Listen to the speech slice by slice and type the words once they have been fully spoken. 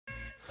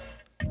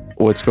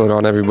What's going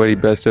on, everybody?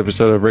 Best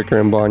episode of Ricker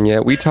and Bond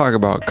yet. We talk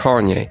about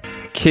Kanye,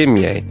 Kim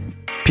Ye,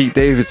 Pete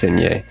Davidson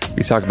Ye.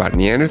 We talk about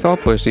Neanderthal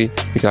pussy.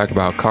 We talk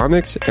about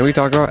comics, and we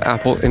talk about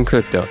Apple and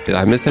crypto. Did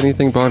I miss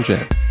anything, Bond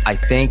Jet? I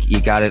think you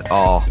got it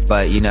all,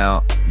 but you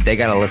know, they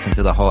got to listen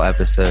to the whole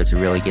episode to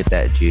really get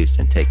that juice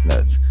and take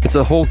notes. It's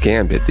a whole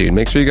gambit, dude.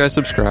 Make sure you guys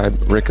subscribe.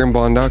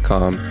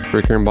 RickerandBond.com,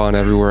 Ricker and Bond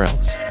everywhere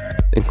else,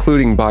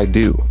 including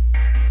Baidu,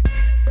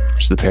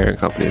 which is the parent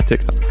company of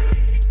TikTok.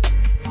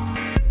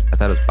 I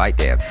thought it was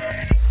ByteDance.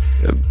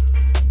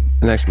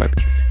 It actually might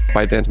be.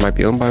 ByteDance might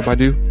be owned by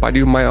Baidu.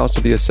 Baidu might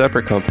also be a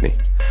separate company.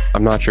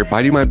 I'm not sure.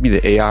 Baidu might be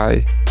the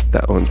AI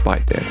that owns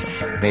ByteDance.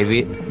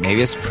 Maybe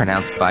it's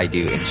pronounced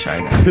Baidu in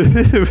China.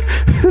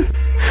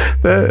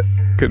 That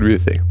could be a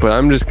thing. But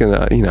I'm just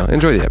gonna,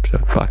 enjoy the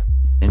episode. Bye.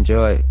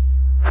 Enjoy.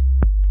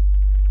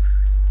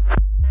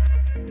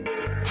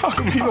 How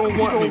come you don't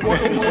want me? You know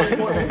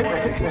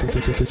that new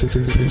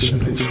style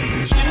that you're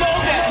looking for?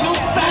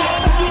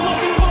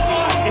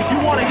 If you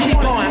want to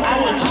keep going, I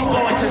will keep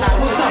going tonight.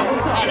 What's up?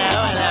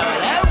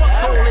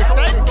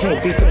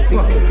 Can't beat the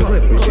fucking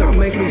Clippers. Y'all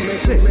make me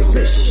sick with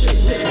this shit.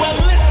 Well,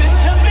 listen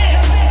to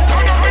this.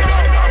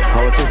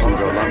 Politicians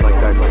are a lot like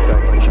that.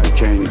 They should be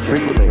changed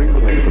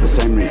frequently for the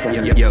same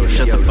reason. Yo,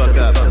 shut the fuck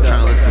up. I'm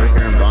trying to listen to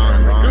Ricker and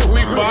Bond.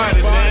 We find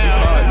it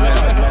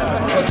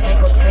now.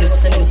 Protect your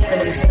cities.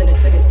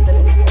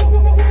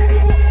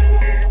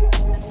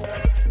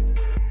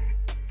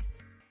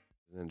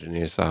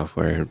 Engineer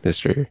software,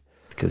 Mr.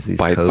 Because these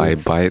Byte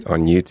codes. by Byte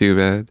on YouTube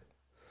ad.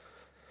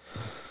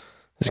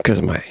 It's because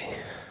of my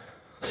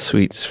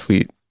sweet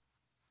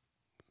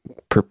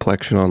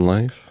perplexion on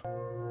life.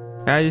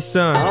 How your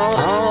son?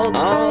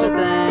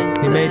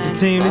 He made the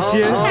team this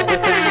year? He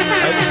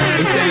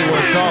said he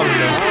wasn't tall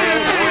enough.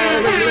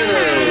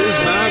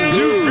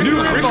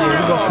 We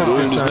gonna cook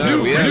this son.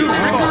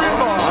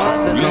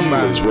 Come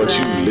by.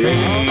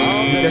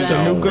 That's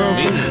your new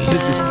girlfriend?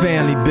 This is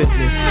family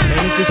business. And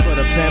this is for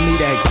the family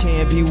that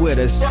can't be with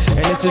us.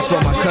 And this is for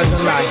my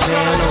cousin like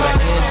Jan on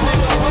the answers.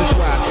 This is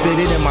why I spit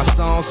it in my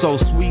song. So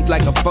sweet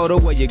like a photo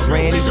of your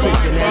granny's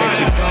picture. Now that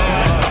you're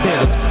gone, hit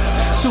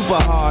us.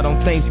 Super hard on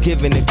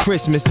Thanksgiving and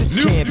Christmas.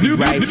 This can't be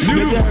right. If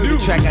you heard the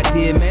track I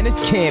did, man,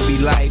 this can't be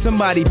like.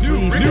 Somebody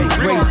please say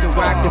grace so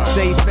I can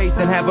save face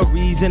and have a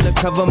reason to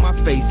cover my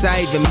face.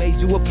 I even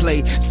made you a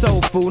plate.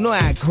 Soul food, know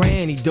how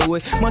granny do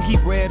it. Monkey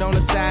bread on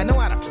the side, know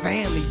how the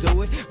family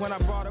do it. When I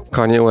brought it.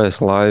 Kanye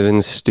West live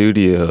in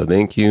studio.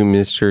 Thank you,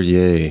 Mr.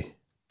 Ye.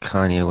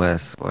 Kanye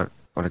West. What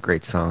a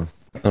great song.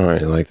 I don't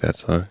really like that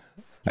song.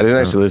 I didn't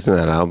actually listen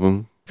to that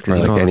album. It's because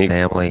you don't have a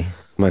family.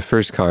 My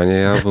first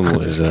Kanye album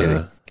was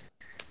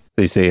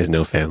They Say He Has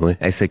No Family.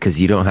 I said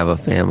because you don't have a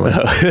family.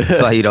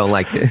 That's why you don't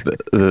like it.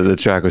 The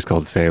track was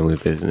called Family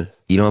Business.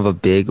 You don't have a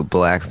big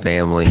black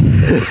family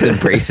that just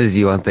embraces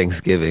you on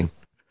Thanksgiving.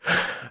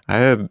 I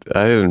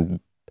had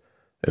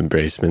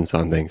embracements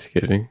on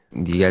Thanksgiving.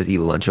 Do you guys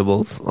eat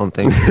Lunchables on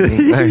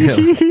Thanksgiving?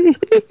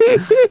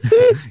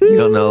 You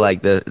don't know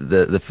like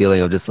the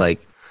feeling of just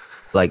like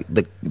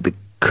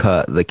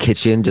the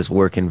kitchen just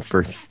working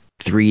for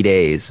 3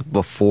 days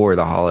before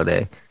the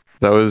holiday.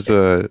 That was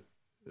I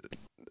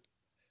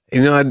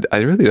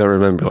really don't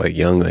remember like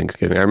young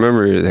Thanksgiving. I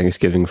remember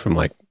Thanksgiving from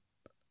like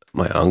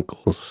my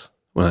uncles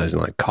when I was in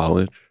like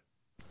college.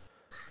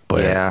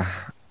 But yeah,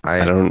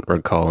 I don't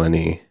recall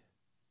any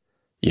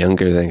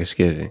younger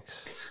Thanksgivings.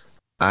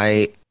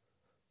 I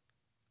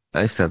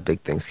used to have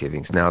big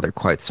Thanksgivings. Now they're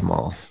quite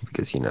small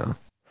because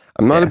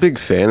I'm not a big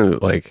fan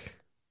of like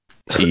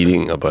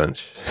eating a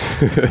bunch.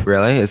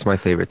 Really? It's my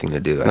favorite thing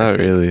to do. Not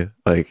really.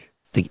 Like,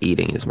 I think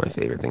eating is my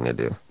favorite thing to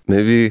do.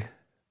 Maybe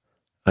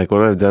like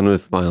what I've done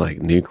with my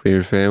like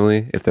nuclear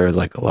family, if there's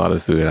like a lot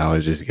of food, I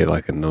always just get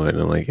like annoyed.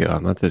 I'm like, yo,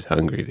 I'm not this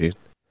hungry, dude.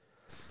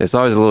 It's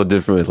always a little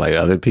different with like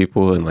other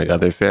people and like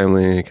other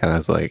family. It kind of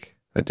has like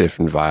a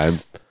different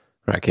vibe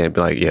where I can't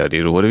be like, yo,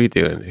 dude, what are we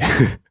doing?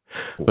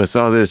 What's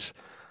all this?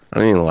 I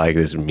don't even like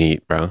this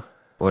meat, bro.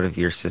 What if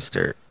your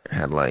sister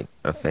had like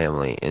a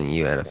family and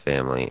you had a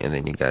family and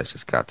then you guys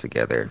just got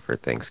together for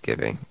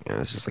Thanksgiving?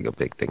 It's just like a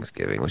big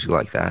Thanksgiving. Would you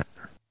like that?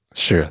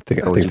 Sure. I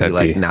think that'd be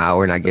like, nah,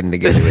 we're not getting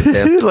together with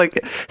them.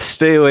 Like,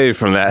 stay away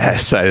from that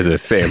side of the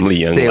family,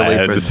 young Stay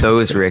lads. away from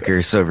those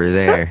Rickers over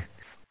there.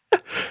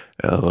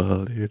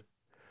 Oh, dude.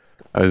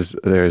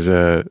 There's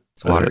a...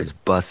 Water is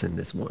busting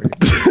this morning.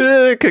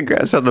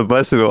 Congrats on the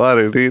busted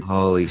water, dude.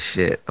 Holy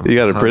shit. You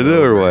got a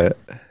Brita or what?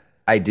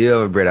 I do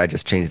have a Brita. I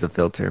just changed the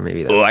filter.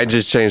 Maybe that's I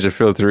just changed the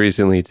filter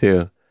recently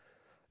too.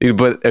 Dude,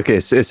 but okay,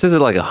 so it says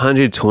like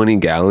 120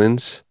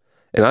 gallons.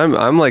 And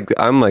I'm like,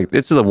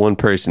 this is a one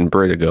person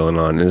Brita going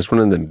on. And it's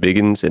one of them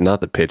big ones and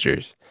not the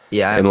pitchers.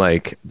 Yeah. And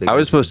like, I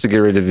was supposed to get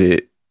rid of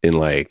it in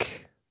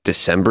like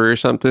December or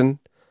something.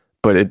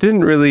 But it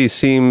didn't really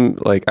seem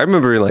like, I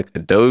remember like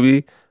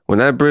Adobe, when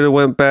that Brita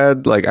went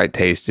bad, like I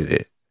tasted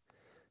it.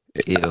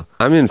 Ew.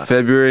 I'm in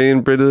February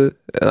in Brita,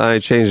 and I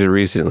changed it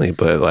recently,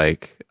 but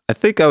like I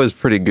think I was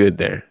pretty good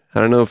there.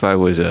 I don't know if I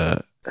was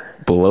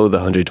below the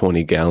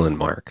 120 gallon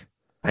mark.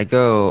 I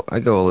go a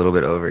little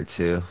bit over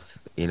too.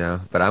 you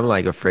know. But I'm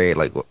like afraid,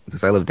 like,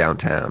 because I live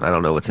downtown. I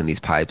don't know what's in these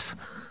pipes.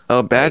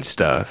 Oh, bad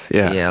stuff.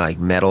 Yeah. Yeah, like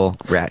metal,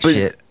 rat But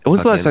shit.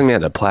 when's the last Fucking- time you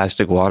had a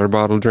plastic water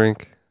bottle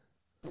drink?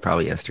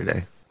 Probably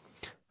yesterday.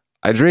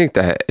 I drink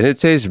that and it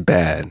tastes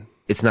bad.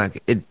 It's not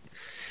it.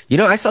 You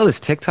know, I saw this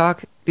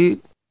TikTok,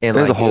 dude, and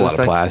There's like, a whole it lot was of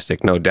like,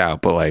 plastic, no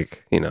doubt, but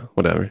like,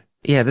 whatever.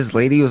 yeah, this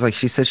lady was like,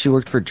 she said she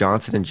worked for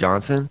Johnson and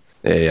Johnson,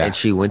 Yeah. and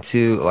she went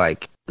to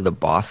like the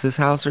boss's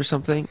house or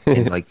something,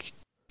 and like,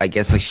 I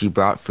guess like she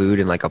brought food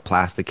in like a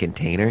plastic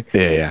container,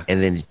 Yeah.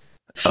 and then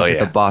she Oh, said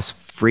yeah. the boss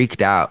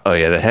freaked out. Oh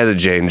yeah, the head of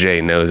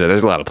J&J knows that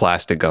there's a lot of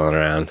plastic going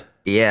around.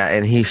 Yeah,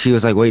 and she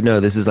was like, wait, no,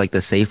 this is like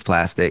the safe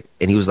plastic,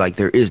 and he was like,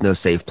 there is no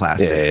safe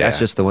plastic. Yeah. That's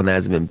just the one that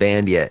hasn't been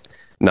banned yet.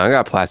 No, I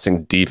got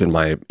plastic deep in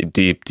my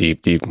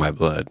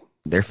blood.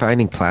 They're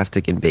finding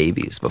plastic in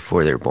babies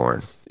before they're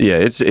born. Yeah,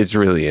 it's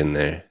really in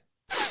there.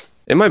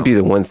 It might be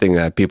the one thing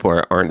that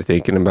people aren't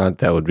thinking about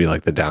that would be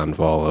like the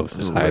downfall of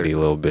society a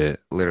little bit.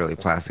 Literally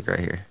plastic right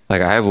here.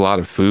 Like I have a lot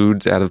of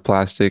foods out of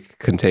plastic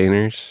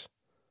containers,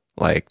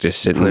 like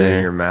just sitting Put it in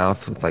there. your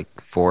mouth with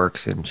like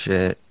forks and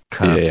shit,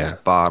 cups, Yeah.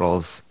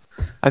 bottles.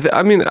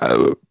 I mean,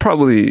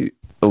 probably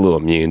a little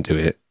immune to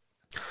it.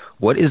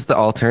 What is the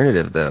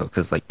alternative though?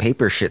 Because like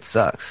paper shit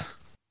sucks.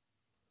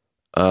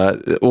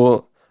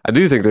 Well, I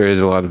do think there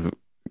is a lot of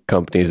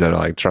companies that are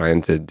like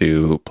trying to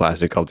do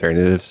plastic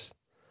alternatives.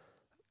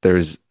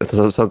 There's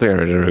something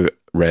I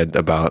read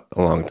about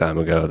a long time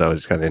ago that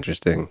was kind of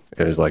interesting.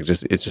 It was like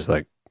it's just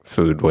like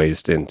food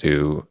waste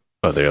into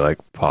other like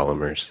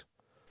polymers.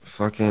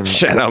 Fucking.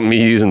 Shout out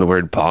me using the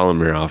word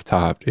polymer off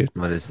top, dude.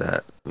 What does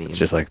that mean? It's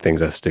just like things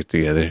that stick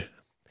together.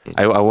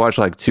 I watched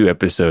like 2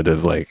 episodes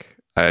of like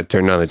I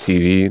turned on the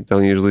TV,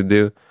 don't usually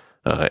do,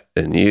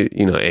 and you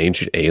know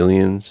Ancient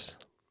Aliens.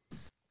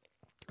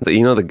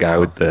 The guy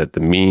with the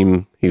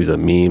meme. He was a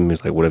meme.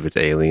 He's like, what if it's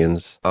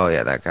aliens? Oh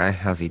yeah, that guy.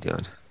 How's he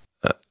doing?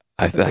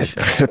 I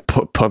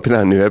pumping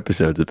out new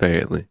episodes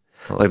apparently.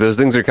 Like those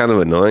things are kind of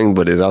annoying,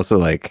 but it also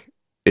like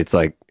it's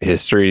like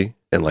history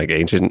and like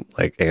ancient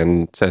like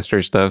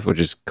ancestor stuff, which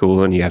is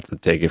cool, and you have to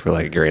take it for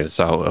like a grain of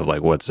salt of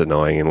like what's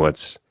annoying and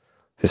what's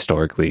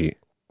historically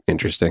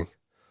interesting.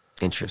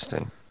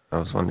 Interesting. I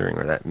was wondering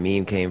where that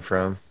meme came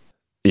from.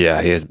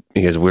 Yeah, he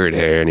has weird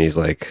hair and he's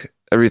like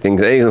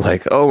everything's alien.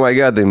 Like, oh my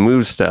god, they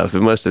moved stuff.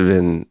 It must have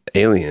been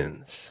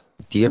aliens.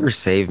 Do you ever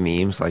save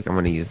memes? Like I'm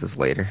gonna use this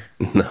later.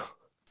 No.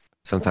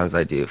 Sometimes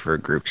I do for a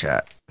group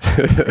chat.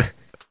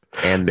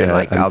 And then Yeah,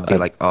 like I'll be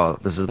like, oh,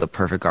 this is the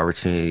perfect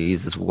opportunity to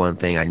use this one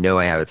thing. I know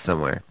I have it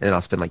somewhere. And then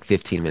I'll spend like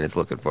 15 minutes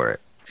looking for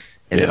it.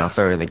 And then Yeah. I'll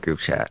throw it in the group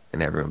chat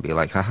and everyone will be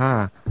like,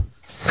 haha.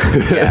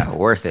 Yeah,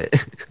 worth it.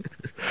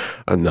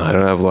 No, I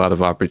don't have a lot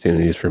of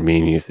opportunities for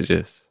meme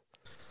usages.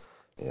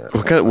 Yeah.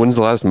 What's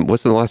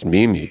the last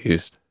meme you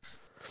used?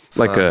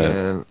 Like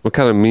Fucking- what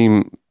kind of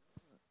meme?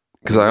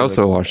 Because I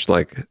also watched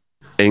like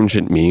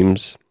ancient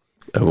memes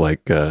of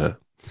like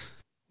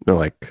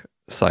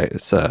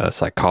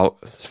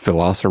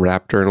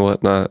Velociraptor and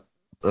whatnot.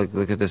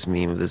 Look at this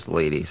meme of this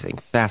lady saying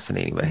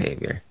fascinating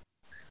behavior.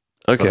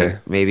 So, Okay,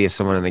 like, maybe if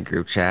someone in the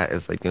group chat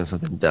is like doing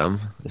something dumb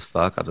as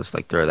fuck, I'll just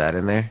like throw that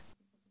in there.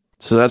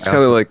 so that's I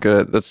kind of also-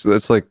 like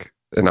that's like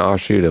an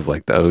offshoot of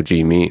like the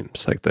OG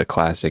memes, like the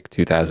classic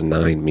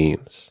 2009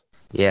 memes.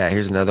 Yeah,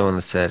 here's another one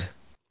that said,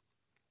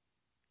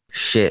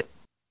 shit,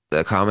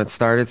 the comment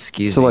started,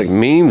 excuse So me. like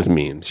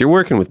memes. You're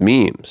working with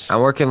memes.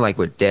 I'm working like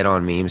with dead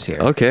on memes here.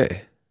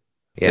 Okay,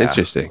 Yeah.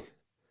 interesting.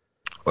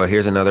 Well,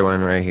 here's another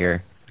one right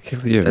here. I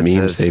can't believe you have That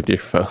memes says- saved to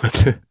your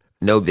phone.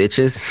 No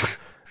bitches.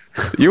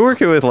 You're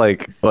working with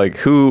like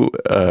who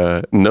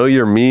know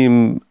your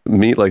meme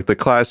like the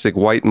classic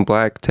white and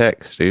black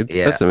text, dude.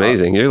 Yeah, That's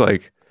amazing. You're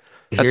like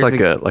that's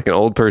here's like an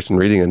old person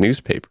reading a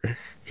newspaper.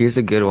 Here's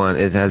a good one.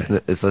 It's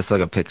just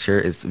like a picture.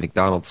 It's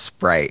McDonald's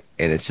Sprite,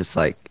 and it's just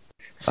like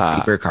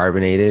super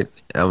carbonated.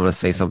 And I'm gonna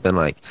say something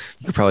like,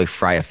 you could probably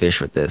fry a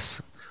fish with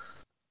this.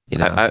 You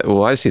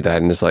know? I see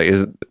that and it's like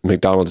is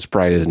McDonald's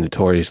Sprite is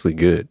notoriously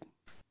good.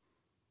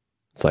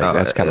 It's like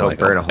that's kind of it'll like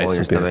burn a hole in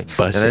your something stomach.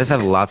 that's And I just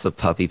busted. have lots of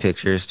puppy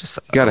pictures. Just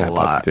You gotta a have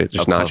lot. puppy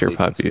pictures, of not your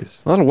puppy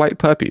puppies. A lot of white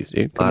puppies,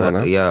 dude. Come on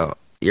now. Yo,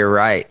 you're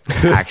right.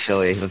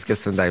 Actually, let's get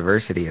some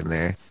diversity in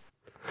there.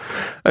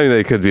 I mean,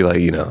 they could be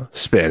like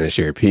Spanish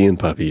European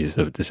puppies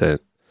of descent.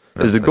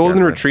 Is the Like, golden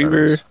yeah, my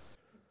retriever? photos.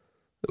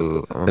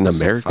 Ooh, I'm an gonna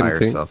post American some fire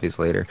thing? selfies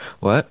later.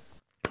 What?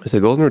 Is the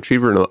golden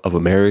retriever of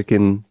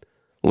American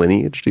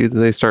lineage, dude? Did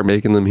they start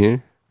making them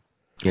here?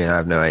 Yeah, I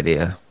have no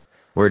idea.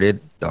 Where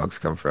did dogs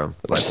come from?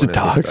 Like, Just the when did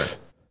they dogs. start?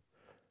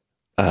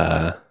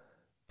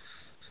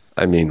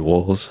 I mean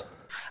wolves.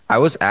 I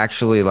was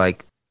actually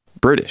like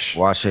British.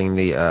 watching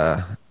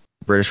the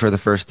British were the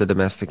first to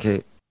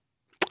domesticate.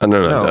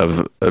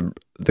 No.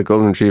 The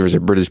golden retriever is a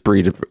British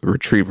breed of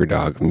retriever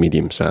dog,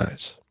 medium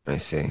size. I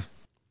see.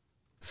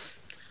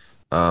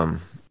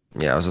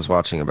 Yeah, I was just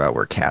watching about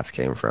where cats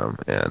came from,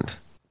 and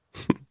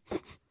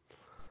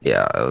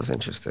yeah, it was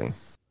interesting.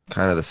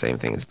 Kind of the same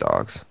thing as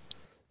dogs.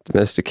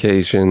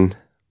 Domestication.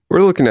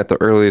 We're looking at the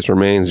earliest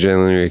remains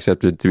generally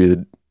accepted to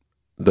be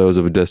those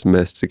of a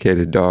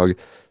domesticated dog.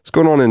 What's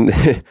going on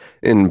in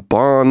in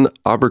Bonn,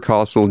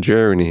 Oberkassel,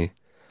 Germany?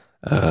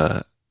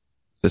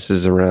 This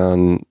is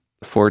around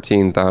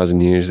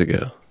 14,000 years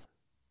ago.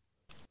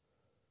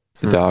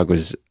 The dog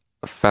was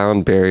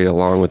found buried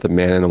along with a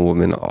man and a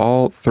woman.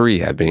 All three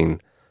had been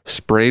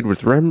sprayed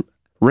with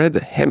red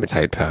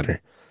hematite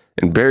powder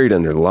and buried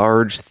under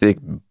large, thick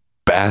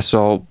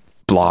basalt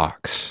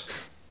blocks.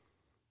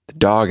 The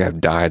dog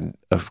had died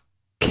of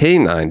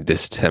canine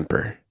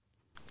distemper.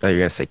 Oh, you're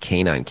gonna say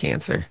canine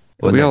cancer.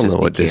 We all know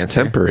what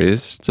distemper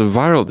is. It's a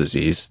viral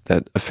disease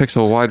that affects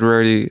a wide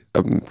variety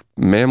of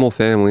mammal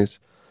families,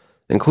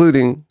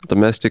 including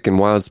domestic and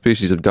wild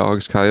species of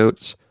dogs,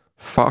 coyotes,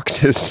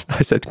 foxes.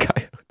 I said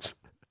coyotes.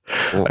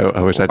 Well,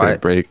 I wish I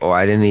didn't break.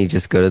 Why didn't he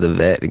just go to the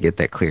vet and get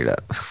that cleared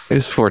up? It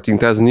was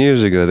 14,000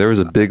 years ago. There was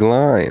a big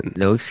line.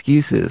 No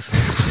excuses.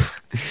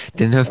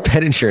 Didn't have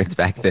pet insurance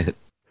back then.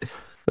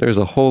 There's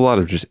a whole lot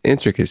of just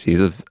intricacies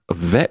of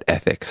vet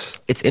ethics.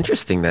 It's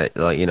interesting that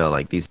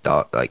like these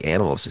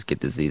animals just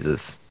get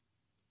diseases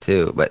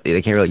too, but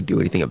they can't really do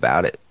anything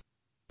about it.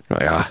 Oh,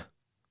 yeah.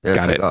 They're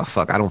Got like, it. oh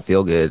fuck, I don't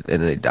feel good,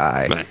 and then they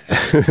die.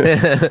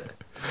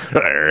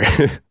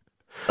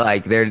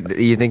 Like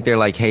you think they're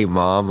like, hey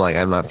mom, like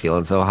I'm not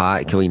feeling so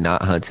hot. Can we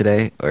not hunt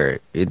today? Or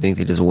you think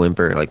they just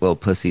whimper like little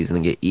pussies and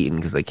then get eaten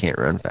because they can't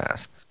run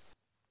fast?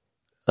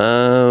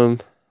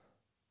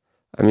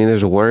 I mean,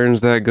 there's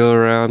worms that go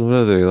around. What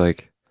are they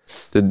like?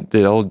 Did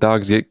old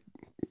dogs get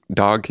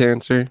dog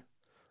cancer?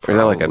 Or is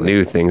that like a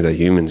new thing that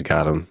humans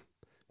got them?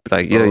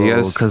 Like, yeah, you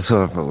guys. Because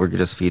we're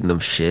just feeding them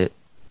shit.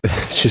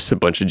 It's just a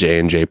bunch of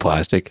J&J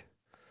plastic.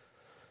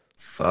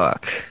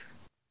 Fuck.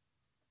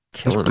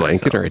 Is it a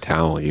blanket or a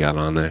towel you got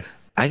on there?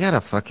 I got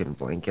a fucking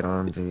blanket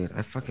on, dude.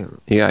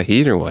 You got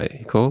heat or what?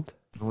 You cold?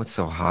 It was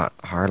so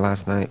hard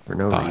last night for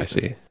no reason. I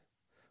see.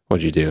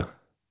 What'd you do?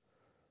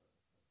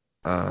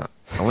 I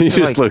You went to,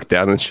 just looked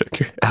down and shook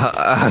your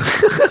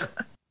head.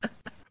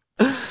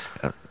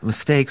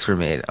 Mistakes were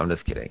made. I'm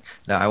just kidding.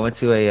 No, I went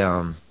to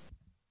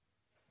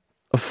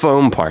A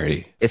foam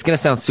party. it's gonna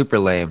sound super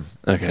lame.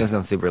 It's Okay. gonna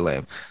sound super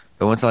lame.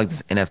 I went to like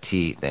this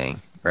NFT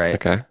thing, right?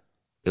 Okay.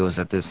 It was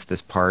at this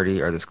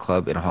party or this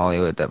club in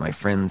Hollywood that my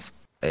friend's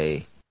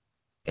a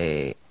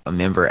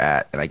member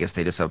at, and I guess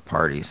they just have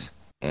parties.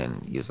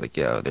 And he was like,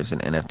 "Yo, there's an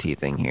NFT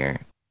thing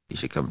here. You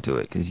should come to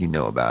it because you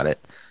know about it."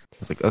 I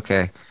was like,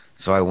 "Okay."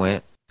 So I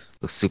went.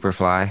 It was super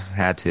fly.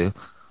 Had to.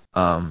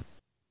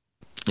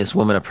 This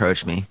woman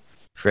approached me.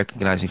 She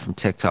recognized me from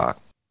TikTok,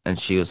 and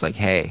she was like,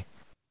 "Hey,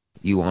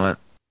 you want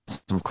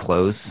some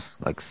clothes?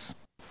 Like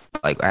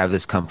I have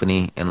this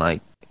company, and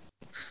like."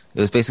 It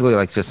was basically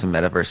like just some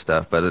metaverse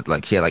stuff, but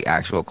like she had like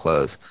actual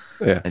clothes.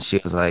 Yeah. And she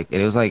was like, and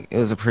it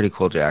was a pretty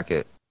cool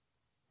jacket.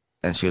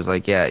 And she was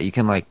like, yeah, you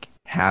can like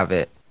have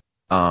it.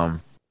 And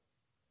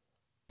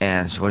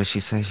what did she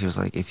say? She was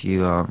like, if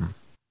you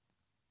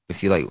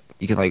like,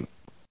 you can like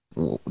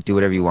do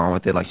whatever you want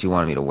with it. Like she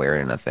wanted me to wear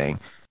it in a thing,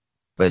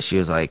 but she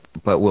was like,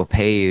 but we'll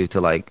pay you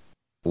to like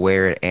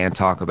wear it and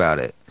talk about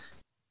it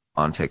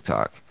on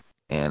TikTok.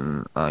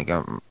 And like,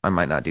 I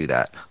might not do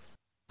that.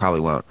 Probably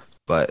won't,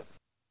 but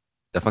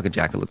the fucking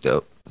jacket looked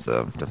dope,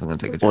 so I'm definitely gonna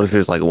take the jacket. What if it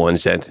was like one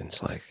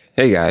sentence, like,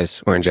 "Hey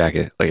guys, wearing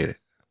jacket. Look at it."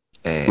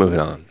 And Moving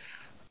on.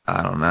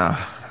 I don't know.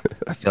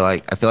 I feel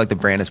like the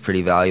brand is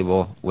pretty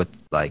valuable with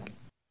like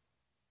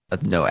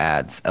no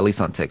ads, at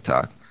least on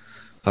TikTok.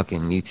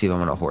 Fucking YouTube, I'm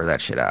gonna whore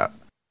that shit out.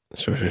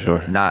 Sure.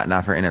 Not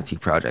for NFT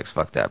projects,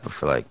 fuck that, but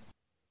for like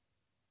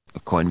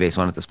if Coinbase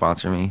wanted to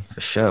sponsor me,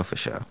 for sure.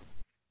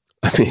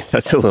 I mean,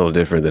 that's a little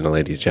different than a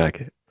lady's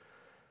jacket.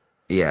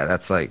 Yeah,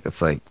 that's like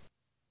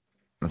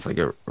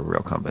a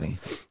real company.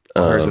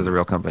 Hers is a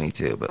real company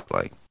too, but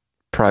like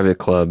Private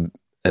club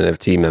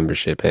NFT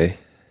membership, hey?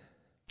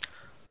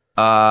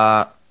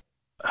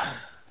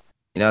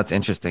 It's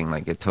interesting.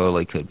 Like they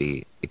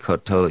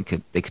could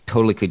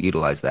totally could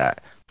utilize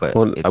that. But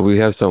Well, we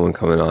have someone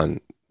coming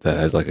on that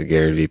has like a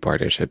Gary Vee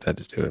partnership that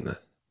is doing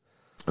that.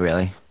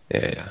 really,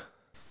 Yeah.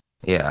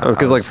 yeah,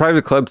 Because like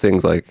private club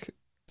things, like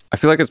I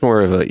feel like it's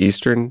more of an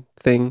Eastern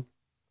thing,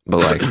 but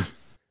like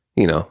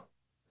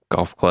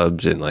golf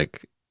clubs and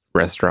like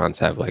restaurants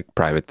have like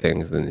private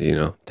things,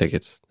 and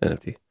tickets,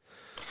 NFT.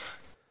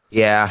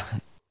 yeah,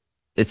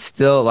 it's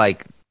still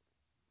like,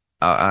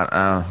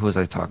 who was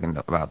I talking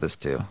about this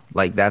to?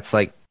 Like that's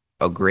like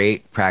a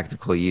great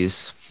practical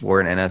use for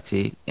an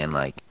NFT, and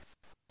like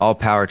all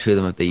power to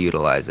them if they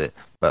utilize it.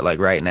 But like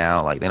right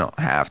now, like they don't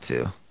have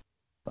to.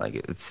 Like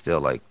it's still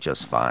like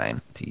just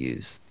fine to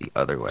use the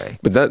other way.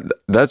 But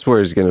that's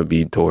where it's gonna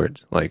be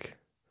towards. Like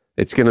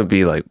it's gonna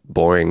be like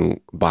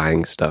boring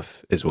buying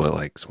stuff is what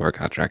like smart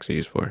contracts are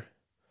used for.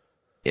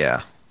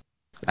 Yeah,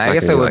 It's I not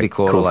guess gonna it would be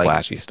cool to like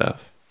flashy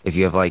stuff. if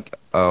you have like,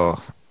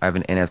 oh, I have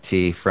an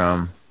NFT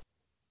from,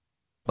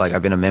 like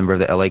I've been a member of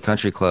the LA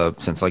Country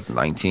Club since like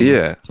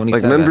 1927.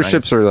 Like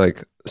memberships are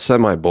like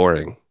semi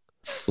boring,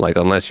 like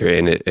unless you're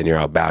in it and you're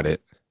about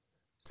it.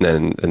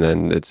 And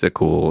then it's a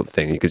cool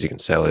thing because you can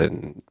sell it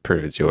and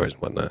prove it's yours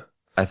and whatnot.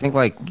 I think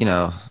like,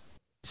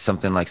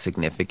 something like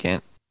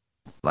significant,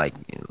 like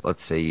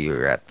let's say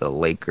you're at the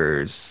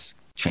Lakers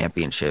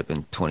championship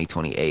in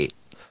 2028.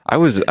 I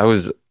was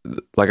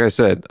like I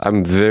said,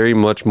 I'm very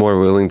much more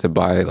willing to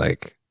buy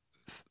like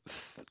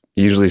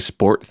usually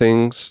sport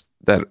things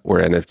that were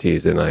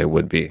NFTs than I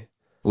would be.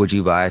 Would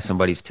you buy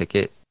somebody's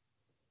ticket?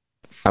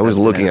 I was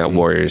That's looking at NFT.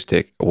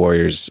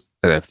 Warriors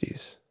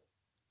NFTs.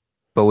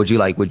 But would you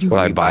Would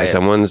I buy it?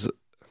 someone's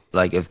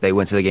Like if they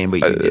went to the game but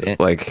you didn't,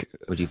 like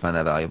would you find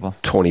that valuable?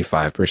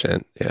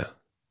 25%? Yeah.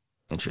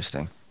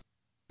 Interesting.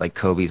 Like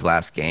Kobe's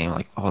last game,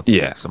 like oh dude,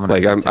 Yeah. someone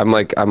Like has that I'm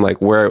ticket.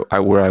 like where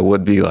I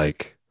would be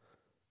like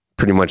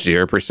pretty much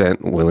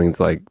 0% willing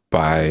to like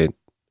buy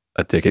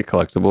a ticket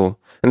collectible.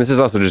 And this is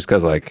also just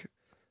because like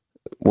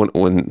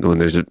when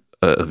there's a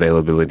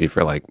availability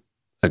for like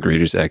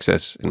egregious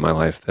excess in my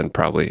life, then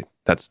probably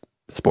that's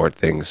sport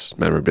things,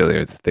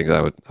 memorabilia, the things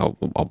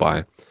I'll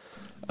buy.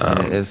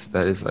 And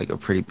that is like a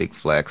pretty big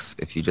flex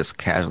if you just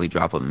casually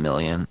drop $1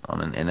 million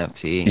on an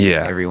NFT.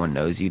 Yeah. Everyone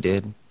knows you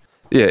did.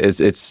 Yeah,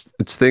 it's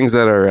things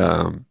that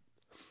are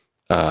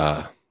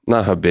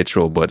not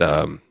habitual, but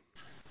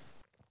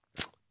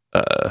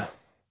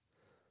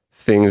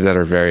things that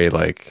are very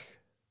like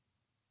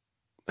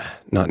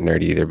not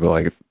nerdy either, but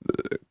like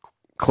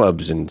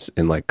clubs and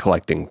like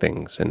collecting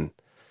things and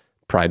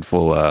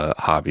prideful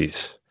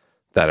hobbies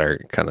that are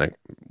kind of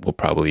will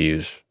probably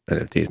use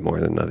NFTs more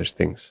than other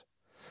things.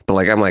 But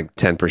like I'm like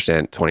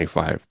 10%,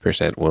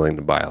 25% willing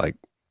to buy like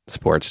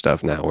sports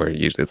stuff now, where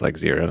usually it's like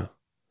 0.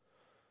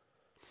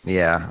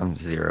 Yeah, I'm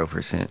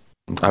 0%.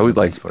 I was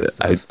like, Sports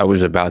stuff. I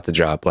was about to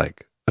drop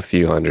like a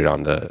few hundred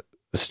on the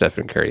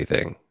Stephen Curry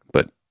thing,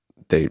 but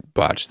they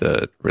botched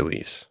the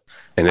release,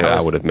 and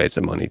I would have made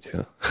some money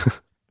too.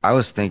 I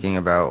was thinking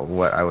about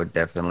what I would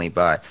definitely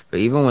buy, but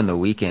even when the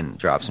weekend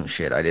dropped some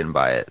shit, I didn't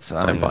buy it, so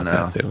I don't even bought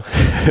know.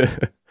 that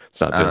too.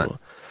 It's not doable,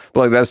 but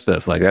like that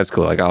stuff, like that's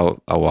cool. Like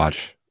I'll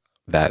watch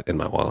that in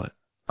my wallet.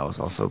 I was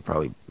also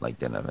probably like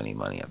didn't have any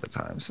money at the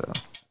time, so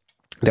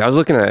Yeah, I was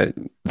looking at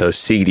those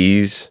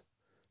CDs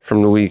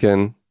from the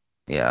weekend,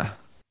 yeah.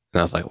 and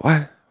I was like,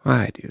 why did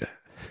I do that?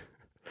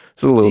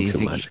 It's a little Do you too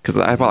think much he- because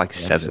I bought like he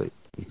 7. actually-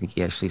 You think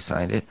he actually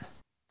signed it?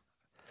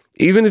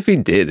 Even if he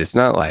did, it's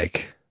not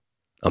like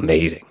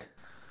amazing.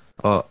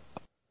 Well,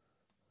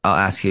 I'll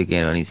ask you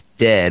again when he's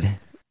dead.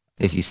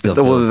 If you still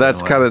feel Well, the that's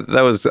same kind way. of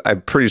that was.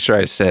 I'm pretty sure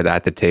I said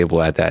at the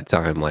table at that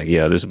time, like,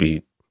 yeah, this would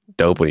be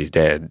dope when he's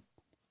dead.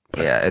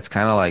 Yeah, it's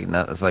kind of like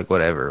it's like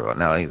whatever. Well,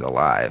 now that he's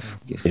alive.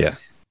 Yeah.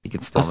 he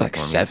can still That's make like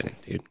more 7,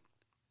 music. dude.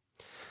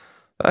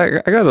 I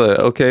got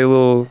a okay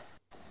little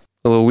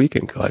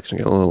weekend collection.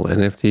 Got a little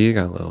NFT.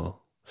 Got a little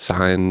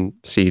signed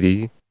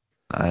CD.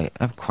 I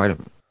have quite a.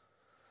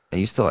 I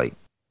used to like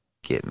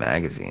get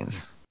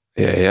magazines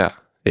Yeah.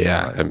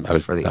 I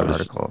was for the I was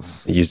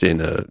articles. I used it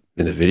in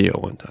a video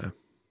one time.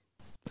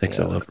 Thanks,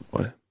 Yeah. I love it,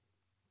 boy.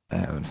 I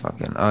haven't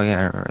fucking. Oh yeah,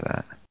 I remember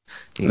that.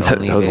 The That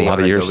only was a video lot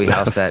on of your Adobe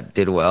House stuff. that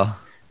did well.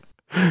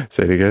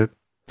 Say it again.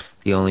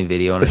 The only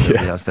video on Adobe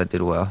Yeah. House that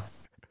did well.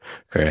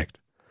 Correct.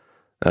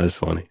 That was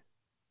funny.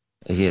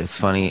 Yeah, it's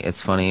funny.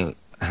 It's funny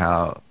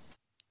how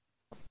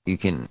you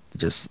can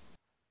just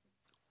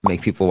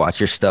make people watch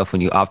your stuff when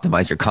you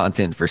optimize your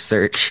content for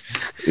search.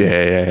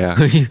 Yeah.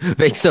 When you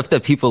make stuff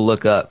that people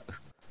look up.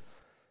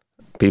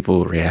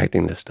 People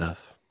reacting to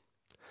stuff.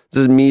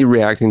 This is me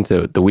reacting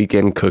to the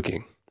weekend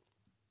cooking.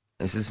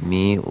 This is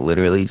me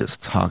literally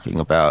just talking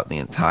about the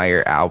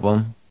entire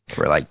album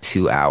for like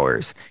 2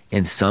 hours,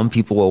 and some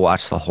people will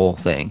watch the whole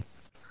thing.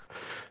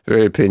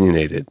 Very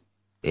opinionated.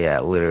 Yeah,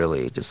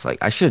 literally, just like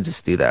I should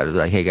just do that. I'd be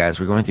like, hey guys,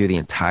 we're going through the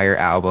entire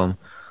album.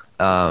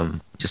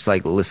 Just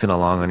like listen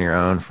along on your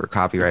own for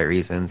copyright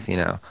reasons. You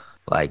know,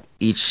 like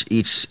each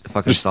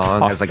fucking Just song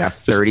talk- has like a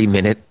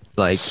 30-minute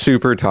like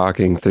Super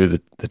talking through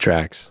the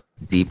tracks.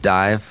 deep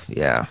dive.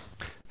 Yeah,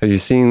 Have you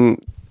seen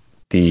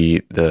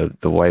the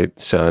white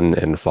son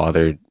and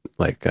father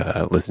like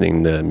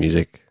listening to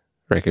music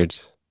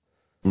records?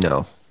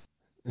 no,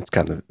 It's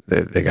kind of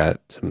they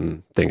got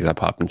some things that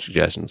popped in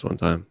suggestions one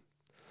time.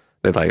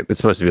 They're like it's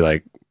supposed to be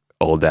like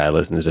old dad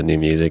listens to new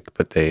music,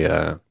 but they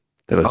listen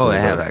oh, to I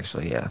have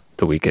actually. Yeah,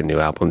 the weekend new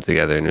album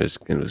together, and it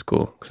was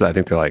cool because I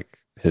think they're like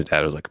his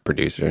dad was like a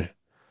producer.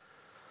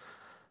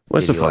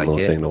 What's Did a you fun like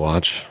little it? thing to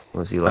watch?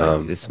 was he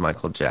like this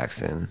Michael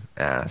Jackson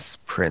ass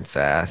Prince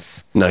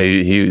ass? No,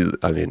 he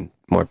I mean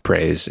more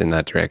praise in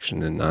that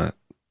direction and not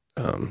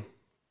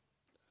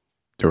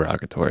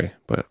derogatory,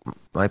 but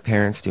My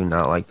parents do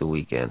not like The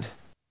Weeknd.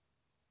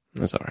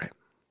 that's all right.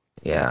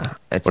 Yeah,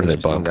 it's What do they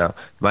interesting bump? though.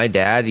 My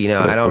dad, you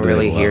know, What- I don't what do they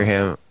really hear love?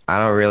 him. I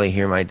don't really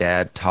hear my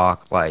dad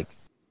talk like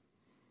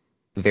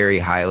very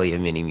highly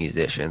of many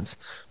musicians.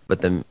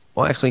 But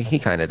well, actually, he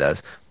kind of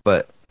does.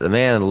 But the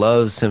man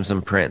loves him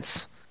some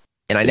Prince,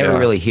 and I never Yeah.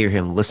 really hear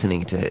him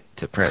listening to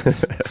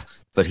Prince.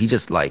 But he's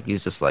just like,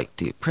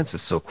 dude, Prince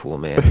is so cool,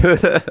 man.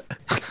 I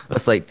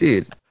was like,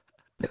 dude,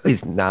 no,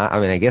 he's not.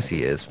 I mean, I guess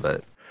he is,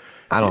 but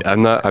I don't.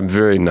 I'm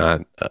very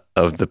not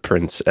of the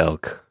Prince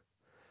elk.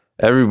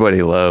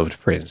 Everybody loved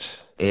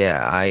Prince.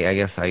 Yeah, I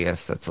guess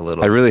that's a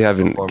little. I really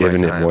haven't before my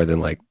given it time. more than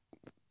like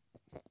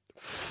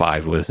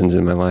 5 listens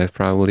in my life,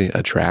 probably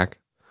a track.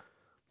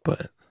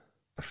 But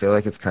I feel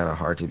like it's kind of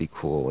hard to be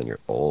cool when you're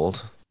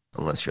old,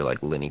 unless you're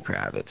like Lenny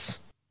Kravitz.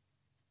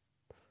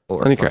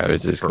 Or Lenny fucking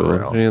Kravitz is cool.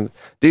 Pharrell.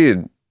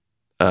 Dude,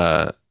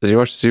 did you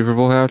watch the Super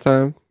Bowl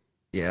halftime?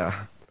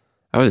 Yeah,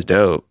 That was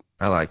dope.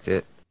 I liked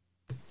it.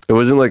 It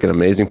wasn't like an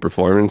amazing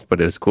performance, but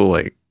it was cool,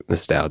 like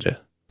nostalgia.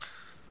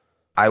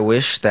 I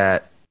wish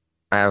that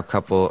I have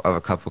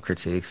a couple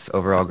critiques.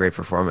 Overall, great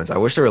performance. I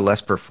wish there were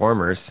less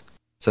performers,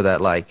 so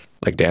that like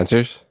Like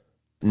dancers?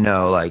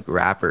 like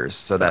rappers,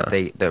 so that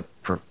the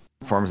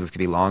performances could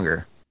be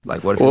longer.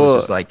 Like, what if it Well-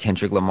 was just like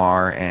Kendrick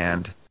Lamar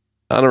and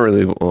I don't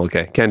really. Well,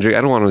 okay, Kendrick.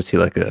 I don't want to see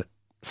like a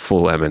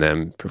full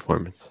Eminem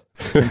performance.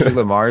 Kendrick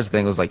Lamar's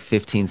thing was like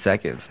 15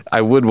 seconds. I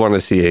would want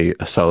to see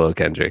a solo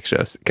Kendrick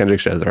show. Kendrick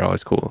shows are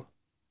always cool.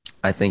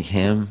 I think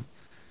him,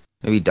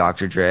 maybe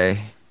Dr. Dre.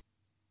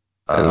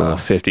 And a little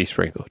 50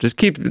 sprinkle. Just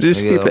keep maybe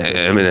a little 50.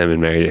 Eminem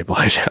and Mary J.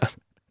 Blige on.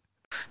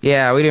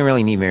 Yeah, we didn't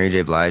really need Mary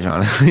J. Blige,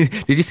 honestly.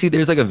 Did you see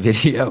there's like a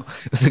video?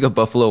 It was like a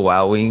Buffalo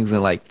Wild Wings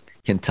in like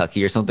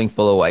Kentucky or something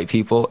full of white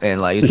people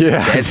and like it's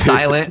Yeah, dead dude.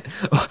 silent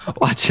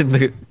watching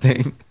the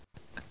thing.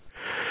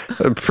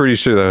 I'm pretty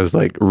sure that was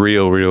like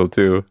real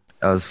too.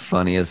 That was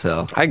funny as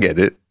hell. I get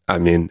it. I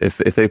mean, if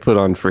they put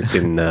on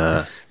freaking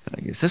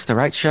Like, is this the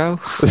right show?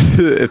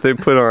 if they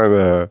put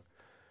on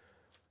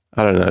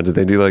I don't know, did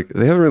they do like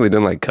they haven't really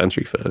done like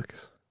country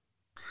folks.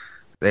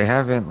 They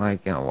haven't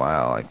like in a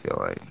while, I feel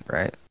like,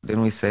 right?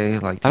 Didn't we say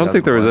like I don't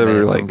think there was 2001 they ever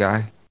had like some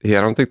guy? Yeah,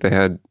 I don't think they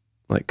had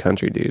like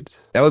country dudes.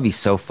 That would be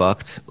so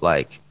fucked,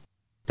 like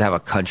to have a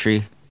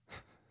country.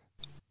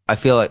 I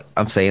feel like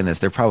I'm saying this,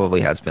 there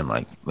probably has been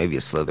like maybe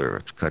a slither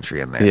of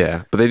country in there.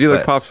 Yeah, but they do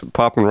like But-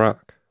 pop and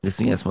rock.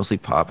 It's mostly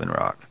pop and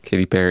rock.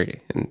 Katy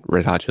Perry and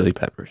Red Hot Chili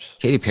Peppers.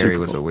 Katy Perry Super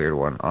was Bowl. a weird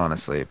one,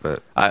 honestly,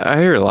 but I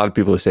hear a lot of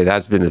people say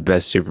that's been the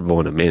best Super Bowl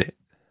in a minute.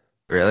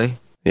 really?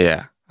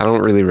 Yeah, I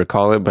don't really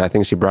recall it, but I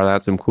think she brought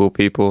out some cool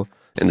people.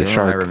 And the See, I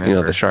shark,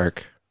 remember. the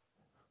shark.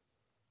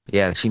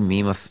 Yeah,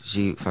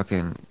 she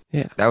fucking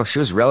Yeah. she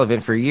was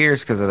relevant for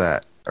years because of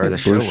that. Or the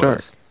show Blue Shark.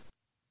 was.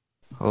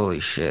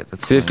 Holy shit.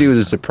 That's 50 funny. was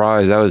a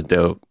surprise. That was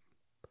dope.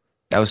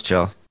 That was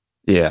chill.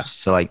 Yeah,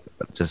 So like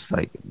just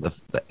like the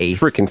eighth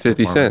freaking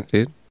 50 performance. Cent,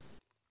 dude.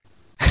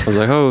 I was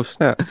like, oh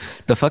snap.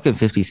 The fucking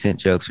 50 Cent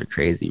jokes are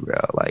crazy, bro.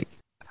 Like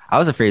I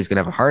was afraid he's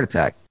gonna have a heart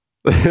attack.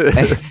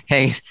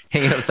 hanging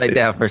upside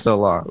down for so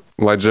long.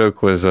 My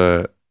joke was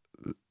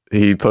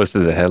he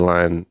posted the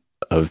headline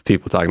of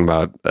people talking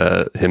about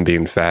him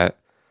being fat,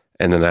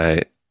 and then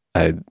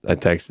I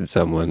texted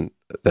someone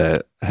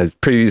that has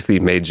previously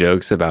made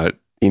jokes about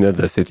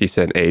the 50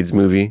 Cent AIDS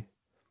movie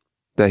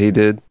that he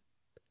did.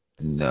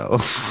 No.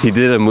 He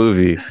did a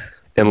movie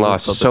and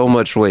lost something so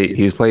much weight.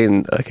 He was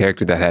playing a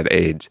character that had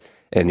AIDS,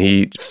 and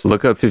he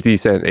look up 50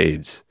 Cent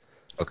AIDS,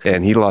 Okay.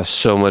 and he lost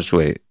so much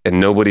weight, and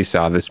nobody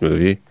saw this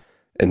movie,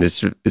 and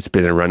it's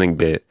been a running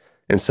bit,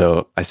 and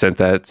so I sent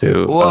that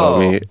to Whoa.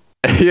 me.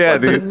 Yeah,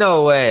 What the- dude.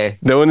 no way.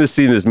 No one has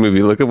seen this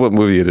movie. Look up what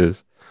movie it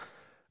is.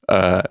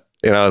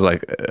 And I was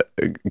like,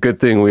 good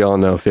thing we all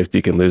know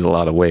 50 can lose a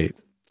lot of weight.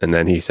 And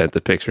then he sent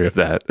the picture of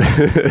that.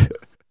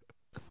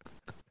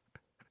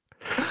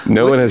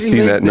 No When one has did he seen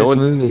make that. No this one,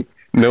 movie?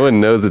 no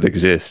one knows it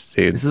exists,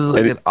 dude. This is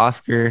like And an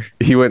Oscar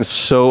he went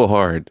so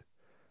hard.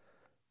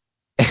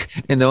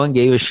 and no one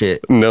gave a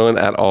shit. No one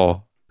at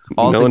all.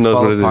 All no one things knows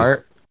fall what it is.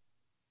 apart.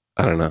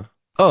 I don't know.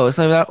 Oh, it's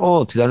not even that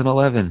old.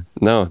 2011.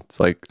 No, it's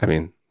like, I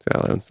mean,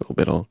 it's a little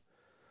bit old.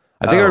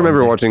 I think I Oh,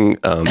 remember okay. watching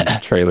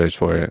trailers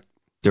for it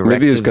Direct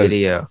Maybe it was to 'cause-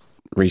 video.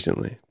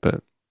 recently,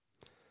 but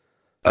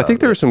I think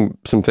there were some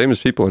famous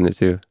people in it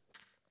too.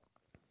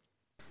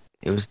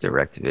 It was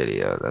direct to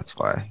video. That's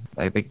why.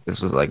 I think this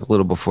was like a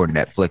little before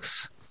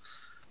Netflix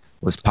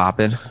was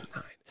popping.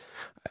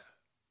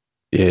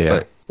 Yeah,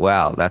 But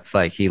wow, that's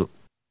like he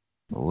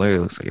literally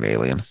looks like an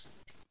alien.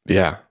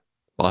 yeah.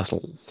 Lost a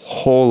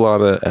whole lot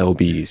of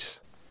lbs,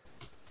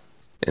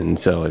 and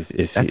so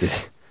if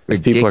That's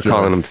people are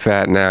calling him ridiculous.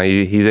 fat now,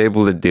 he's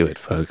able to do it,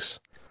 folks.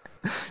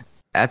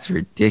 That's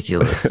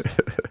ridiculous.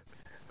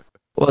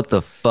 What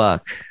the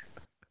fuck?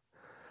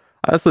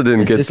 I also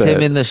didn't Is get this that.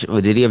 him in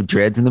the? Did he have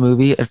dreads in the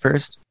movie at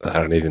first, I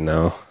don't even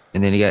know.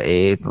 and then he got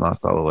AIDS and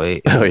lost all the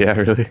weight? Oh yeah,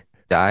 really?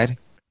 Died.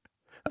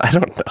 I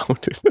don't know,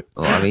 dude.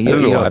 Well, I mean, I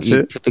didn't you watch you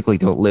it. typically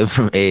don't live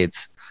from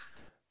AIDS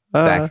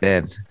back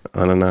then.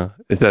 I don't know.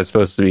 Is that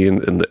supposed to be in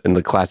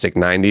the classic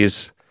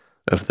 '90s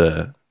of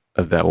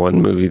that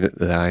one movie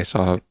that I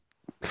saw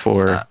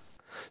for?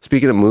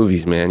 Speaking of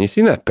movies, man, you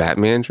seen that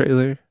Batman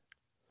trailer?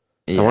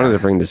 I wanted to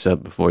Yeah. bring this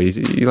up before.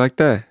 You like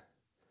that?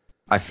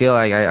 I feel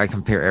like I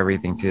compare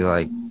everything to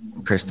like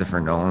Christopher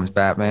Nolan's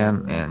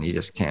Batman, and you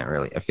just can't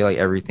really. I feel like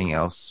everything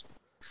else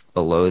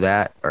below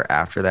that or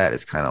after that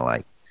is kind of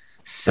like I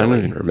don't silly.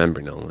 even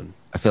remember Nolan.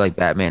 I feel like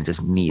Batman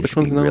just needs Which to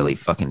be one's Nolan? really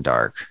fucking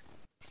dark.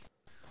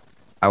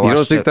 I You don't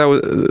watched think it. that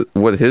was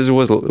what his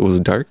was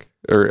dark,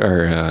 or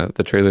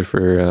the trailer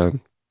for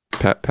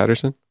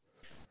Patterson?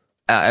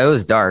 It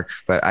was dark,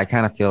 but I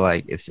kind of feel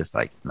like it's just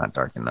like not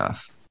dark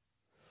enough.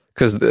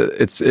 Because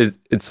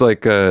it's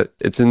like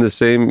it's in the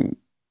same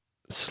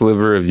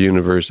sliver of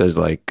universe as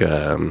like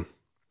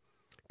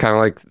kind of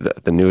like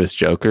the newest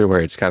Joker, where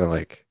it's kind of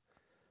like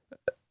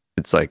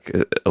it's like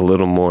a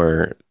little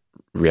more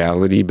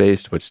reality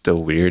based, but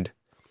still weird.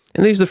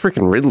 And they use the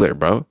freaking Riddler,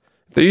 bro.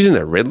 If they're using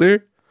the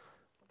Riddler,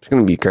 it's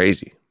gonna be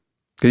crazy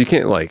because you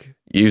can't like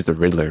use the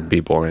Riddler and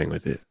be boring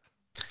with it.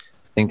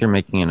 I think they're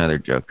making another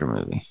Joker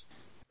movie.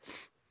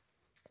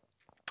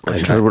 I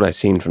enjoyed what I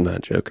seen from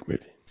that Joker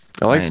movie.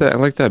 I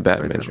like that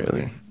Batman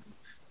trailer.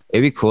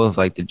 It'd be cool if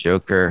like the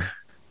Joker,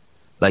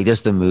 like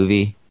just the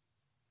movie,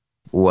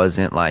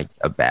 wasn't like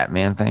a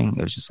Batman thing.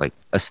 It was just like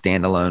a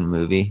standalone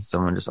movie.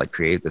 Someone just like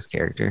created this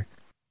character.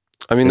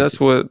 I mean, that's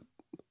what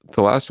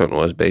the last one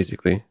was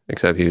basically,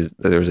 except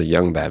there was a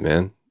young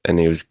Batman and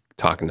he was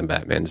talking to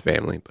Batman's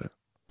family. But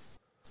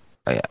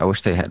I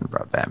wish they hadn't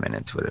brought Batman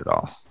into it at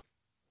all.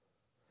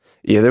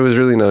 Yeah, there was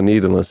really no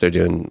need unless they're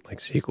doing like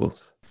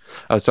sequels.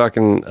 I was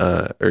talking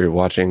or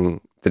watching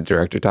the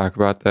director talk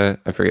about that.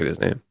 I forget his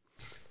name,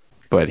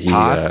 but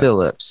Todd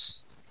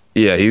Phillips.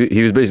 Yeah,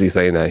 he was basically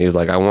saying that he was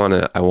like, I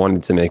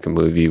wanted to make a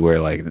movie where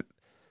like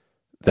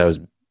that was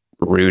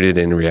rooted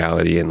in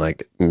reality and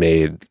like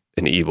made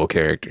an evil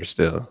character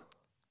still.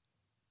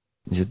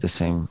 Is it the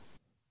same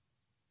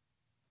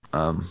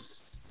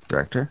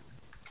director?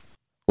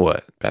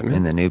 What, Batman?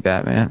 And the new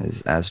Batman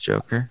is as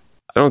Joker?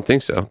 I don't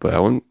think so, but I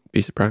wouldn't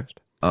be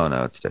surprised. Oh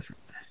no, it's different.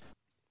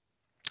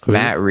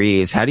 Matt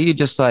Reeves. How do you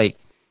just like?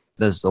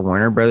 Does the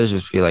Warner Brothers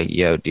just be like,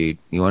 "Yo, dude,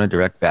 you want to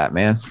direct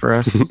Batman for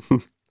us?"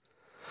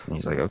 And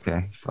he's like,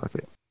 "Okay, fuck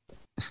it."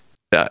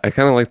 Yeah, I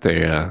kind of like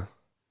their.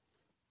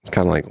 It's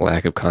kind of like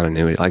lack of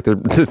continuity. Like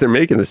they're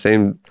making the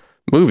same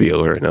movie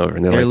over and over,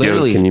 and they're like,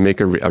 literally, "Yo, can you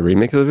make a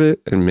remake of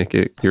it and make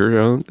it your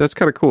own?" That's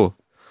kind of cool.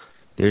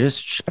 They're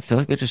just. I feel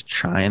like they're just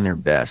trying their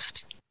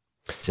best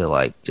to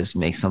like just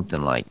make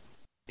something like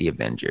the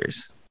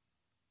Avengers.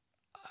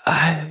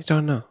 I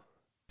don't know.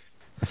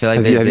 I feel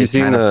like have you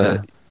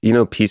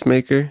seen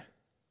Peacemaker?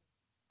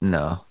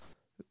 No.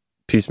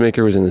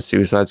 Peacemaker was in the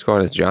Suicide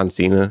Squad as John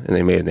Cena, and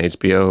they made an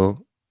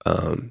HBO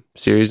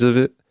series of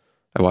it.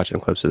 I watched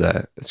some clips of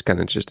that. It's kind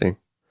of interesting.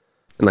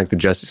 And like the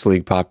Justice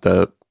League popped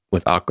up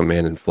with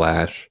Aquaman and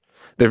Flash.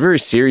 They're very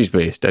series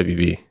based,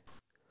 WB.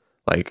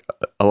 Like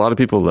a lot of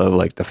people love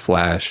like the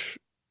Flash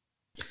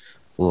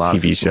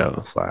TV show.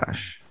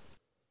 Flash.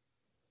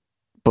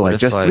 But like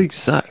Justice League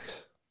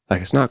sucks.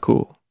 Like it's not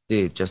cool.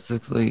 Dude,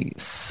 Justice League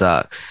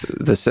sucks.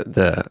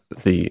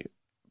 The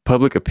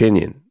public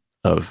opinion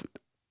of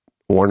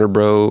Warner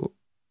Bro.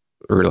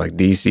 Or like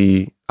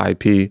DC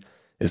IP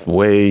is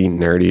way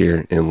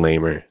nerdier and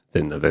lamer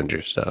than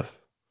Avengers stuff.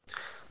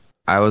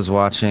 I was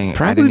watching...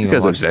 Probably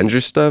because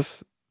Avengers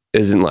stuff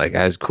isn't like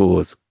as cool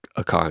as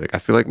a comic. I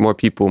feel like more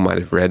people might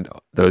have read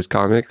those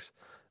comics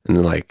and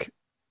then like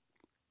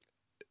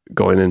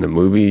going in the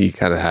movie, you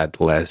kind of had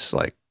less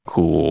like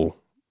cool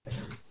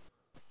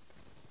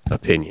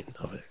opinion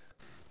of it.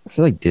 I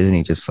feel like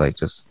Disney just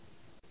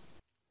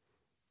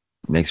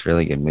makes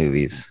really good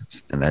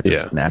movies, and that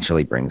just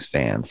naturally brings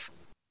fans.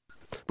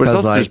 But it's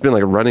also like, there's been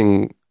like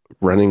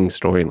running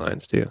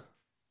storylines too.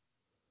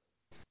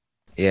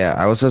 Yeah,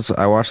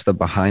 I watched the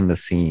behind the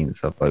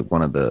scenes of like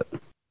one of the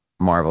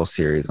Marvel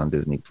series on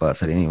Disney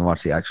Plus. I didn't even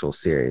watch the actual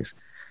series,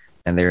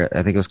 and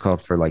I think it was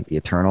called for like the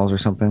Eternals or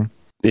something.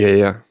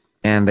 Yeah.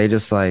 And they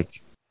just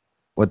like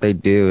what they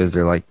do is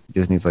they're like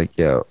Disney's like,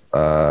 yo,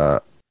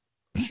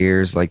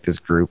 here's like this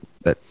group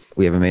that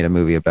we haven't made a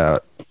movie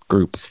about.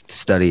 Groups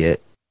study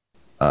it.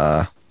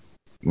 You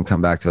can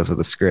come back to us with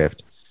a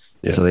script.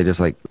 Yeah. So they just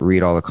like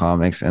read all the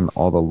comics and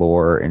all the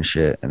lore and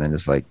shit, and then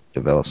just like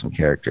develop some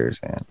characters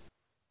and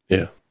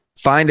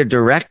find a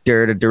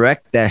director to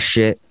direct that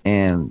shit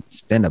and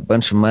spend a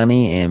bunch of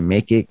money and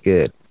make it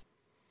good.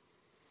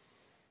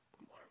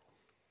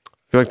 I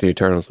feel like the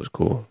Eternals was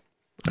cool.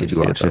 Did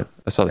you watch it?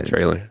 I saw the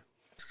trailer.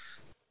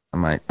 I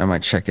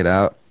might check it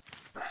out.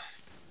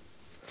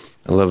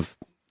 I love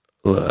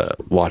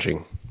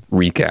watching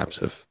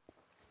recaps of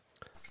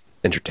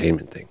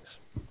entertainment things.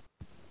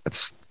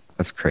 That's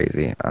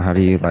crazy. How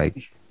do you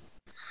like?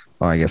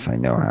 Well, I guess I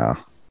know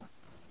how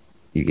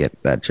you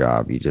get that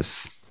job. You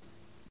just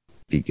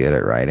be good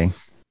at writing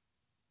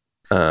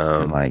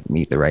and like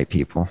meet the right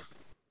people.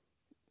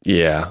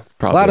 Yeah,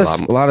 probably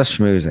a lot of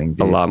schmoozing.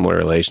 Dude. A lot more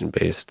relation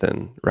based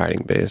than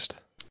writing based.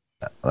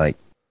 Like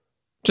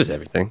just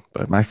everything.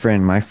 But my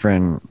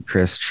friend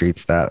Chris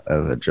treats that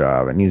as a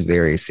job, and he's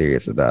very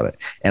serious about it.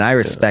 And I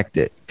respect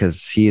it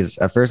because he is.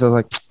 At first, I was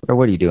like, "Bro,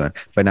 what are you doing?"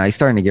 But now he's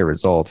starting to get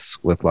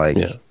results with like.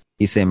 Yeah.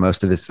 He's saying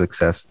most of his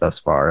success thus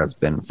far has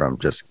been from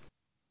just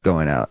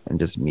going out and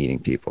just meeting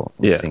people.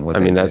 And seeing what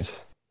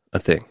that's a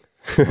thing.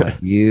 Like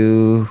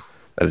you.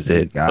 That is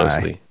it, guy.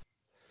 Mostly.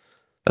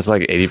 That's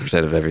like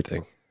 80% of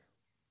everything.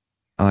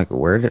 I'm like,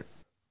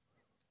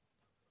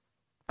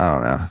 I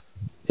don't know.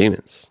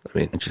 Humans. I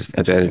mean, at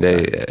the end of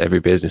the day, every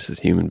business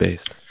is human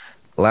based.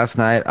 Last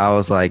night, I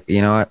was like,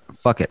 you know what?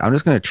 Fuck it. I'm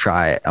just going to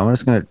try it. I'm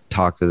just going to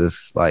talk to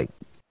this like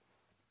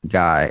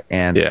guy.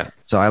 And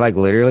so I like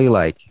literally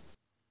like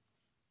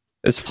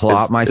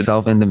plot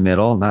myself in the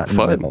middle, not in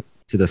the middle,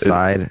 to the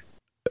side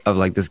of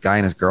like this guy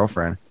and his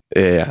girlfriend.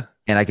 Yeah.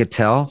 And I could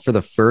tell for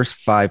the first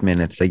 5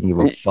 minutes they didn't give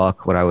a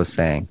fuck what I was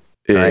saying.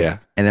 Yeah, right? yeah,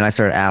 And then I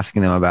started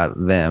asking them about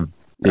them.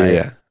 Right?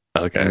 yeah.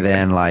 Okay. And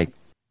then like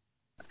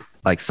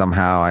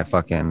somehow I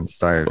fucking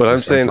started. What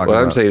I'm saying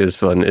is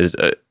fun is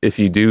if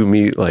you do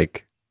meet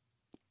like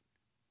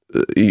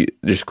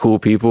just cool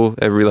people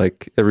every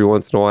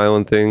once in a while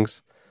and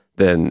things,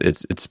 then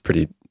it's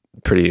pretty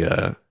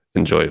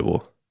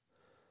enjoyable.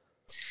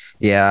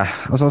 Yeah,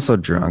 I was also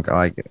drunk.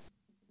 I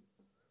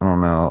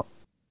don't know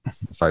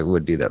if I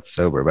would do that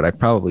sober, but I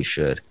probably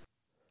should.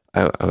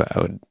 I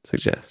would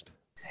suggest.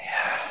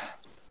 Yeah.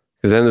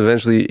 Because then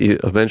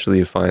eventually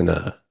you find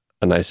a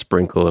nice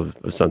sprinkle of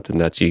something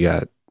that you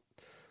got,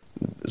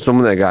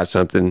 someone that got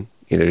something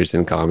either just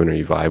in common or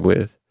you vibe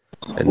with,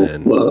 and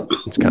then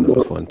it's kind of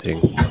a fun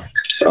thing.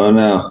 Oh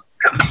no!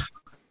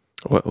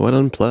 What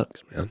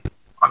unplugs, man?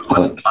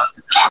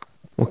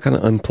 What kind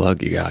of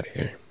unplug you got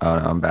here? Oh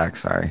no, I'm back.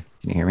 Sorry.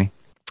 Can you hear me?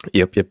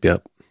 Yep.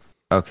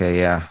 Okay,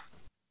 yeah.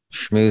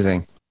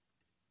 Schmoozing.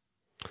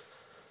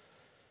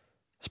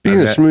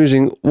 Speaking of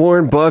schmoozing,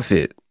 Warren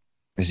Buffett.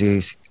 Is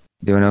he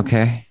doing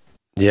okay?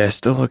 Yeah,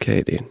 still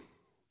okay, dude.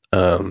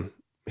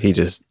 He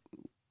just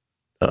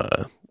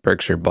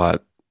Berkshire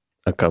bought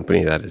a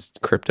company that is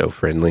crypto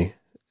friendly,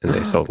 and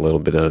they sold a little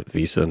bit of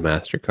Visa and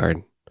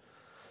MasterCard,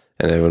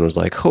 and everyone was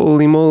like,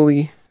 "Holy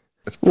moly,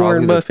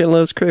 Warren Buffett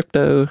loves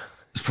crypto."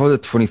 It's for the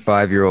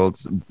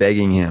 25-year-olds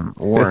begging him,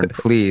 Warren,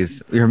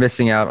 please, you're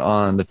missing out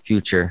on the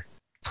future.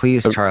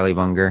 Please, Charlie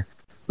Munger.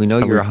 We know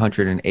you're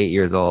 108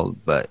 years old,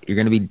 but you're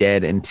going to be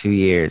dead in 2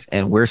 years,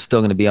 and we're still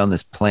going to be on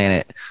this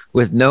planet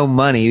with no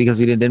money because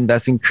we didn't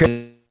invest in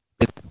crypto.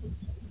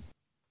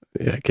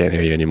 Yeah, I can't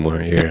hear you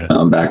anymore.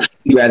 I'm back.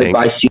 You had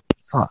advice.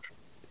 Fuck.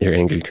 Your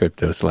angry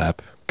crypto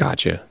slap.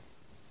 Gotcha.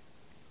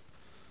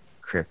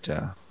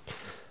 Crypto.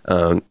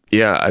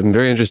 Yeah, I'm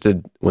very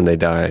interested when they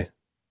die,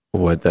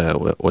 what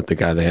the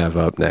guy they have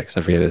up next,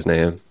 I forget his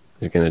name,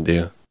 is going to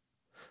do.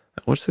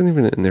 What's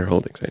even in their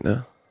holdings right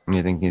now?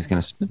 You think he's going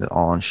to spend it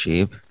all on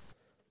sheep?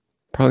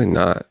 Probably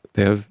not.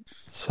 They have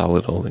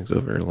solid holdings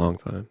over a long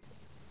time.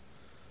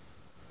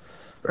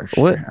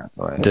 What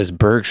does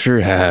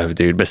Berkshire have,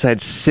 dude?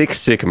 Besides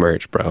sick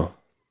merch, bro.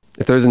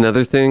 If there's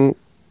another thing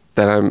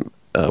that I'm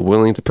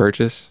willing to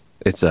purchase,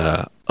 it's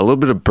a little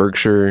bit of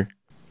Berkshire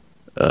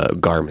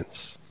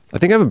garments. I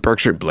think I have a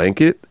Berkshire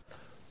blanket.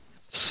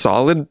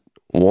 Solid,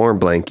 warm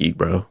blanket,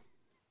 bro.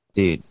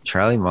 Dude,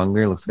 Charlie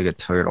Munger looks like a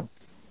turtle.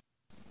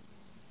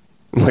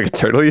 Like a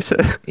turtle, you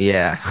said?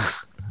 Yeah.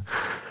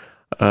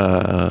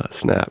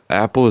 Snap.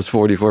 Apple is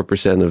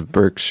 44% of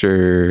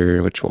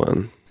Berkshire. Which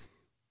one?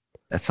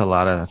 That's a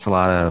lot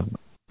of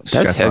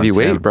That's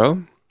heavyweight,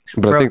 bro.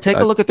 But bro, take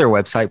a look at their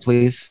website,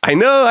 please. I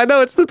know,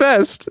 it's the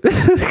best.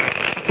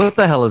 What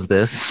the hell is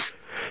this?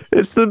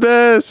 It's the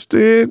best,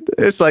 dude.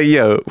 It's like,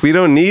 yo, we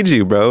don't need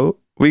you, bro.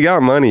 We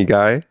got money,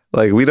 guy.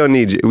 Like, we don't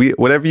need you.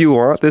 Whatever you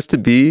want this to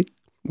be,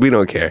 we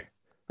don't care.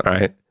 All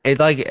right.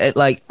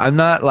 I'm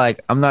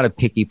not a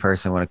picky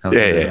person when it comes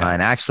to design.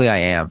 Yeah. Actually, I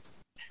am.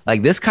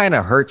 Like, this kind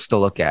of hurts to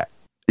look at.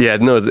 Yeah,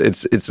 no,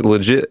 it's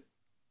legit.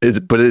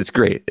 But it's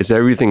great. It's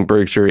everything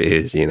Berkshire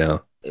is, you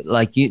know.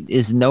 Like,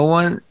 is no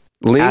one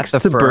links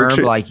at the to firm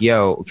Berkshire like,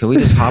 yo, can we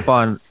just hop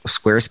on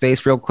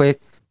Squarespace real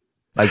quick?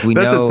 Like, we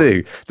know. That's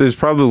the thing. There's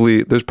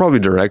probably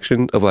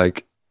direction of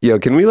like, yo,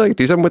 can we like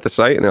do something with the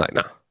site? And they're like,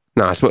 no,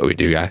 that's what we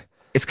do, guy.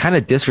 It's kind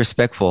of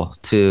disrespectful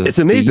to. It's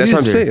amazing. That's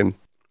what I'm saying.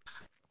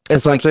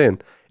 That's what I'm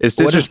saying. It's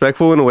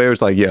disrespectful in a way where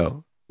it's like,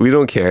 yo, we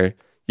don't care.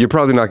 You're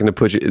probably not going to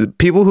put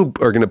people who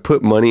are going to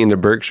put money into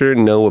Berkshire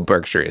know what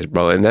Berkshire is,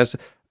 bro. And that's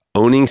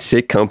owning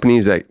sick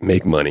companies that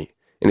make money.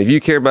 And if you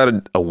care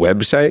about a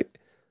website,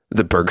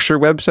 the Berkshire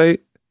website,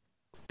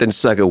 then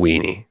suck a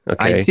weenie.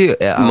 Okay, I do.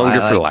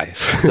 Munger for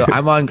life. So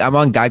I'm on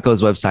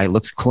Geico's website.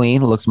 Looks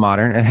clean. Looks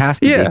modern. It has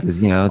to be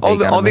because, you know,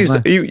 all these.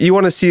 You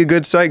want to see a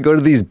good site? Go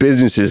to these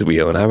businesses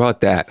we own. How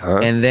about that, huh?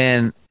 And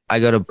then I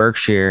go to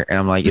Berkshire and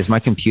I'm like, is my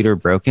computer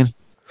broken?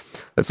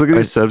 Let's look at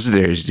the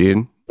subsidiaries,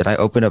 dude. Did I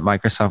open up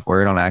Microsoft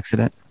Word on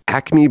accident?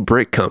 Acme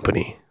Brick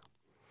Company,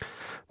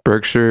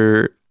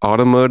 Berkshire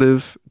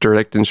Automotive,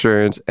 Direct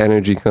Insurance,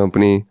 Energy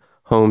Company,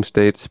 Home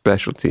State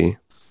Specialty,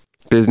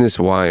 Business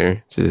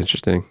Wire, which is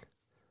interesting.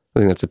 I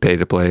think that's a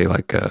pay-to-play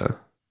like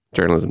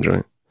journalism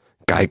joint.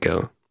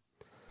 Geico,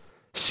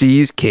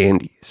 See's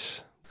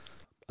Candies.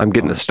 I'm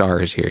getting the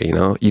stars here, you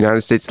know.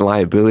 United States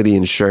Liability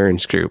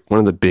Insurance Group, one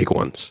of the big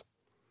ones.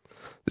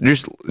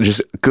 Just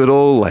good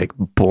old like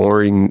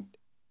boring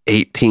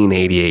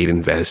 1888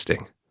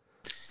 investing.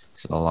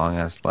 It's a long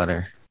ass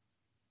letter.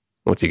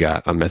 What's he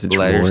got? A message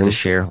letters from to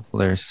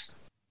shareholders.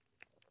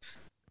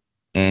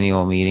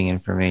 Annual meeting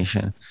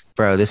information.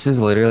 Bro, this is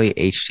literally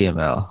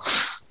HTML.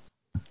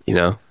 You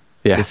know?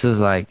 Yeah. This is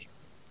like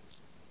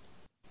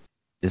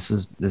this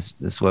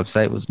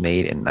website was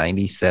made in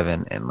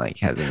 97 and like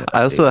hasn't.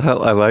 I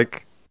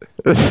like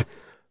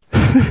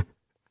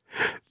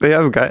they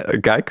have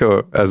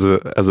Geico as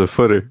a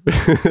footer.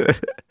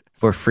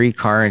 For free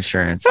car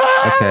insurance.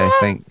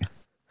 Okay,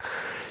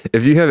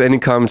 If you have any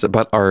comments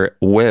about our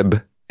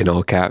web in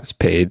all caps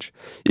page,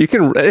 you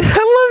can. I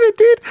love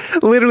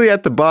dude. Literally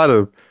at the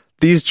bottom,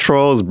 these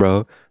trolls,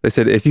 bro. They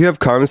said, if you have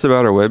comments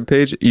about our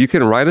webpage, you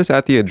can write us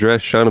at the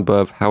address shown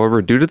above.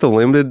 However, due to the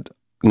limited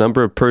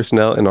number of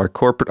personnel in our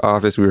corporate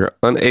office, we are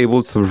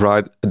unable to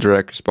provide a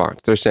direct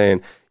response. They're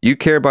saying, you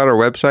care about our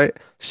website?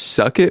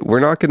 Suck it. We're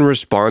not going to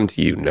respond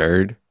to you,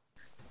 nerd.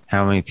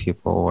 How many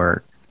people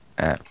work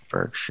at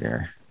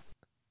Berkshire?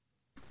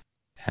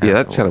 Yeah,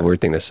 that's kind of a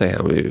weird thing to say.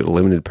 I mean,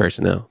 limited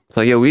personnel. It's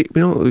like, yeah, we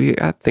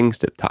got things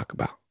to talk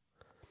about.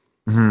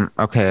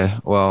 Okay,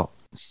 well,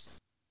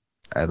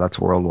 that's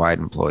worldwide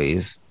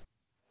employees.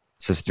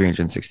 It says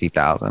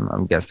 360,000.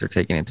 I guess they're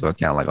taking into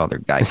account like all their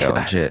Geico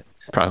and shit.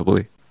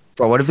 Probably.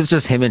 Bro, what if it's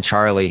just him and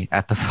Charlie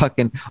at the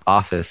fucking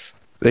office?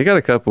 They got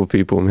a couple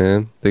people,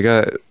 man. They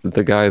got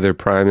the guy they're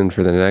priming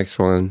for the next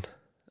one.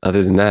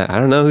 Other than that, I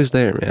don't know who's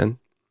there, man.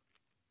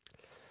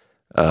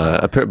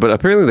 But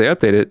apparently they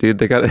updated it, dude.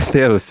 They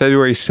have a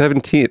February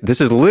 17th.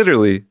 This is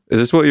literally, is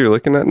this what you're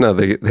looking at? No,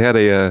 they had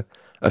a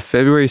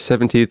February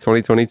 17th,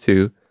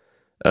 2022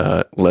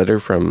 letter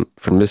from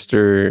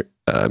Mr.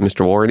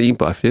 Warren E.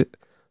 Buffett,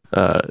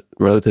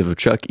 relative of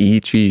Chuck E.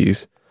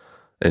 Cheese,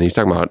 and he's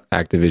talking about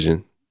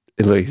Activision.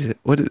 It's like,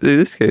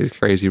 this guy is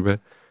crazy, bro.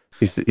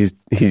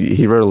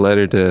 He wrote a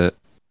letter to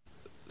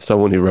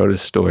someone who wrote a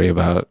story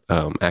about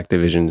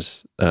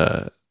Activision's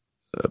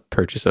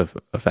purchase of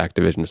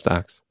Activision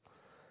stocks.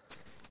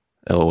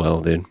 LOL,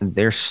 dude.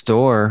 Their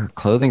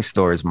clothing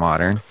store is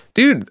modern.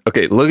 Dude,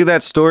 okay, look at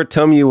that store.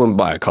 Tell me you wouldn't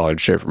buy a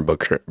collared shirt from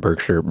Berkshire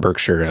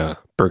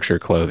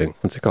Clothing.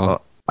 What's it called?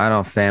 Well, I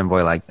don't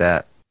fanboy like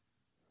that.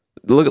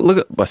 Look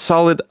at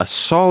a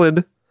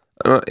solid,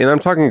 and I'm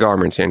talking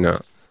garments here now.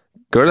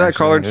 Go to that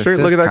collared shirt.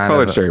 Look at that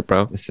collared shirt,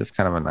 bro. This is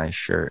kind of a nice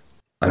shirt.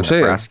 I'm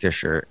saying. Nebraska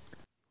shirt.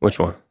 Which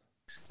one?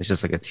 It's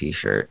just like a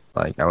t-shirt.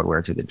 Like I would wear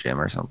it to the gym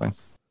or something.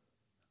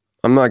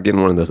 I'm not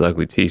getting one of those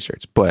ugly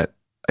t-shirts, but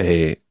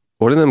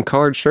one of them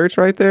collared shirts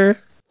right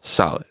there,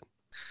 solid.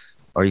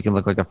 Or you can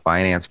look like a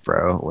finance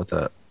bro with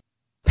a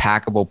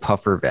packable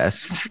puffer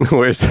vest.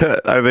 Where's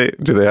that?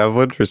 Do they have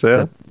one for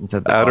sale? It's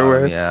at the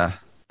outerwear? bottom, yeah.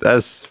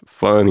 That's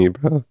funny,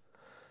 bro.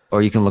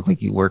 Or you can look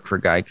like you work for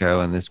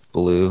Geico in this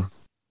blue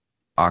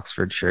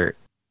Oxford shirt.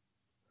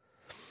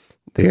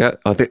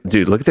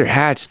 Dude, look at their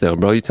hats though,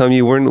 bro. You tell me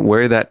you wouldn't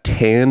wear that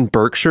tan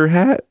Berkshire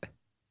hat?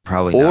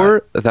 Probably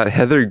or not. That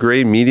heather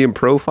gray medium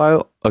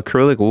profile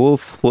acrylic wool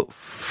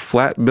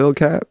flat bill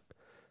cap?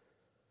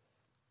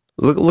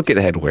 Look at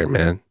headwear,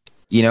 man.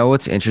 You know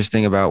what's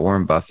interesting about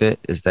Warren Buffett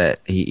is that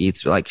he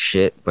eats like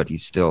shit, but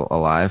he's still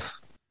alive.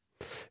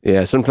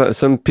 Yeah, sometimes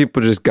some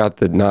people just got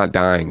the not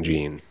dying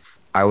gene.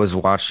 I was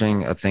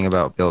watching a thing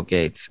about Bill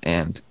Gates,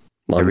 and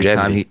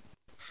Longevity.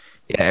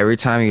 every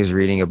time he was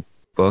reading a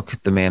book,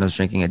 the man was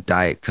drinking a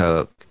Diet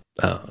Coke.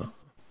 Oh.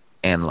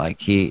 And like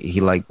he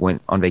like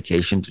went on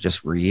vacation to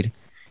just read.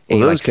 And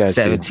Well, he those like cats,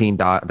 17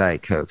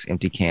 Diet Cokes,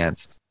 empty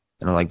cans.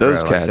 And I'm like,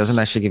 Those bro, like, cats. doesn't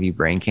that shit give you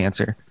brain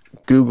cancer?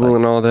 Google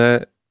and all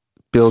that.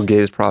 Bill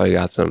Gates probably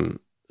got some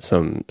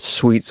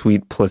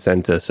sweet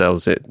placenta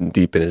cells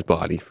deep in his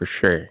body for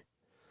sure.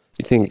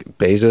 You think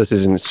Bezos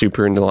isn't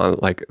super into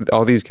like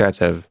all these cats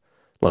have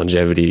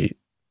longevity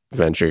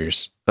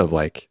ventures of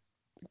like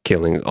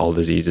killing all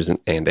diseases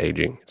and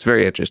aging. It's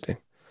very interesting.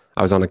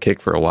 I was on a kick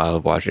for a while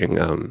of watching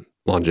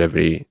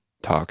longevity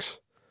talks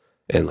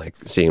and like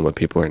seeing what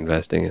people are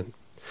investing in.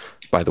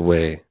 By the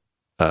way,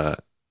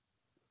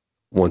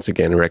 once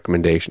again, a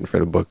recommendation for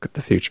the book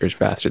 "The Future is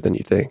Faster Than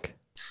You Think."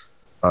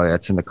 Oh yeah,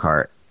 it's in the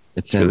cart.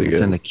 It's really in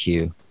good. the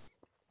queue.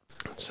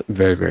 It's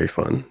very, very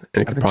fun,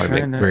 and it could been probably make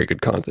trying to- very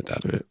good content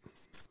out of it.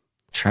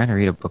 Trying to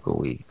read a book a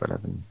week, but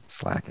I've been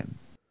slacking.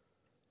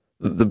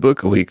 The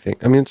book a week thing.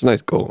 I mean, it's a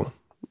nice goal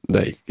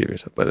that you give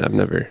yourself, but I've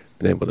never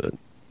been able to.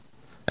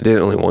 I did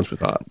it only once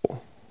with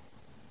Audible.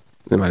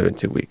 It might have been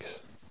 2 weeks.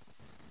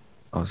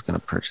 I was gonna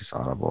purchase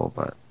Audible,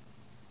 but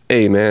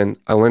Hey, man,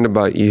 I learned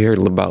about you heard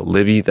about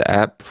Libby, the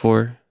app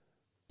before.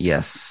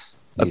 yes.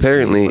 I used to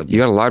Apparently, use Libby. you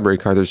got a library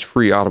card. There's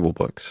free Audible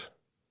books.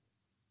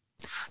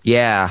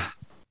 Yeah,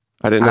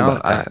 I didn't know I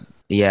about don't- that.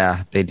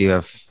 yeah, they do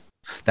have.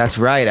 That's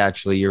right.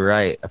 Actually, you're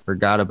right. I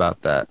forgot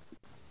about that.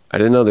 I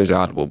didn't know there's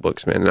Audible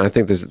books, man. And I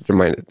think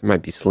there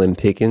might be slim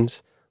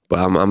pickings, but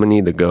I'm gonna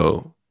need to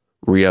go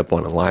re-up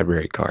on a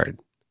library card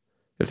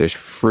if there's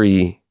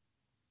free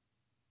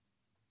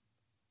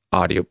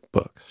audio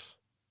books.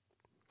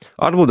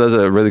 Audible does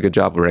a really good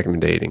job of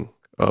recommending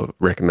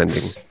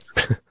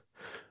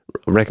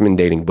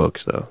recommending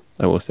books, though.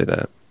 I will say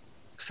that.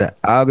 It's that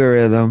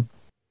algorithm.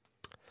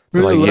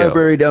 There's Like, a yo.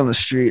 library down the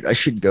street. I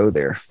should go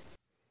there.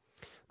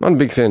 I'm not a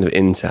big fan of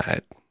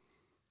Inside.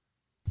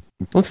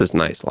 What's this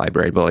nice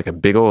library? But like a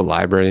big old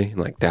library in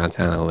like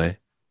downtown LA.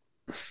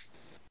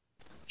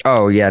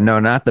 Oh yeah, no,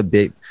 not the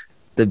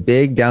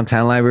big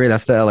downtown library.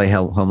 That's the LA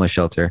homeless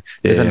shelter.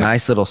 There's a Yeah.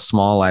 nice little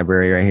small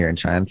library right here in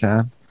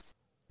Chinatown.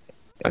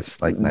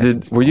 It's like nice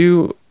and small. Were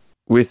you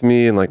with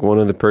me and like one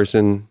other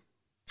person?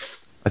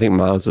 I think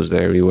Miles was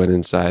there. We went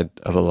inside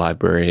of a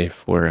library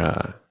for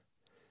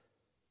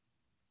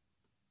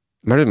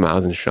might have been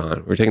Miles and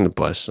Sean. We were taking the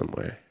bus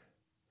somewhere.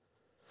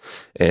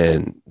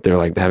 And they're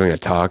like having a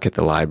talk at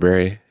the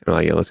library. We're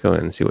like, yeah, let's go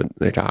in and see what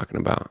they're talking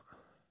about.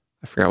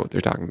 I forgot what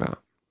they're talking about.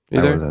 You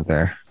I there? wasn't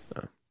there.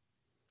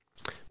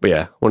 But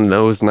yeah, one of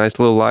those nice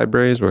little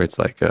libraries where it's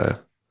like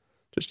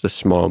just a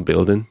small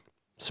building.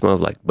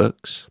 Smells like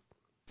books.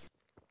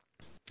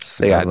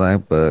 They got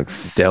like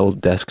books Dell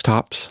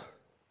desktops.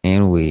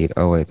 and weed.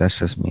 Oh wait, that's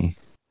just me.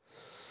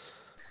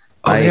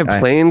 Oh, they have I-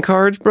 playing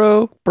cards,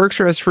 bro.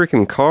 Berkshire has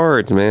freaking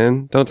cards,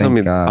 man. Don't tell Thank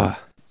me. God.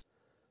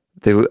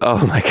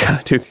 Oh my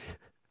god, dude.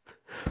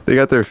 They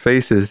got their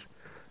faces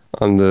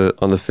on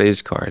the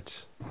face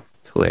cards.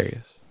 It's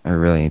hilarious. I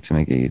really need to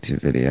make a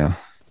YouTube video.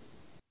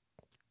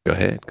 Go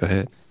ahead.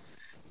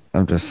 I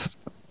don't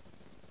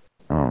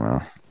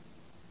know.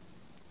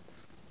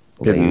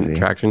 Getting Lazy.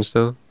 traction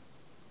still.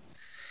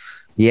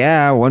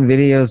 Yeah, one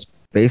video is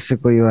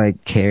basically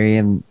like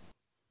carrying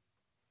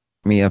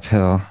me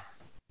uphill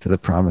to the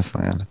promised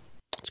land.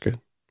 That's good.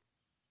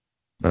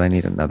 But I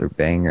need another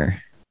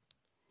banger.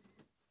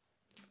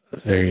 A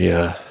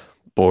very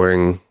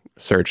boring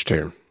search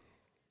term.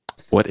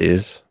 What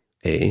is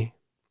a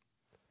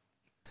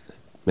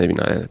maybe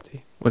not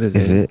NFT? What is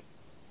Is it?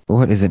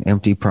 What is an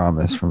empty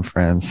promise from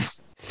friends?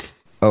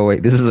 Oh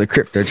wait, this is a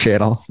crypto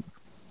channel.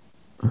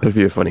 That'd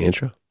be a funny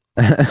intro.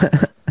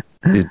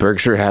 These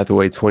Berkshire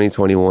Hathaway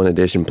 2021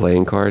 edition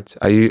playing cards.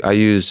 I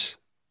use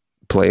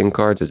playing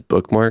cards as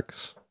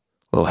bookmarks.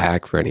 A little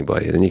hack for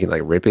anybody. Then you can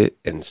like rip it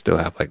and still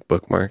have like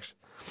bookmarks.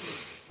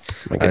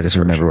 I just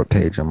remember what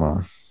page I'm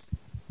on.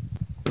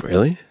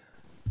 Really?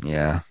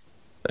 Yeah.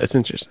 That's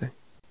interesting.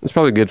 It's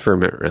probably good for a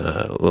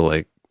little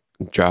like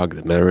jog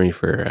the memory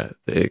for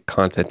the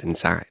content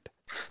inside.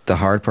 The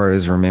hard part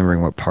is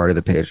remembering what part of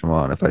the page I'm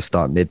on. If I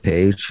stop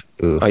mid-page,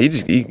 ooh, Oh, you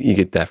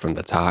get that from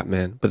the top,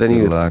 man. But then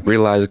you Good luck.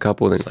 realize a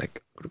couple, then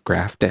like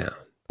graph down.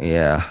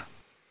 yeah.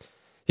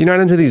 You're not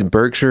into these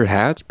Berkshire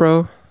hats,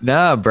 bro?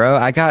 Nah, bro.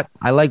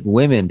 I like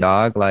women,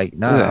 dog. Like,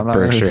 no, Look at that I'm not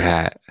Berkshire really-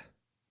 hat.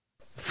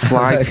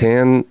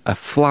 A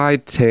fly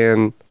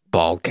tan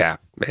ball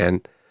cap,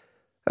 man.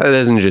 That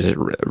doesn't just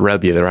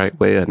rub you the right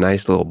way. A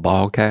nice little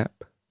ball cap.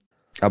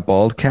 A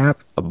bald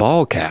cap? A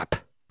ball cap.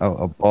 Oh,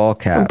 a ball A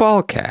cap.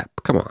 ball cap.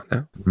 Come on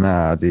now.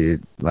 Nah,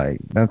 dude. Like,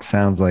 that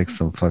sounds like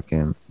some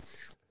fucking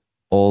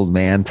old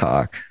man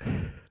talk.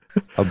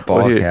 A ball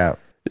Well, here- cap.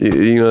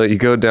 You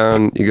go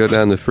down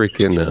the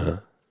freaking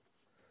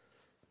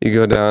you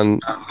go down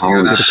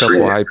get a couple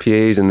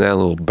IPAs and that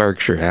little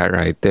Berkshire hat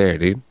right there,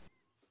 dude.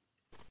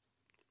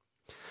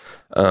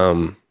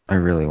 I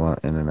really want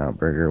In-N-Out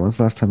Burger. When's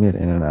the last time you had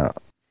In-N-Out?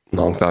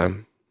 Long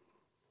time.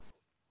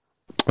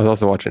 I was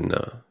also watching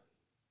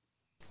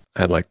I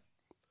had like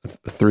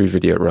a 3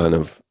 video run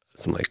of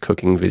some like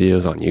cooking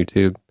videos on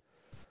YouTube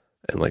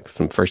and like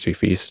some First We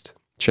Feast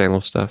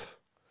channel stuff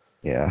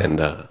Yeah.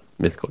 and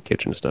Mythical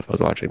Kitchen stuff. I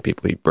was watching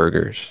people eat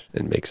burgers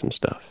and make some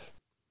stuff.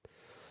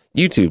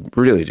 YouTube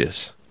really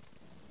just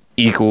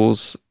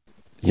equals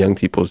young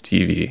people's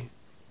TV.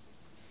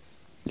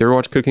 You ever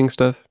watch cooking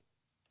stuff?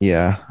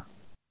 Yeah.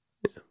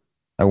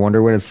 I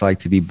wonder what it's like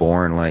to be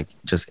born like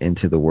just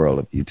into the world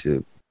of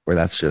YouTube, where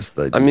that's just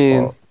the I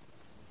mean,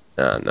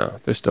 default. no,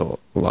 there's still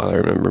a lot I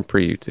remember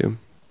pre-YouTube.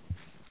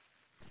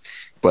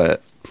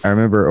 But I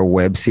remember a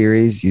web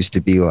series used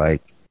to be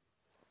like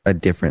a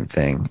different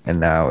thing, and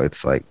now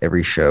it's like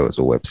every show is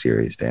a web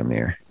series, damn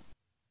near.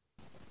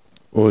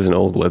 what was an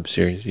old web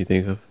series you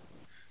think of?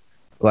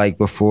 Like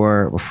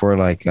before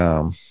like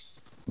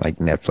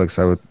Netflix,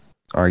 I would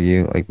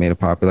argue, like made it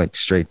popular, like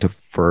straight to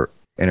for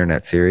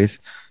internet series.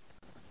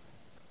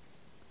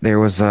 There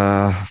was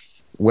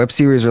web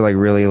series are like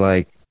really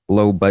like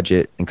low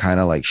budget and kind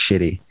of like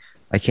shitty.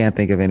 I can't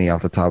think of any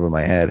off the top of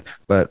my head,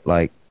 but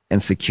like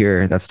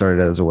Insecure, that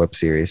started as a web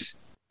series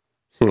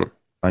Hmm.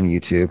 on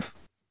YouTube.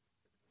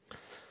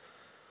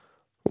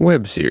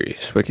 Web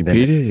series.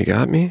 Wikipedia, you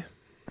got me?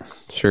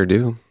 Sure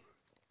do.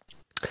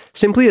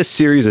 Simply a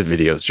series of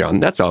videos,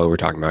 John. That's all we're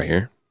talking about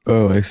here.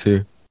 Oh, I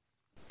see.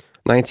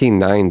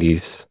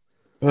 1990s.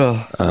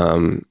 Oh,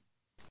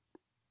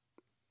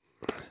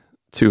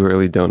 Too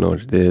early, don't know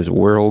what it is.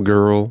 Whirl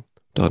Girl,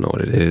 don't know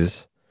what it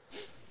is.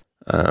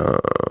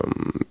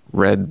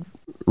 Red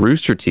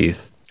Rooster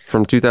Teeth.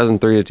 From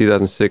 2003 to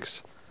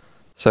 2006,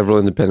 several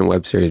independent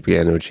web series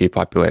began to achieve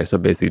popularity. So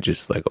basically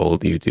just like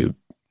old YouTube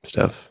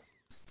stuff.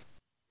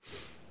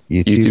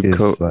 YouTube, YouTube is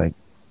co- like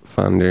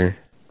Founder.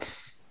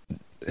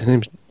 His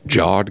name's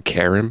Jod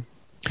Karam.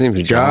 His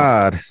name's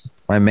Jod. Jod,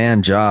 my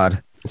man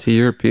Jod. Is he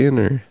European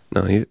or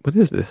no? What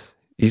is this?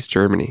 East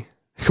Germany.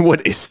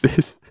 What is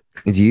this?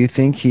 Do you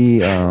think he?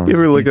 You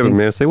ever look at him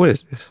and say, "What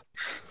is this?"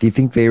 Do you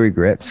think they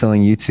regret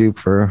selling YouTube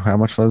for how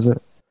much was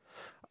it?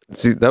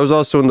 See, that was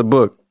also in the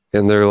book,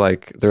 and they're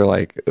like,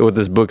 what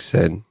this book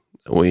said.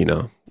 Well, you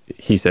know,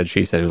 he said,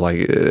 she said, it was like,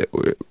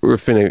 we're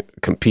finna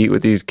compete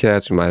with these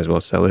cats. We might as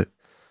well sell it.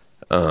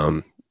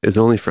 It's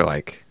only for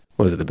like,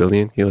 what was it, $1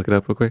 billion? Can you look it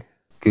up real quick?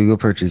 Google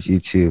purchased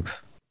YouTube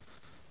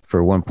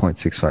for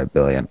 1.65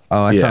 billion.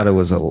 Oh, I Yeah. thought it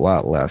was a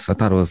lot less. I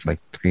thought it was like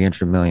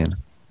 300 million.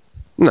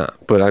 No,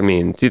 but I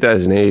mean,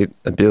 2008,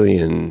 $1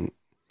 billion,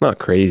 not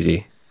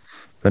crazy.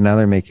 But now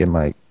they're making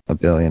like $1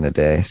 billion a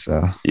day.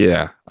 So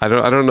Yeah, I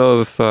don't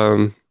know if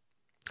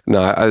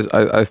No,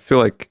 I feel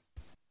like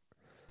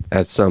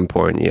at some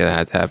point you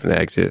had to have an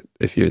exit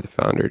if you're the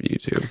founder of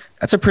YouTube.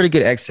 That's a pretty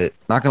good exit.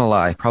 Not gonna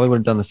lie, probably would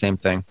have done the same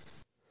thing.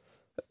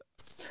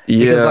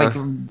 Yeah,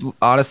 Because like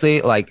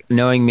honestly, like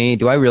knowing me,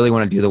 do I really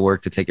want to do the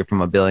work to take it from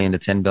 1 billion to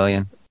 10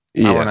 billion?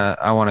 yeah,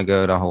 I wanna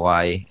go to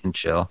Hawaii and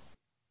chill,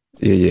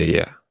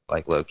 yeah.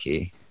 like low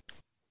key.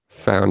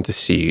 Found to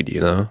seed,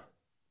 you know.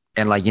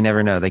 And like you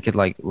never know, they could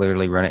like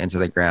literally run it into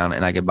the ground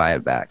and I could buy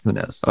it back. Who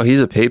knows? Oh,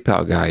 he's a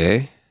PayPal guy,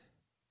 eh?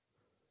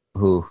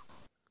 Who?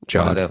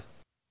 Jod.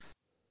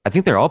 I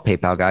think they're all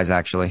PayPal guys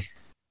actually.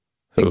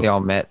 I think Who? they all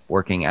met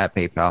working at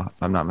PayPal,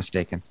 if I'm not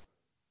mistaken.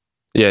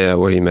 Yeah,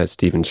 where he met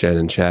Stephen Chen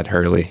and Chad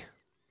Hurley.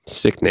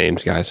 Sick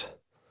names, guys.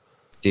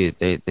 Dude,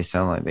 they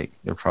sound like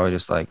they're probably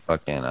just like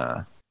fucking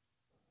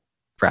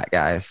frat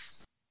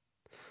guys.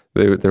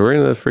 They were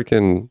in the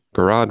freaking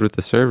garage with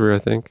the server, I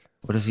think.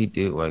 What does he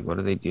do? Like, what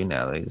do they do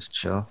now? They just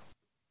chill.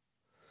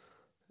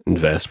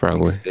 Invest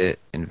probably. Spit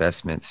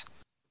investments.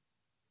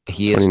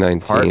 He is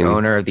 2019. part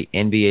owner of the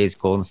NBA's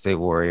Golden State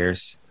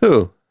Warriors.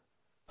 Who?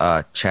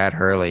 Chad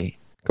Hurley.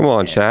 Come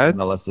on, and Chad.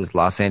 Melissa's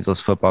Los Angeles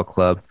Football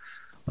Club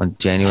on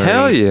January.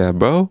 Hell yeah,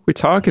 bro. We're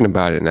talking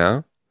about it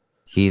now.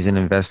 He's an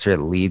investor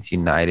at Leeds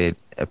United,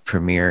 a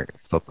premier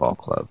football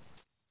club.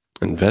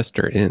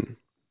 Investor in.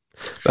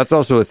 That's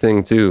also a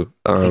thing too.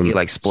 I think he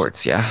likes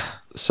sports, yeah.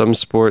 Some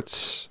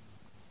sports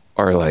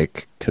are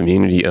like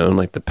community owned,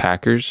 like the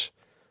Packers.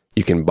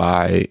 You can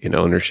buy an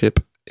ownership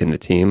in the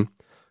team.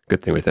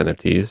 Good thing with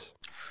NFTs.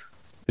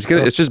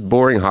 It's just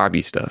boring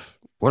hobby stuff.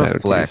 What a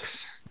NFTs.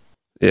 flex.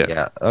 Yeah.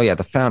 Yeah. Oh yeah,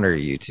 the founder of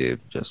YouTube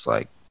just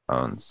like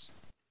owns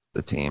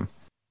the team.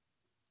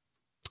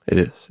 It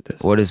is.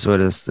 What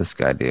does this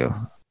guy do?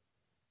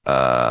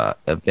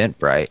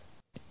 Eventbrite,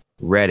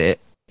 Reddit,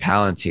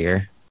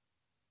 Palantir.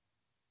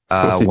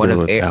 What's he doing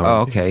with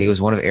Palantir? Okay. He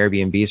was one of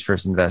Airbnb's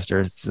first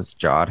investors. This is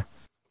Jod.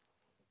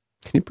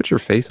 Can you put your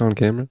face on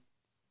camera?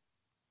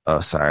 Oh,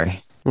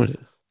 sorry. What is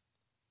this?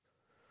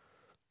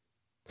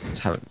 It's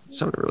having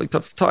a really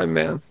tough time,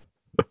 man.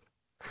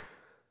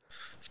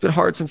 It's been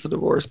hard since the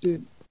divorce,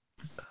 dude.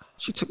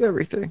 She took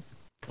everything.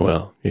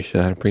 Well, you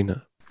should have a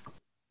prenup.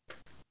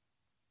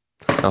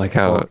 I like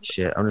how Oh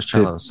shit! I'm just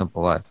trying to live a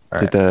simple life. All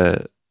right.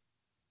 did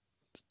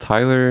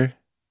Tyler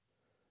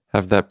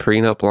have that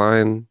prenup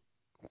line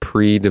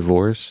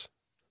pre-divorce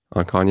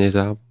on Kanye's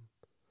album?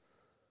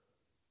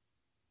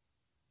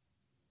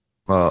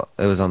 Well,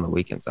 it was on the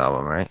Weeknd's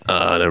album, right?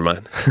 Never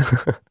mind.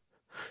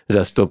 Is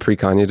that still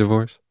pre-Kanye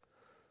divorce?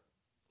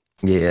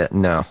 Yeah,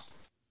 no.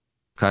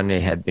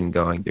 Kanye had been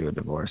going through a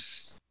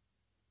divorce.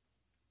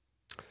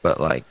 But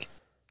like,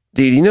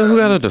 Dude, you know who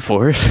got a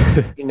divorce?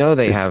 you know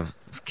they have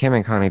Kim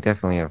and Kanye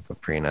definitely have a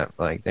prenup.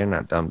 Like they're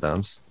not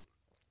dum-dums.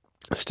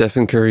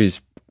 Stephen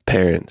Curry's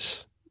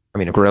parents, I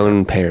mean,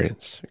 grown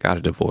parents, got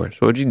a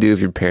divorce. What would you do if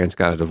your parents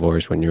got a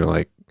divorce when you were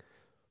like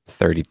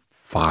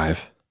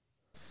 35?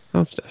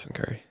 Oh, it's Stephen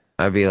Curry.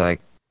 I'd be like,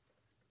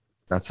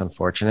 that's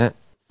unfortunate,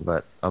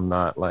 but I'm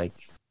not like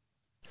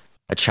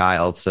a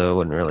child, so it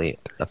wouldn't really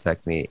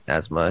affect me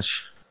as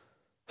much.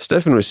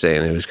 Stephen was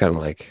saying it was kind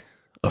of like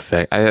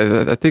affect.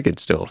 I think it'd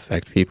still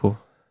affect people.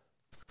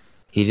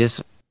 He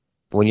just,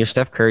 when you're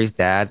Steph Curry's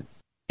dad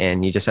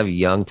and you just have a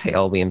young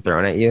tail being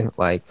thrown at you,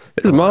 like,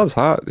 His mom's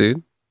hot,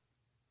 dude.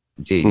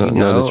 dude, No, you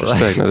no know,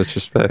 disrespect, like, no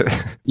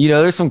disrespect. you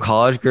know, there's some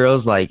college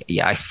girls like,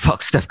 yeah, I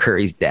fuck Steph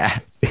Curry's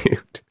dad.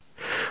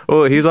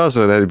 Well, he's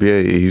also an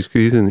NBA.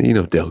 He's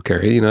in, Del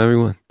Curry,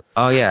 everyone.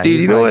 Oh yeah, Dude,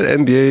 he's you know like- what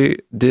NBA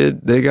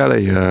did? They got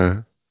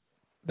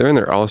they're in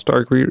their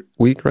All-Star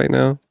week right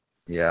now.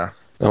 Yeah.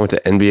 I went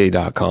to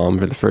NBA.com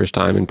for the first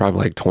time in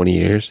probably like 20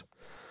 years.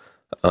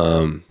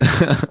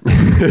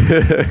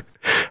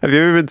 Have you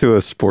ever been to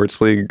a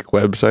sports league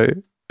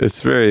website?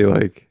 It's very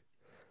like,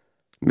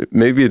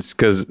 maybe it's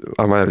because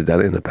I might have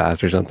done it in the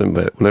past or something,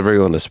 but whenever I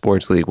go on the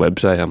sports league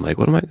website, I'm like,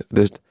 what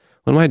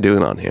am I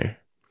doing on here?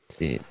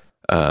 Dude.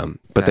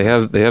 But they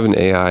have an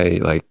AI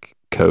like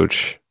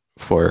coach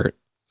for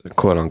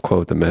quote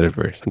unquote the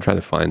metaverse. I'm trying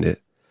to find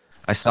it.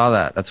 I saw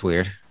that. That's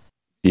weird.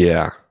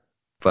 Yeah.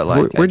 But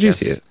like, Where'd I you guess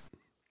see it?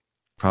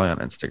 Probably on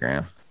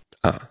Instagram.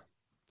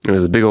 It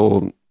was a big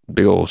old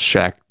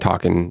Shaq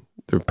talking.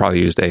 They probably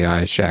used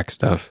AI Shaq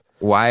stuff.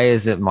 Why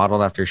is it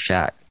modeled after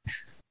Shaq?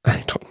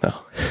 I don't know.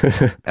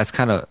 That's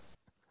kind of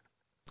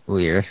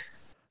weird.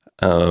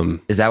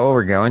 Um, Is that what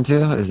we're going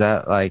to? Is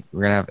that like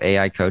we're gonna have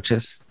AI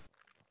coaches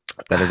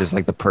that are just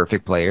like the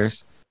perfect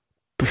players?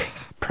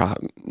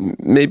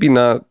 maybe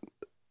not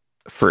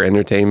for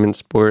entertainment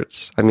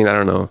sports. I mean, I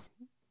don't know.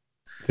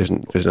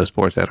 There's no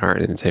sports that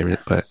aren't entertainment,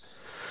 but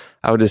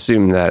I would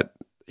assume that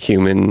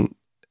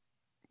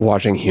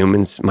watching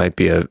humans might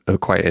be a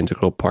quite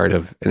integral part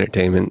of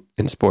entertainment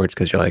in sports,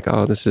 because you're like,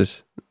 oh,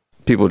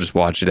 people just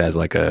watch it as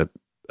like a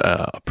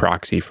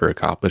proxy for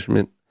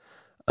accomplishment.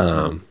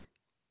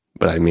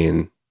 But I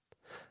mean,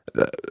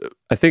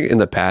 I think in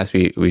the past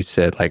we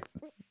said like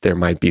there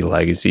might be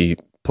legacy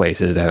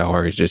places that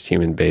are just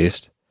human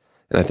based,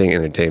 and I think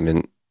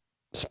entertainment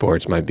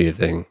sports might be a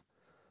thing.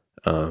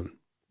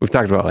 We've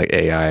talked about like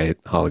AI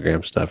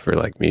hologram stuff for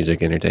like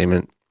music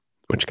entertainment,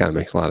 which kind of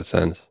makes a lot of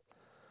sense.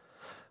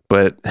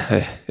 But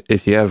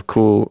if you have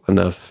cool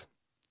enough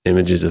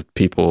images of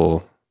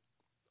people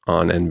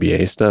on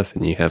NBA stuff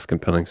and you have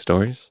compelling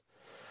stories,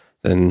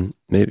 then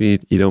maybe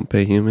you don't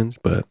pay humans,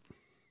 but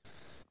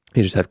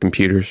you just have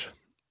computers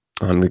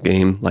on the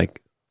game,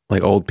 like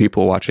old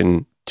people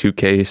watching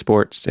 2K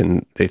sports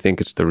and they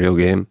think it's the real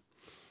game.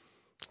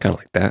 Kind of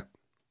like that.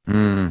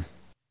 Mm.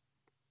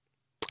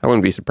 I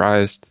wouldn't be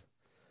surprised.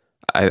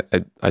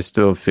 I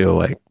still feel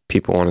like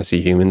people want to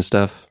see human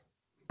stuff,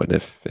 but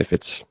if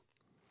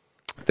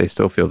they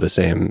still feel the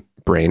same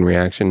brain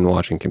reaction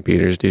watching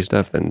computers do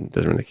stuff, then it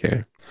doesn't really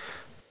care.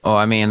 Oh,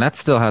 I mean, that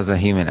still has a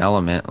human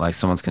element, like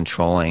someone's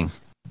controlling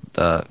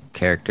the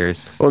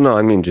characters. Well, no,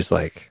 I mean just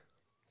like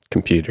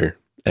computer,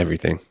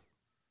 everything.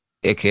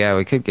 Okay, yeah,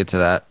 we could get to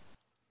that.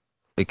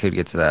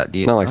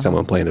 Not like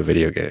someone playing a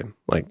video game,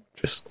 like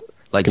just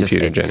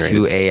computer generated.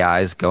 Two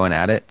AIs going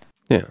at it.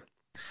 Yeah.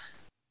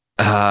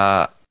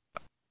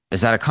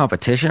 Is that a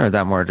competition or is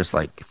that more just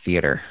like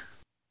theater?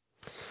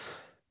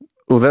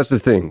 Well, that's the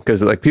thing,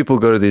 because like people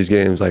go to these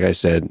games, like I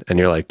said, and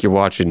you're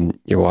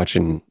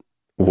watching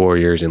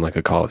warriors in like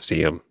a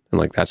coliseum, and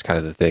like that's kind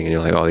of the thing, and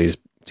you're like, oh, these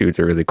dudes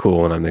are really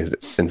cool, and I'm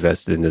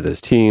invested into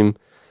this team,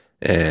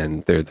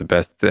 and they're the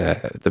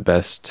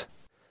best.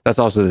 That's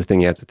also the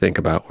thing you have to think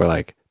about, where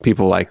like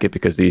people like it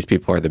because these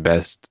people are the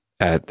best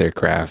at their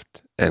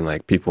craft, and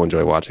like people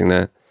enjoy watching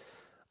that.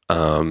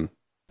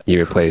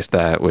 You replace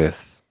that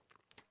with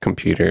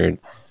computer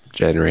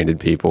generated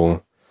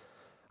people.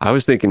 I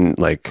was thinking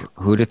like,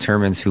 who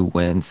determines who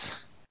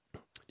wins?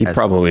 You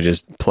probably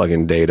just plug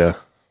in data.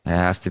 It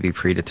has to be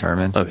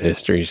predetermined of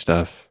history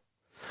stuff.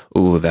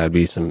 Ooh, that'd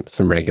be some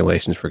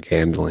regulations for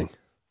gambling.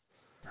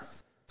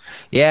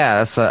 Yeah,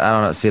 that's I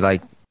don't know. See,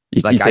 like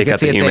you I take can out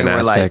see the a thing human where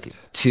aspect.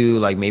 like two,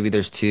 like maybe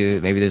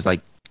there's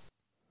like,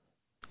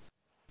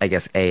 I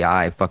guess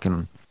AI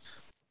fucking.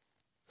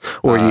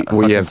 Or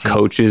you have team.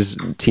 coaches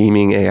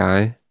teaming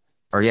AI.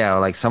 Or yeah,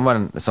 like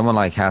someone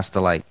like has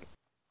to like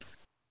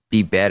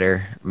be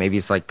better. Maybe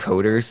it's like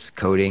coders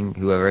coding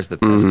whoever has the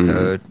best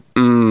code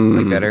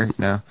like better.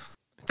 No,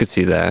 I could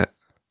see that.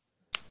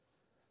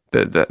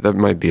 That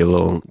might be a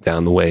little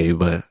down the way,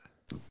 but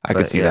I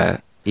could see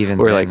that. Even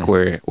or then, like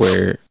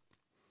where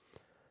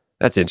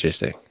that's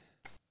interesting,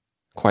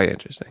 quite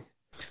interesting.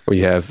 Where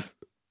you have,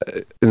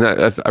 and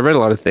I read a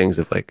lot of things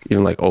of like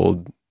even like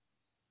old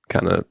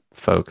kind of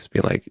folks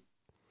be like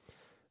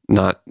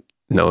not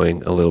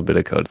knowing a little bit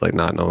of code, like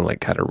not knowing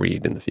like how to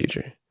read in the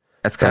future.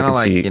 That's kind of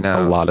like, see you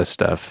know, a lot of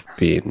stuff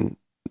being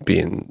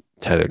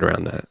tethered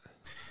around that.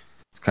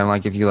 It's kind of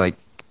like if you like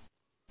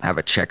have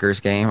a checkers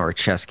game or a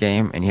chess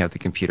game and you have the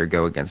computer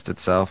go against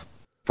itself,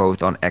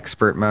 both on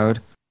expert mode.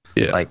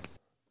 Yeah. Like,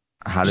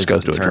 how does Just it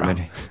goes to a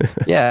determine?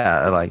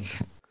 Yeah, like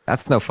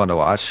that's no fun to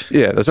watch.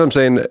 Yeah, that's what I'm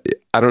saying.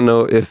 I don't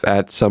know if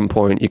at some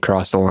point you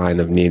cross the line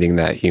of needing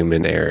that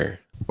human error,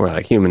 or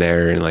like human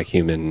error and like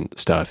human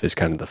stuff is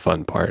kind of the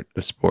fun part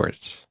of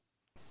sports.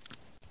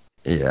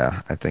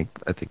 Yeah, I think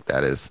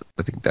that's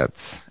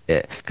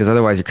it. Because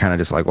otherwise, you're kind of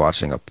just like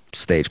watching a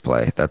stage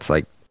play that's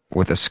like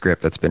with a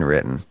script that's been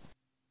written.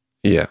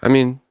 Yeah, I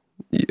mean,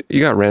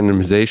 you got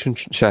randomization.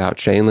 Shout out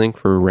Chainlink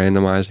for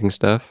randomizing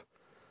stuff.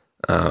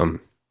 It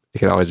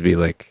could always be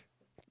like,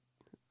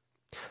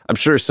 I'm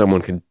sure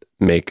someone could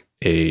make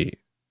a,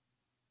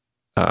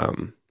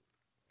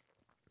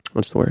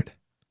 what's the word?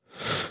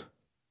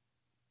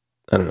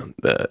 I don't know,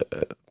 the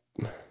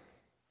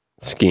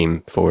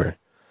scheme for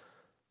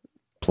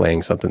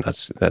playing something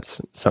that's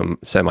some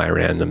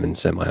semi-random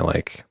and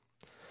like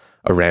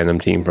a random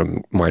team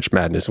from March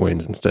Madness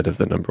wins instead of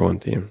the number one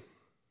team.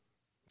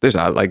 There's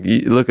like,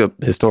 you look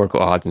up historical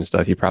odds and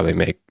stuff, you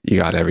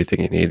got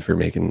everything you need for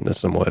making a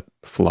somewhat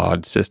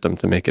flawed system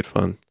to make it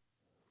fun.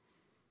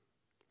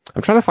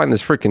 I'm trying to find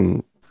this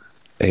freaking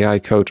AI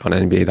coach on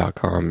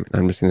NBA.com.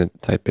 I'm just going to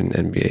type in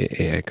NBA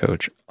AI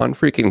coach on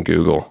freaking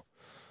Google.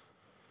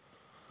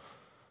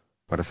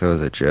 What if it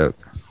was a joke?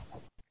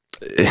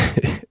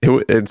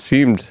 It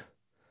seemed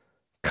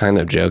kind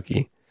of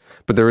jokey,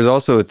 but there was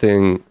also a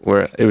thing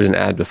where it was an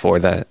ad before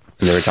that,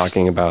 and they were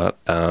talking about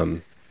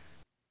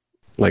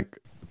like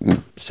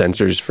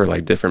sensors for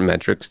like different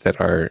metrics that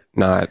are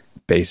not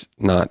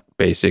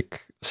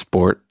basic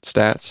sport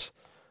stats,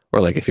 or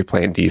like if you're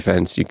playing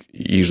defense, you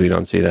usually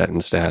don't see that in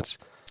stats,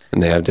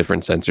 and they have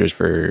different sensors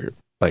for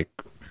like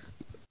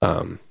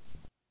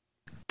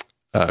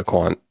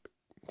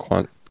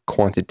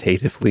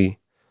quantitatively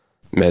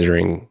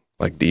measuring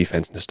like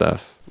defense and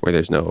stuff, where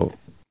there's no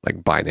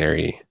like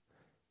binary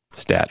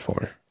stat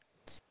for.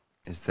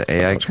 Is the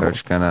AI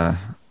coach gonna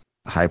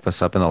hype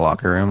us up in the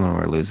locker room when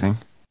we're losing?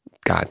 You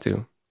got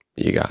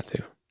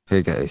to.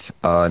 Hey guys,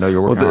 I know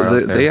you're working hard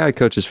out there. The AI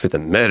coach is for the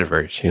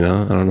metaverse, you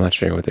know? I'm not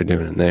sure what they're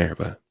doing in there,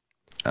 but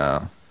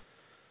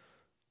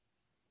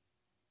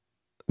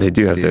they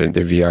do have their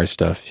VR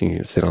stuff. You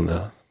can sit on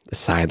the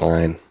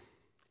sideline.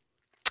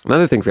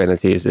 Another thing for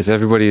NFT is if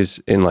everybody's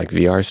in like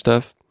VR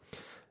stuff,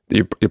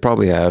 you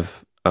probably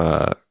have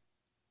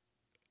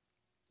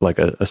like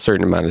a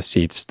certain amount of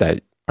seats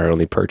that are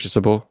only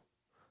purchasable,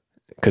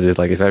 because if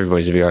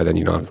everybody's VR, then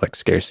you don't have like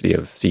scarcity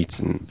of seats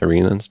in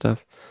arena and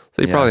stuff.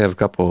 So you probably have a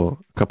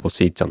couple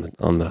seats on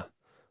the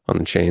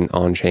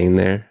chain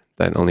there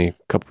that only a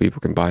couple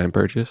people can buy and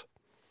purchase.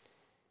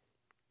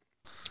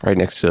 Right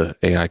next to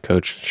AI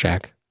Coach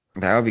Shaq.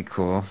 That would be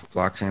cool.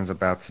 Blockchain's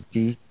about to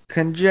be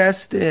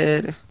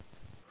congested.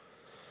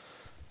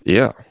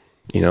 Yeah,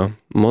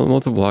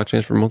 multiple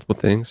blockchains for multiple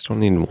things.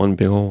 Don't need one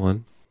big old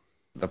one.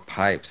 The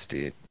pipes,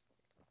 dude.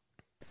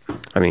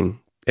 I mean,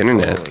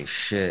 internet. Holy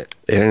shit.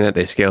 Internet,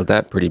 they scaled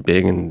that pretty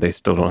big, and they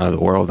still don't have the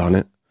world on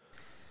it.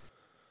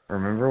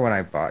 Remember when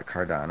I bought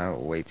Cardano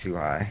way too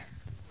high?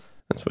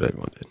 That's what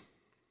everyone did.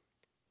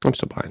 I'm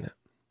still buying it.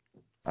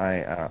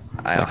 I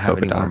don't have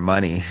any more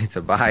money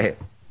to buy it.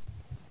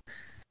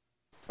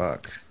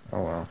 Fucked.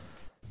 Oh well.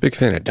 Big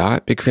fan of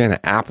Dot. Big fan of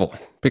Apple.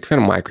 Big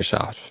fan of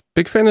Microsoft.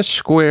 Big fan of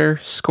Square.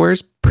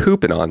 Square's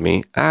pooping on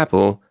me.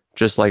 Apple,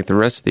 just like the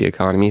rest of the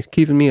economy, is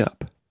keeping me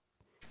up.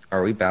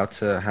 Are we about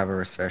to have a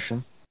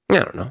recession? I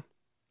don't know.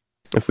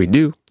 If we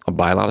do, I'll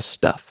buy a lot of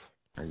stuff.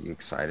 Are you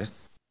excited?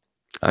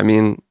 I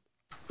mean,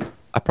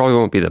 I probably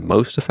won't be the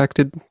most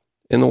affected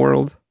in the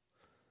world,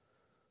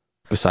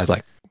 besides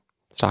like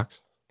stocks,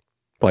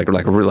 like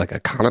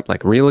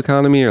real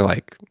economy or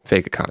like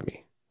fake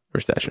economy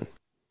recession,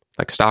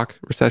 like stock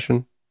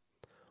recession,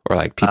 or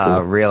like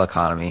people real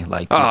economy,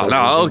 like oh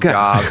no, okay,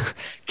 jobs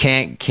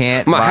can't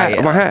my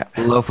buy hat.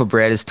 A loaf of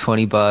bread is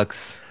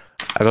 $20.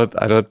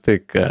 I don't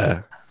think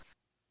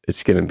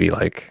it's gonna be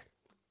like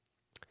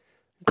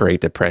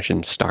Great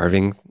Depression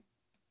starving.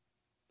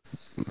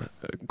 I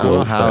don't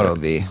know how it'll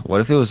be.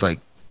 What if it was like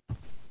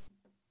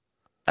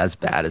as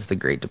bad as the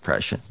Great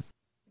Depression?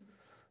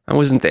 I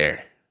wasn't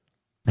there.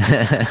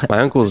 My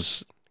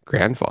uncle's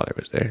grandfather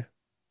was there.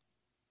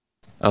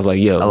 I was like,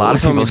 yo, a lot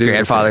of people's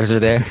grandfathers are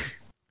there.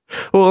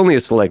 Well, only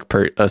a select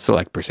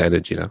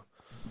percentage,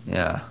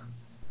 Yeah.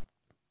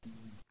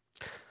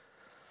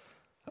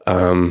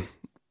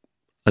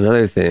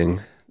 Another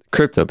thing,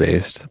 crypto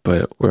based,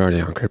 but we're already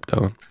on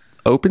crypto.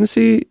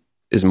 OpenSea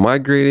is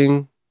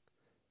migrating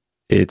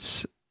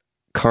its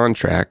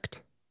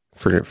contract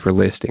for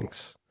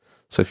listings.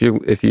 So if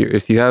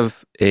you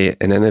have an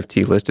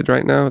NFT listed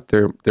right now,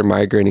 they're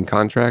migrating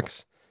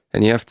contracts,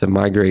 and you have to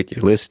migrate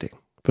your listing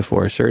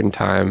before a certain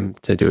time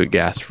to do it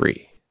gas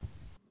free.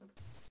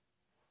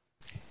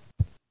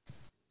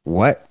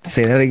 What?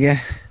 Say that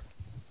again.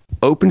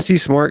 OpenSea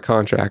smart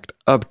contract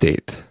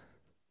update,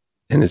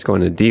 and it's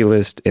going to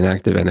delist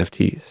inactive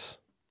NFTs.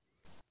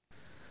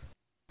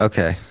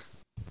 Okay.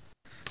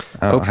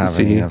 I don't have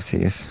any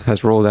NFTs.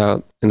 Has rolled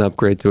out an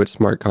upgrade to its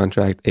smart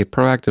contract, a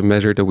proactive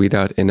measure to weed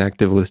out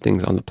inactive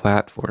listings on the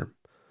platform.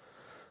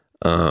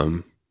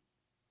 I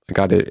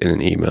got it in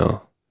an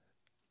email,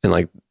 and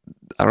like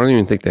I don't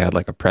even think they had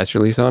like a press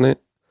release on it.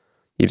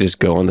 You just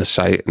go on the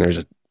site, and there's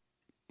a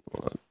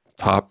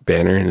top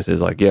banner, and it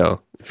says like,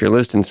 "Yo, if you're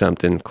listing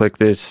something, click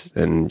this,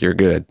 and you're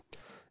good.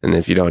 And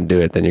if you don't do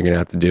it, then you're gonna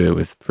have to do it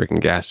with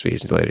freaking gas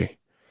fees later."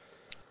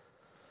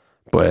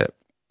 But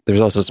there's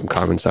also some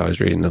comments I was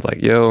reading of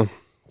like, yo,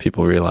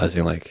 people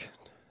realizing like,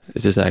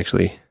 is this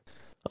actually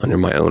under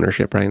my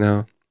ownership right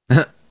now?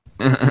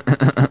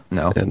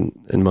 No. And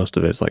most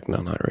of it's like, no,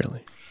 not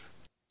really.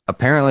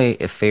 Apparently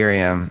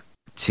Ethereum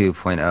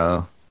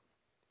 2.0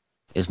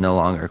 is no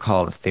longer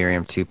called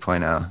Ethereum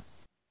 2.0.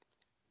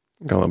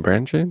 Got a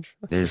brand change?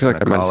 They're I just feel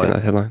like I might have call seen it,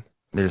 that headline.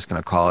 they're just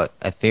going to call it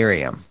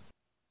Ethereum.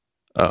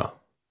 Oh.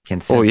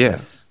 Consensus. Oh, yeah.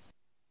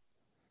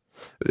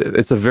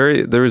 It's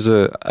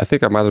I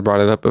think I might have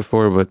brought it up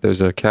before, but there's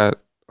a cat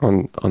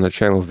on the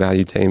channel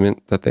Valuetainment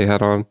that they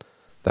had on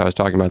that was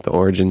talking about the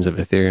origins of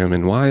Ethereum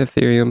and why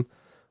Ethereum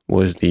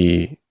was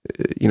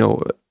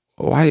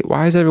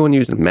why is everyone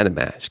using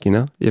MetaMask,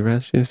 You ever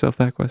ask yourself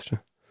that question?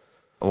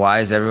 Why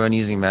is everyone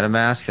using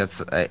MetaMask?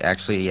 That's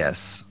actually,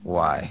 yes.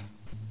 Why?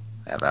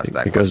 I've asked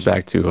that question. It goes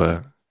back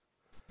to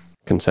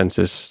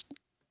Consensus,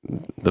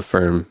 the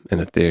firm, and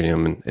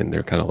Ethereum, and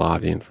they're kind of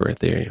lobbying for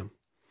Ethereum.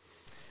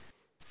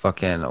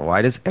 Fucking,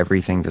 why does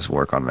everything just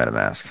work on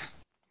MetaMask?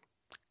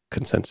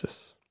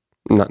 Consensus.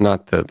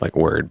 Not the like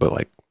word, but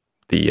like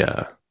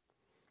the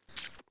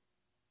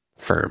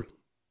firm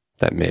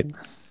that made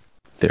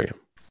Ethereum.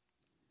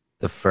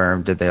 The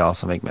firm, did they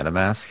also make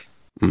MetaMask?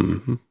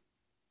 Mm-hmm.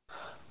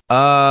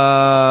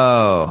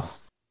 Oh.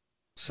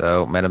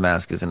 So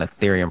MetaMask is an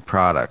Ethereum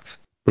product.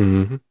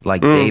 Mm-hmm.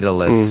 Like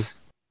Daedalus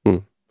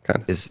kind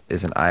of. is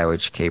an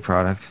IOHK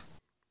product.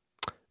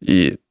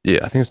 Yeah,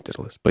 I think it's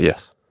Daedalus, but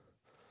yes.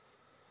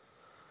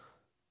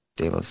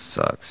 Daedalus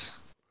sucks.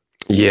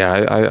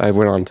 Yeah, I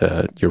went on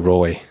to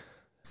Yoroi.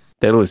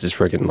 Daedalus is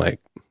freaking like,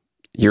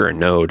 you're a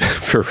node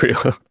for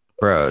real.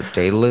 Bro,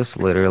 Daedalus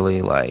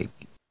literally like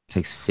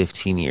takes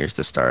 15 years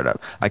to start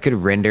up. I could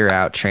render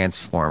out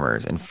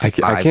transformers in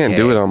 5K. I can't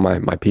do it on my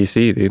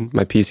PC, dude.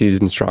 My PC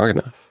isn't strong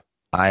enough.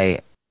 I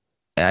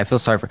feel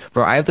sorry for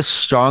bro. I have the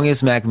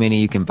strongest Mac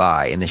Mini you can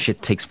buy, and the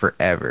shit takes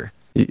forever.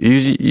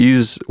 Use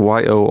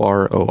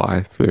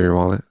YOROI for your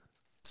wallet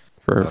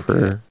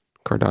for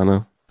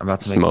Cardano. I'm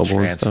about to make a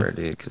transfer,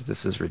 dude, because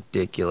this is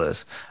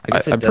ridiculous. I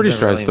guess I'm pretty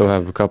sure I still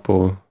have a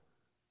couple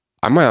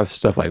I might have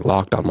stuff like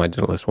locked on my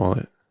Daedalus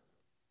wallet.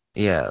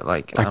 Yeah,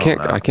 like I don't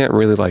know. I can't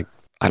really like.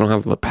 I don't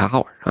have the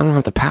power. I don't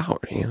have the power.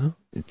 You know.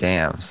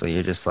 Damn. So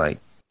you're just like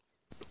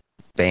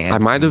banned. I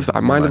might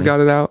have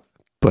got it out,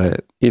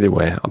 but either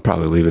way, I'll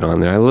probably leave it on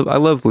there. I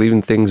love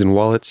leaving things in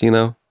wallets. You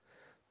know,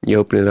 you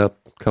open it up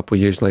a couple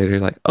years later,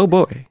 like, oh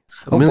boy,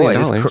 $1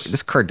 million.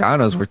 This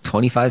Cardano's worth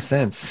 25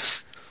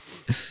 cents.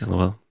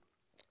 Well,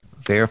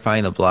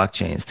 Verifying the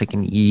blockchain is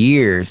taking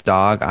years,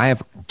 dog. I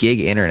have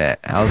gig internet.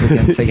 How's it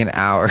gonna take an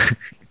hour?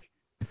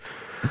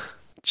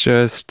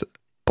 just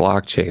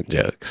blockchain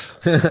jokes.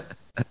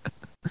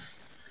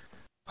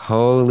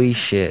 Holy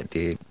shit,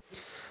 dude.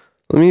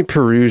 Let me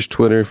peruse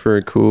Twitter for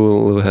a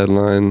cool little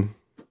headline.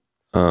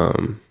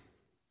 It's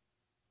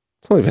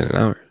only been an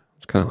hour.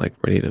 It's kind of like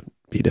ready to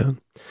be done.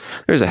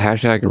 There's a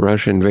hashtag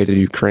Russia invaded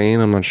Ukraine.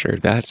 I'm not sure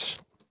if that's.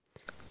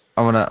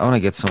 I wanna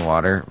get some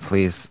water,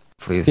 please.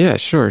 Yeah,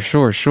 sure.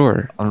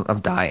 I'm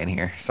dying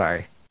here.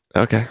 Sorry.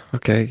 Okay.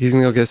 He's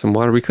gonna go get some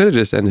water. We could have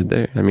just ended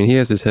there. I mean, he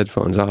has his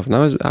headphones off, and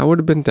I would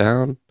have been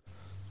down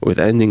with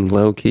ending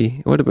low key.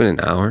 It would have been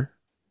an hour.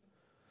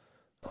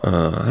 I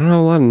don't have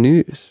a lot of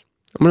news.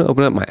 I'm going to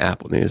open up my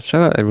Apple News.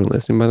 Shout out everyone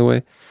listening, by the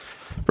way.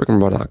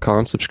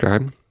 BrooklynBar.com.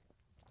 Subscribe.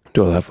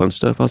 Do all that fun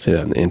stuff. I'll say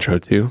that in the intro,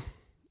 too.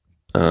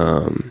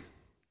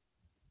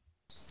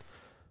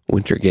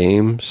 Winter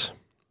Games.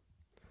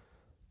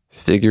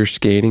 Figure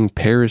skating.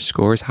 Paris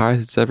scores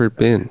highest it's ever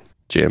been.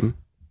 Jim.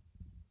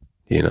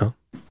 You know.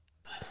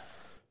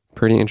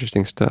 Pretty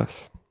interesting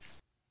stuff.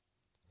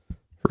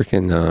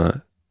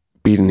 Freaking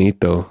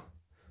Beatonito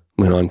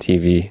went on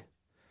TV.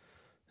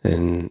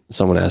 And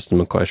someone asked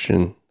him a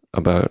question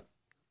about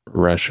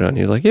Russia, and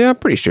he was like, yeah, I'm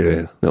pretty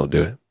sure they'll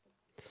do it.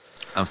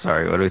 I'm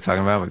sorry, what are we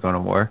talking about? We're going to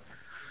war?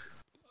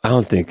 I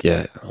don't think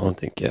yet.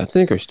 I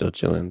think we're still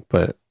chilling,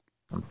 but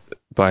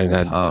Biden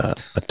had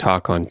a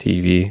talk on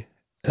TV,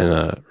 and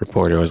a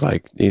reporter was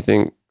like, do you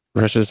think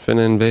Russia's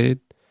finna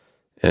invade?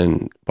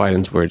 And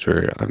Biden's words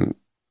were, I'm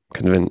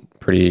convinced,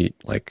 pretty,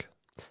 like,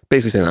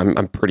 basically saying,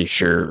 I'm pretty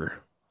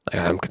sure,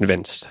 like, I'm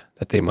convinced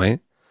that they might.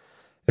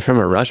 And from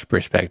a Russia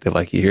perspective,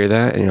 like, you hear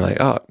that and you're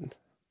like, oh,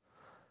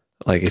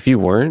 like, if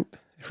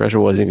Russia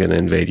wasn't going to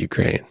invade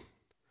Ukraine,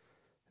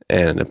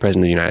 and the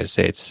president of the United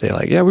States say,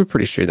 like, yeah, we're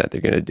pretty sure that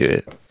they're going to do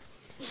it,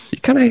 you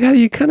kind of got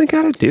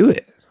to do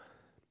it.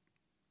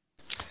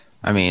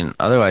 I mean,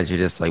 otherwise you're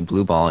just like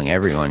blue balling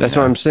everyone. That's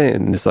what I'm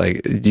saying. It's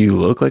like, do you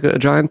look like a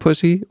giant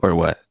pussy or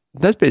what?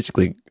 That's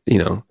basically,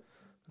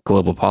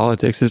 global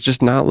politics is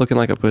just not looking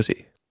like a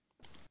pussy.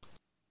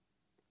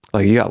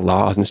 Like, you got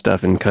laws and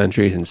stuff in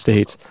countries and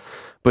states,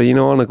 but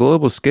on a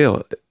global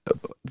scale,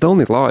 the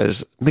only law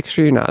is make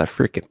sure you're not a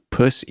freaking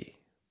pussy.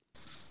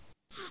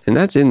 And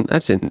that's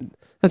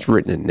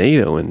written in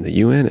NATO and the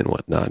UN and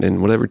whatnot,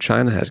 and whatever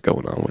China has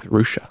going on with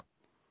Russia.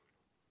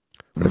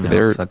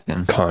 Whatever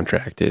their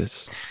contract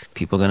is.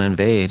 People gonna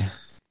invade.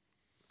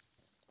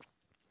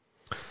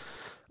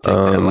 Take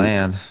that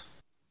land.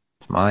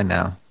 It's mine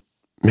now.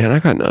 Man, I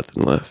got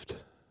nothing left.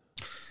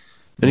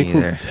 Any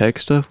cool tech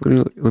stuff?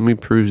 Let me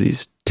peruse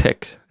these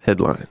tech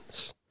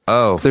headlines.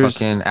 Oh,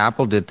 fucking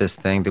Apple did this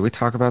thing. Did we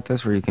talk about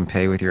this where you can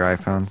pay with your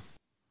iPhone?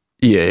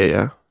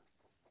 Yeah.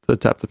 The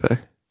tap to pay.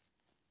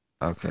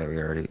 Okay, we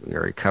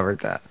already covered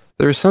that.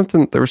 There was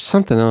something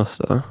else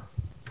though.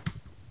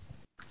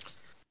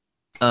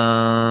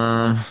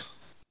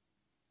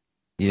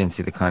 You didn't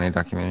see the Kanye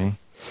documentary?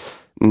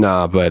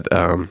 Nah, but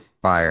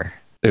fire.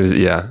 It was,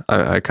 yeah.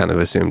 I kind of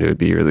assumed it would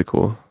be really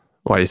cool.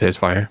 Why do you say it's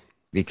fire?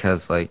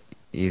 Because like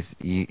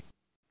you're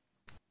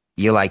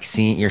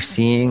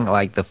seeing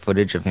like the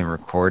footage of him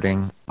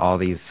recording all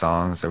these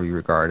songs that we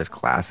regard as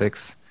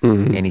classics,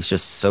 and he's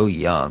just so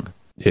young,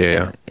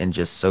 and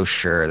just so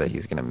sure that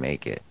he's gonna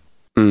make it.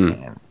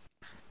 And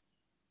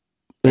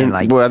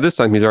like, well, at this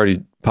time he's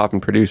already popping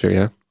producer,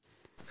 yeah.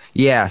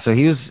 Yeah, so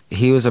he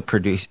was a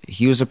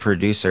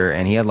producer,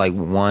 and he had like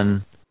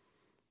one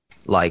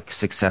like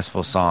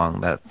successful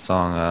song. That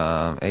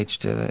song, H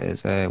to the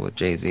is A with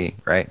Jay-Z,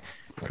 right?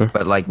 Okay.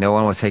 But like no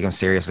one would take him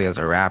seriously as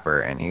a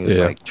rapper, and he was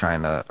like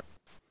trying to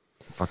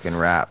fucking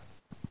rap.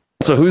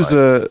 So who's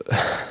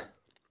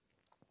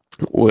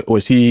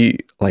was he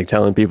like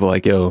telling people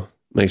like, yo,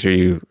 make sure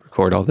you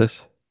record all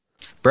this?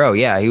 Bro,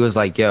 yeah, he was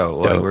like, yo,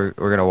 like,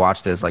 we're gonna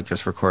watch this, like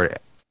just record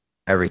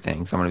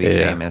everything, so I'm gonna be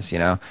famous,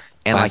 And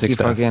classic like he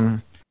stuff.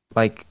 Fucking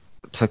like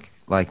took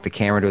like the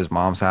camera to his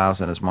mom's house,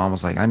 and his mom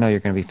was like, I know you're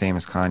gonna be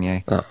famous,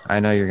 Kanye. I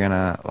know you're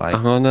gonna like,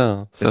 oh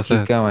no, just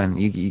keep going.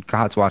 You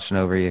God's watching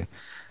over you.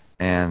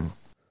 And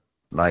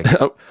like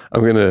I'm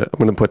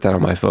gonna put that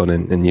on my phone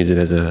and use it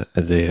as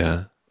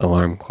a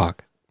alarm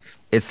clock.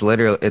 It's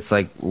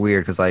like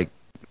weird because like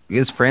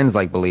his friends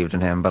like believed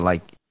in him, but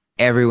like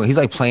everyone, he's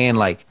like playing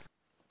like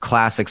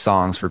classic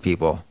songs for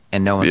people,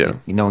 and no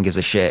one gives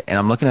a shit. And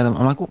I'm looking at them,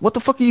 I'm like, what the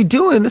fuck are you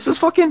doing? This is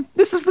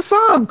the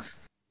song.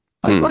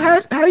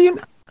 Like,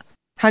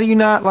 how do you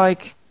not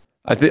like?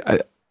 I think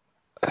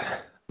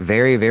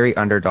very, very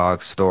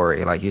underdog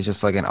story. Like he's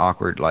just like an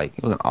awkward, like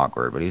he wasn't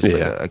awkward, but he's just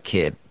like a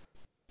kid.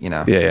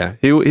 Yeah.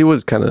 He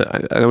was kind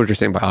of. I know what you're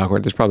saying by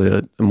awkward. There's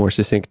probably a more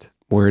succinct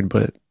word,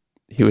 but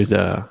he was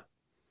I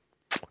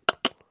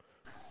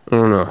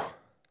don't know.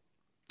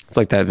 It's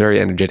like that very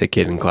energetic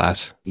kid in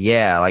class.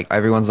 Yeah, like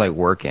everyone's like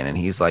working and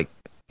he's like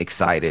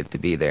excited to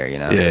be there, you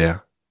know? Yeah.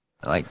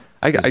 Like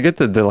I get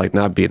the like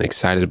not being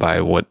excited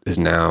by what is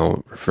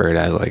now referred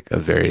as like a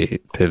very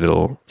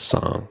pivotal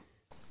song.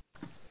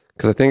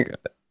 Because I think,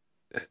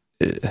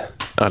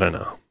 I don't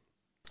know.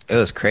 it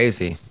was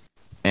crazy.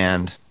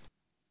 And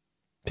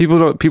People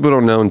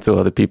don't know until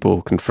other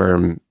people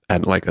confirm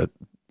at like a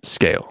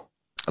scale.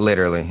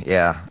 literally,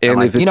 yeah. And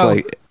like, if it's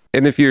like,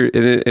 and if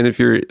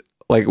you're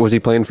like, was he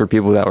playing for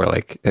people that were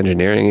like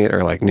engineering it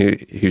or like knew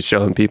he was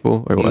showing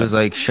people or he what? was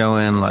like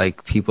showing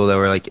like people that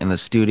were like in the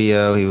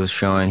studio. He was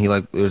showing,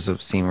 there was a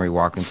scene where he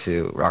walked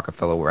into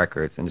Rockefeller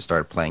Records and just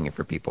started playing it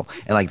for people.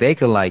 And like they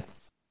could like,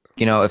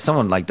 if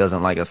someone like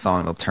doesn't like a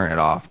song, they'll turn it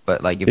off.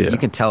 But like if you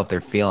can tell if they're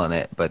feeling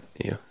it. But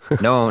Yeah.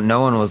 no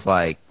one was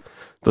like,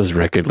 Those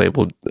record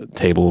label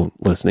table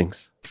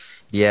listenings.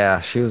 yeah,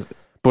 she was.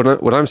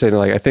 But what I'm saying,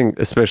 like, I think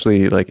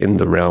especially like in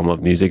the realm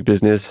of music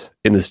business,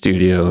 in the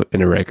studio,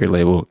 in a record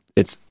label,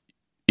 it's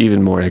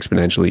even more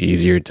exponentially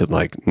easier to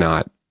like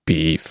not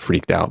be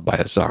freaked out by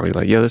a song. You're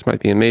like, yeah, this might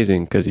be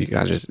amazing because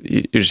you're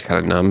just kind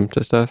of numb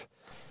to stuff.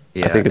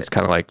 Yeah, I think it's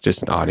kind of like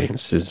just an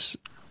audience's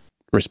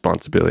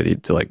responsibility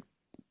to like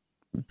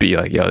be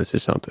like, yo, this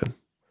is something.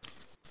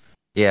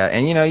 Yeah,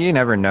 and you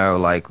never know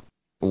like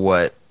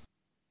what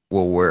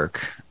will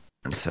work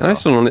until.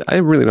 I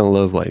really don't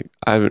love like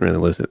I haven't really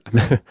listened.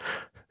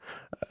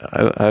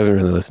 I haven't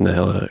really listened to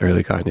hella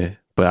early Kanye,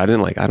 but I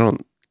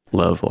don't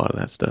love a lot of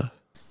that stuff.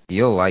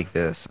 You'll like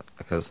this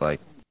because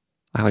like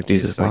I like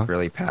he's Jesus like Walk.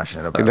 really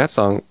passionate about Like that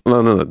song.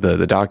 No,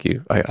 the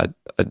docu.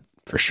 I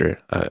for sure.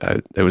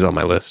 It was on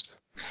my list.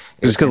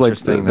 Just because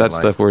like that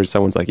stuff where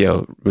someone's like,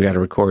 "Yo, we got to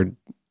record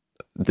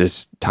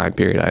this time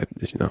period."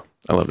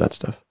 I love that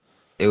stuff.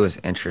 It was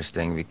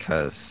interesting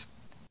because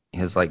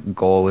his like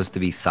goal was to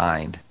be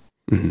signed.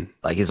 Mm-hmm.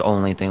 Like his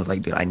only thing was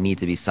like, dude, I need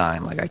to be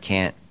signed. Like I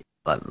can't.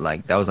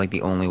 Like that was like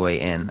the only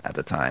way in at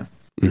the time.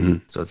 Mm-hmm.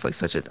 So it's like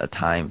such a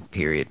time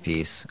period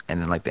piece.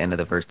 And then like the end of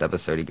the first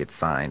episode, he gets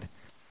signed.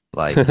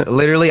 Like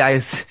literally,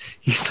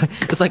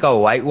 it's like a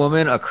white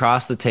woman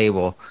across the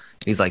table.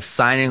 He's like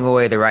signing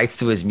away the rights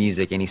to his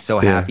music, and he's so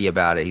happy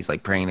about it. He's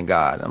like praying to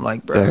God. I'm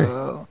like,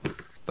 bro.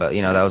 But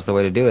that was the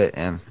way to do it,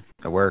 and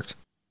it worked.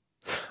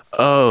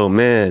 Oh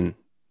man,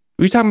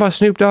 were you talking about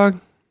Snoop Dogg?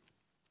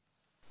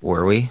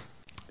 Were we?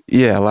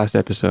 Yeah, last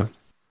episode.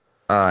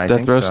 I Death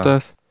think Row so.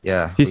 stuff.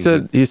 Yeah. He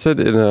said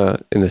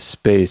in a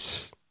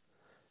space,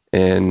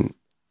 and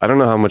I don't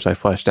know how much I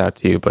fleshed out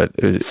to you, but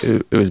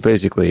it was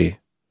basically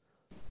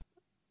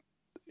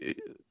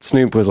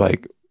Snoop was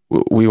like,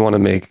 we want to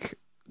make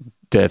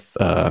Death.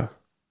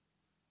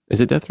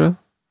 Is it Death Row?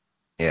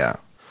 Yeah.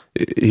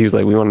 He was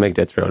like, we want to make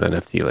Death Row an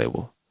NFT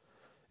label,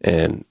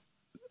 and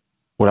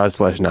what I was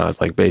fleshing out is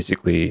like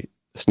basically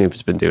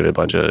Snoop's been doing a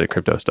bunch of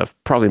crypto stuff,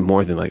 probably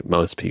more than like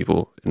most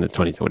people in the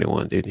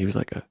 2021. Dude, he was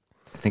like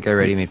I think I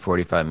already made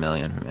 45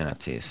 million from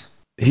NFTs.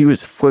 He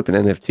was flipping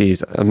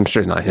NFTs. I'm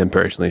sure not him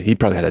personally. He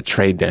probably had a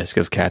trade desk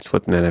of cats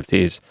flipping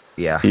NFTs.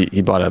 Yeah.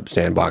 He bought up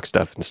Sandbox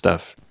stuff and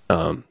stuff.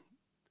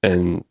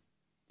 And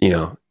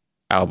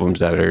albums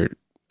that are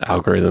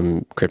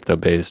algorithm crypto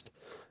based,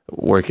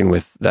 working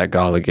with that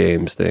Gala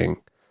Games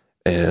thing,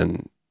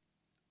 and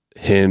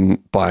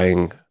him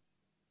buying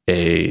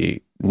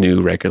a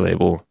new record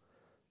label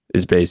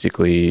is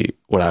basically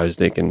what I was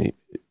thinking.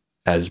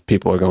 As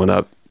people are going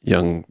up,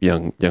 young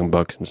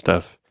bucks and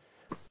stuff,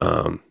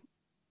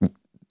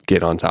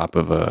 get on top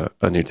of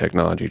a new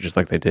technology, just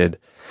like they did.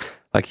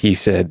 Like he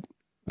said,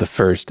 the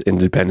first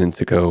independent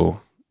to go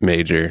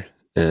major,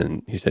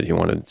 and he said he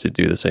wanted to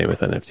do the same with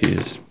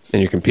NFTs.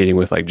 And you're competing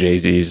with like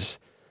Jay-Z's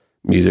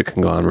music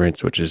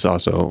conglomerates, which is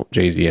also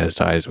Jay-Z has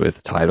ties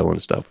with Tidal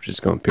and stuff, which is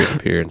going peer to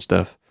peer and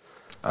stuff.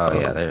 Oh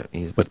yeah,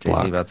 he's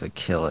about to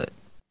kill it.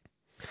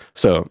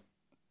 So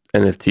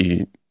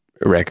NFT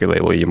record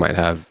label, you might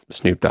have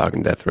Snoop Dogg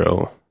and Death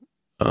Row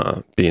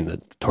being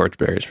the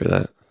torchbearers for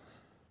that.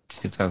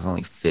 Snoop Dogg's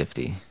only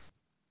 50.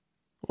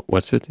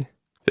 What's 50?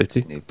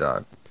 50? Snoop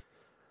Dogg.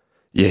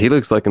 Yeah, he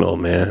looks like an old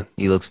man.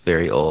 He looks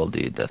very old,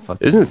 dude.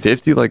 Isn't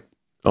 50 like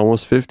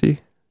almost 50?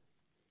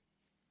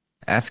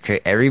 That's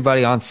crazy.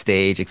 Everybody on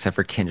stage except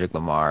for Kendrick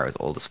Lamar is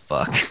old as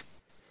fuck.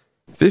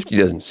 50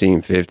 doesn't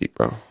seem 50,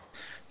 bro.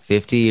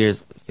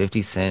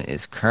 50 Cent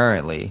is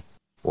currently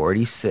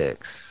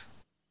 46.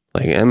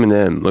 Like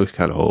Eminem looks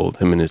kind of old,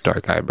 him and his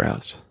dark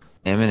eyebrows.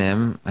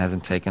 Eminem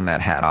hasn't taken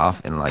that hat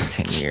off in like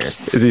 10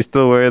 years. Is he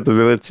still wearing the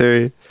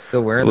military?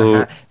 Still wearing the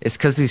hat. It's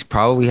because he's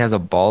probably has a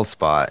bald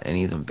spot and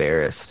he's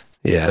embarrassed.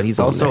 Yeah. But he's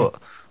also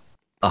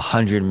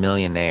 100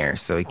 millionaire,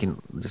 so he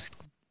can just...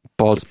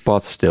 Bald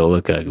spots still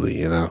look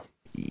ugly,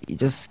 He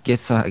just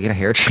get a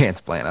hair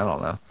transplant. I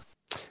don't know.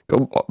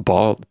 Go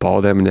bald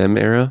Eminem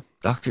era?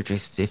 Dr.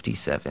 Dre's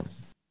 57.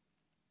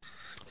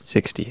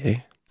 60, eh?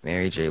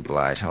 Mary J.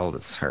 Blige, how old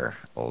is her?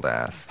 Old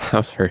ass.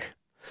 How's her?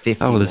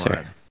 51. How old is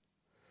her?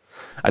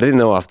 I didn't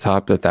know off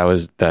top that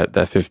was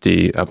that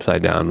 50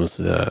 upside down was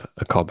a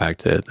callback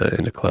to the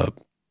In the Club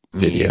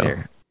video. Me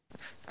either.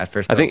 At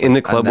first, I think In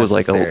the Club was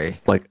like unnecessary.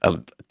 a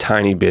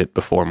tiny bit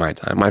before my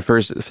time. My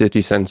first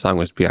 50 Cent song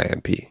was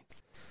PIMP.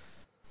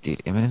 Dude,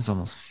 Eminem's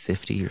almost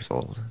 50 years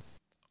old.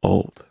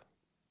 Old.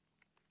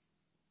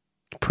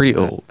 Pretty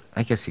old.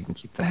 I guess you can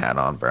keep the hat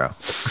on, bro.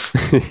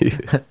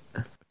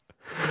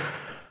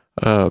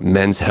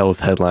 Men's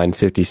Health headline: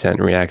 50 Cent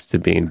reacts to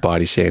being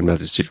body shamed at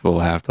the Super Bowl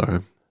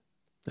halftime.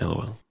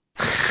 LOL.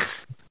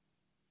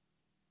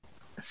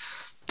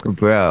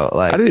 Bro,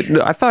 like,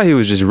 I thought he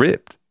was just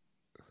ripped.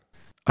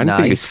 I didn't nah,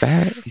 think he was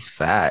fat. He's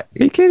fat.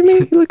 Are you kidding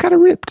me? He looked kind of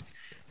ripped.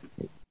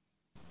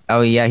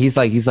 Oh yeah, he's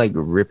like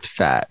ripped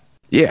fat.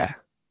 Yeah.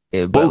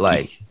 Yeah, but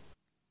Bulky.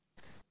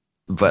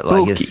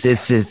 like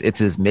it's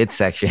his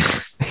midsection.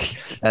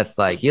 That's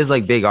like, he has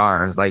like big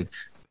arms. Like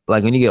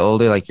when you get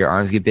older, like your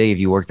arms get big if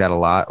you worked out a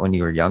lot when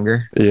you were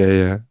younger.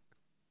 Yeah.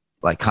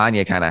 Like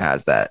Kanye kind of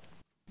has that,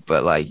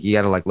 but like you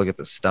got to like look at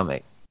the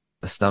stomach.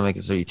 The stomach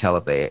is where you tell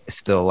if they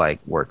still like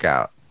work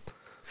out.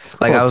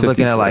 Like I was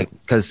looking at like,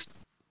 because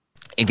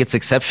it gets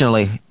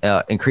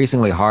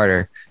increasingly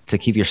harder to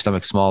keep your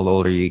stomach small the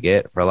older you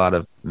get for a lot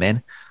of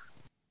men.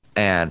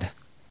 And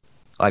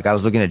like I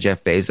was looking at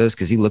Jeff Bezos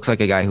because he looks like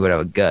a guy who would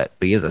have a gut,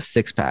 but he has a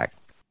 6-pack.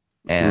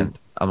 And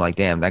I'm like,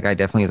 damn, that guy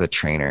definitely is a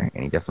trainer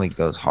and he definitely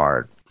goes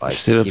hard. Like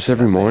sit-ups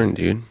every morning,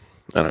 dude.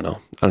 I don't know.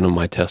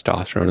 My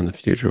testosterone in the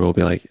future will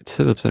be like,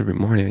 sit-ups every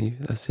morning.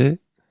 That's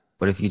it.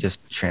 What if you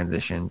just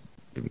transition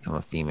to become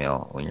a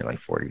female when you're like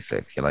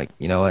 46? You're like,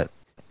 you know what?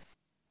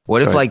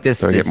 What if like this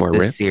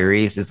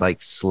series is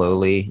like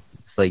slowly,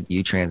 it's like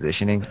you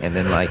transitioning and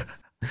then like,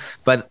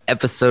 but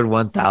episode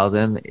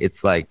 1000,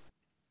 it's like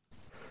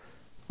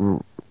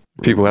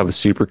people have a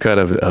supercut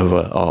of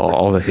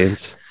all the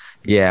hints.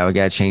 Yeah, we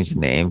gotta change the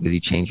name because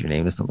you changed your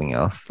name to something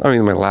else. I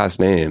mean, my last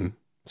name.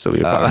 So we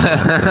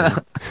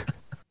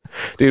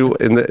dude.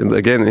 In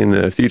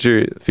the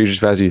future's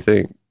fast. You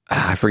think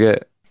I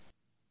forget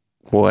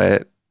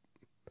what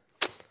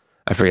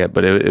I forget,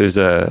 but it was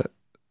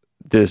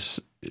this.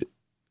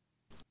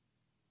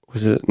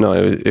 Was it? No,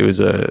 it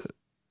was a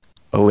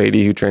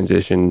lady who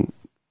transitioned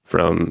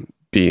from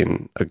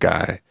being a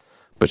guy,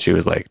 but she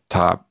was like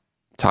top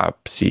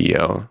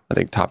CEO. I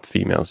think top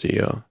female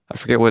CEO. I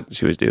forget what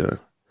she was doing.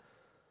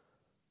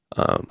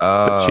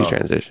 But she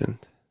transitioned.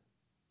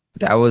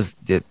 That was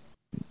the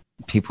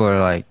people are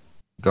like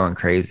going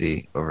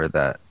crazy over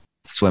that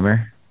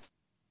swimmer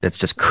that's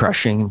just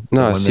crushing.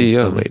 No, a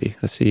CEO lady,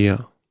 a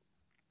CEO.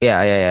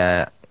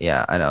 Yeah.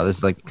 I know. This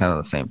is like kind of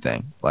the same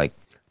thing. Like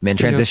men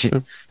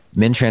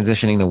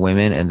transitioning to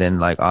women and then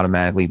like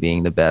automatically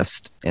being the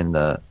best in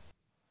the.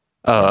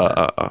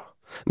 No,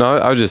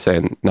 I was just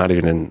saying, not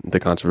even in the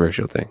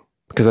controversial thing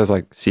because that's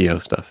like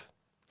CEO stuff.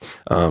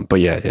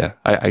 But yeah,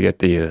 I get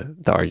the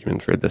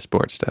argument for the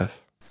sports stuff.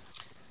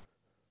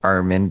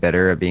 Are men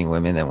better at being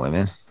women than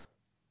women?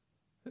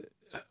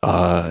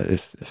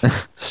 If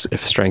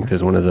strength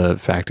is one of the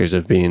factors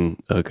of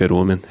being a good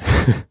woman,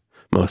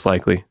 most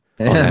likely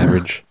on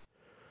average,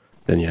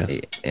 then yes.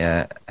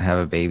 Yeah, have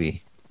a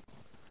baby.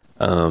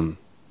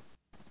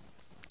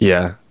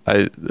 Yeah,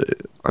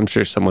 I'm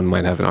sure someone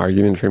might have an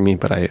argument for me,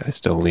 but I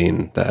still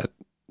lean that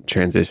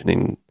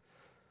transitioning.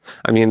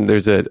 I mean,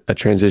 there's a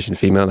transition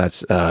female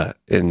that's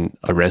in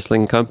a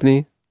wrestling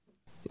company,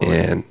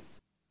 and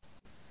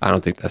I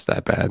don't think that's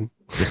that bad.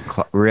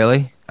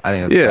 Really? I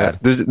think that's bad.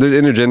 There's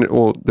intergender.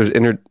 Well,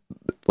 there's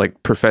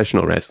like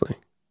professional wrestling,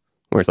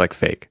 where it's like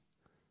fake.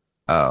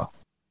 Oh,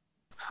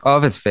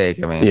 if it's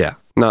fake, I mean, yeah,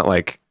 not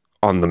like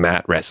on the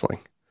mat wrestling.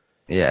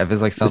 Yeah, if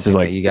it's like something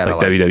that you gotta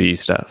like WWE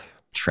stuff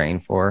train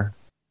for.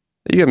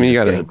 You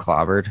gotta getting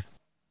clobbered.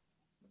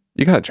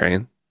 You gotta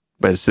train,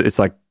 but it's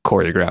like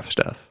choreographed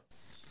stuff.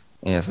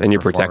 Yeah, and you're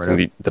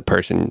protecting the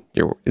person.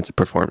 It's a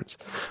performance.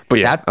 But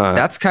yeah,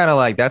 that's kind of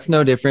like, that's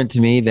no different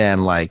to me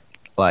than like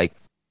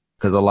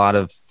because a lot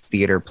of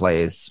theater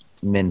plays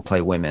men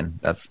play women.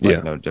 That's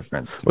like no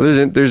different. Well,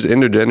 there's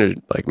intergender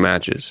like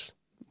matches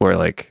where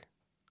like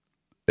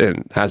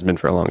it has been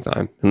for a long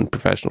time in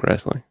professional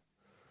wrestling,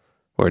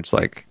 where it's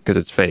like because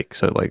it's fake.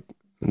 So like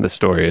the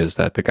story is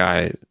that the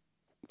guy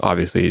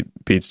obviously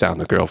beats down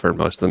the girl for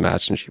most of the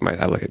match, and she might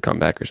have like a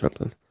comeback or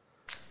something.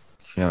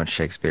 You know, in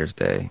Shakespeare's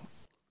day,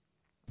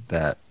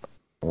 that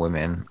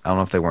women, I don't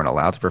know if they weren't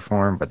allowed to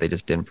perform, but they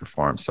just didn't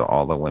perform, so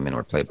all the women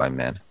were played by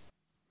men.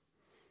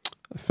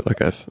 I feel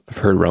like I've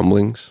heard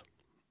rumblings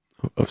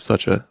of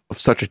such a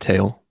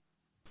tale.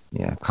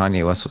 Yeah,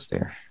 Kanye West was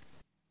there.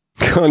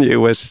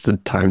 Kanye West just a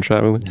time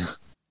traveler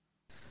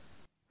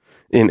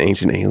in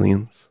Ancient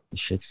Aliens.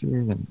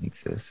 Shakespeare didn't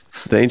exist.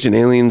 The Ancient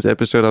Aliens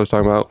episode I was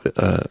talking about,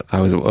 I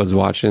was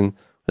watching,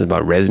 was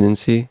about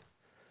residency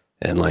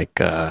and like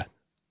and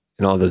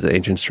all those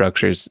ancient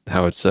structures,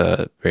 how it's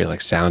very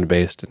like sound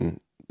based, and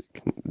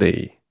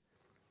they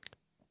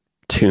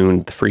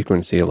tuned the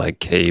frequency of like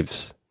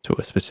caves to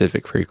a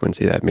specific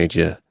frequency that made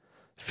you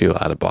feel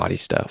out of body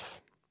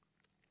stuff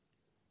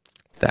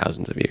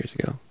thousands of years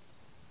ago.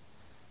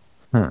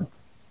 I'm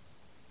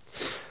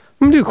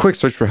gonna do a quick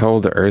search for how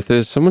old the Earth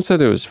is. Someone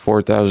said it was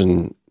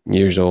 4,000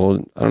 years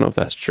old. I don't know if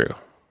that's true.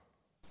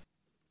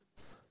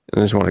 I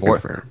just want to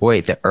confirm.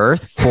 Wait, the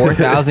Earth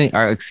 4,000.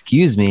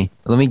 Excuse me.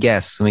 Let me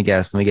guess.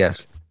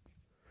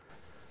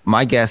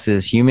 My guess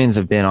is humans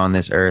have been on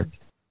this Earth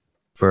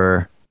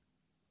for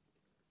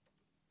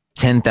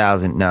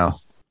 10,000. No,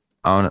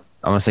 I want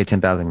to say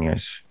 10,000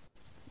 years.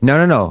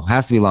 No. It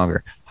has to be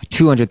longer.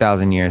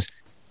 200,000 years.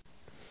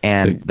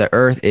 And the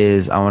Earth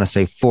is, I want to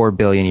say, 4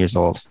 billion years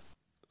old.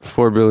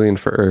 4 billion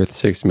for Earth,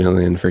 6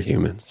 million for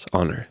humans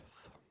on Earth.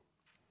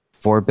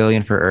 4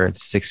 billion for Earth,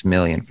 6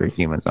 million for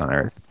humans on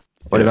Earth.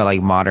 What about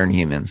like modern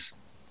humans?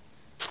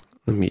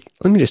 Let me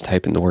just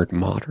type in the word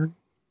modern.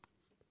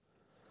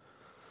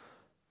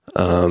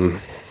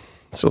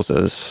 Still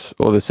says,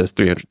 this says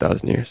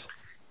 300,000 years.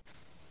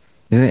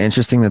 Isn't it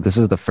interesting that this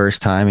is the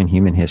first time in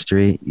human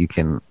history you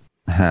can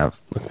have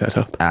Look that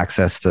up.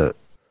 access to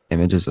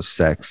images of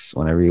sex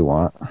whenever you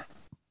want?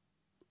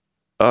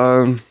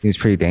 It was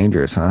pretty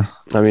dangerous, huh?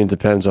 I mean, it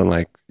depends on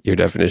like your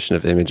definition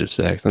of image of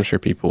sex. I'm sure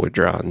people would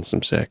draw on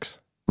some sex.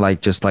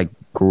 Like just like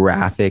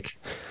graphic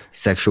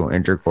sexual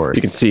intercourse.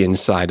 You can see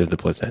inside of the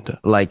placenta.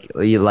 Like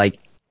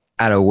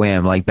at a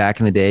whim. Like back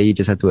in the day, you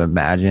just had to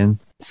imagine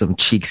some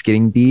cheeks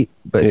getting beat,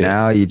 but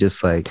now you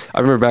just like. I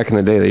remember back in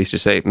the day they used to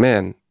say,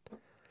 "Man,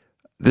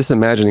 this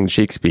imagining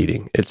cheeks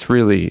beating, it's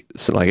really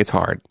like it's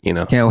hard, you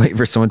know." Can't wait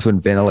for someone to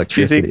invent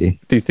electricity.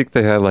 Do you think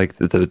they had like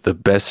the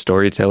best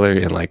storyteller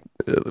and like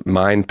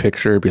mind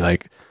picture be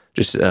like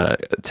just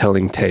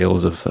telling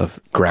tales of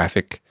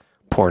graphic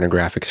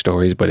pornographic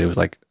stories, but it was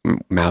like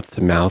mouth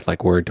to mouth,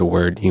 like word to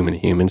word, human to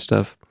human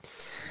stuff.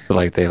 But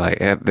like they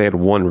had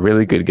one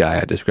really good guy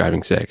at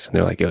describing sex, and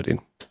they're like, "Yo, dude,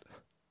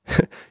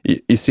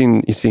 you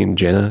seen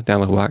Jenna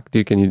down the block,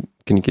 dude? Can you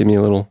give me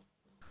a little?"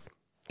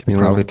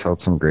 Probably told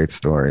some great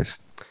stories.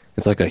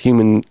 It's like a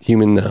human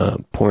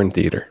porn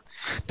theater.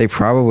 They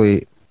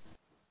probably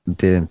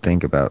didn't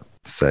think about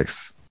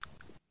sex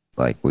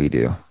like we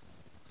do.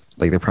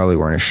 Like they probably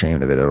weren't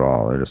ashamed of it at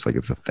all. They're just like,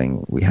 it's a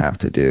thing we have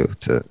to do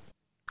to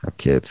have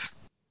kids.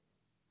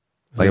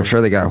 Like I'm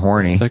sure they got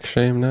horny. Sex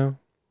shame now?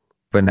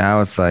 But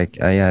now it's like,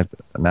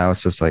 now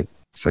it's just like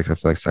sex. I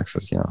feel like sex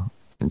is,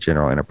 in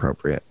general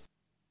inappropriate.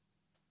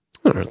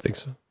 I don't think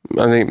so.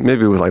 I think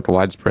maybe with like the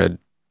widespread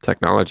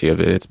technology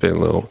of it, it's been a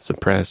little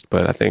suppressed,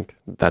 but I think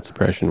that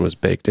suppression was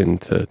baked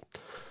into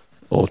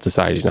old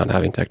societies not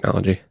having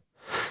technology.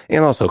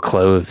 And also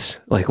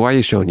clothes. Like, why are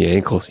you showing your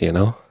ankles,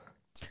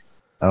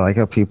 I like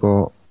how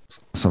people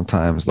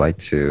sometimes like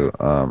to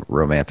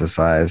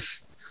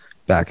romanticize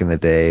back in the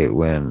day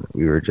when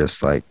we were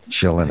just like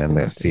chilling in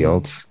the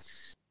fields.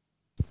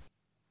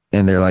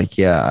 And they're like,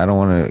 yeah, I don't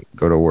want to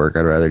go to work.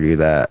 I'd rather do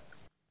that.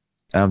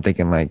 And I'm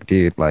thinking like,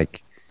 dude,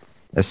 like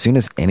as soon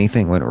as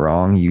anything went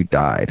wrong, you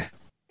died.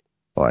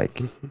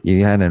 Like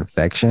you had an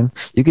infection,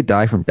 you could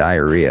die from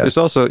diarrhea. There's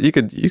also, you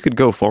could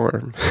go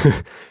farm.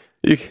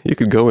 You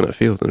could go in a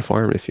field and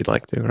farm if you'd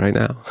like to right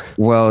now.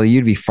 Well,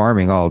 you'd be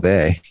farming all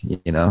day,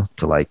 to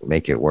like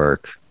make it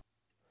work.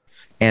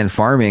 And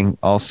farming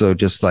also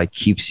just like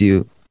tethers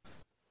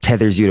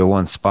you to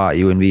one spot.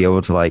 You wouldn't be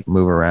able to like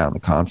move around the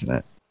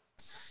continent.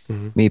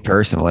 Mm-hmm. Me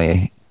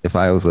personally, if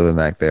I was living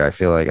back there, I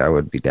feel like I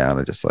would be down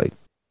to just like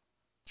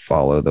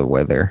follow the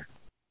weather.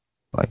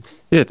 Like,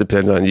 yeah, it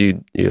depends on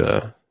you.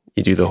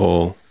 You do the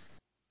whole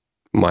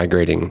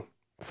migrating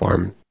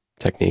farm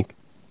technique.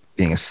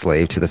 Being a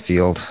slave to the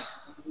field.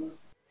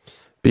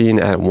 Being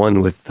at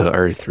one with the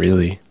earth,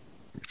 really.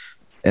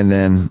 And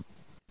then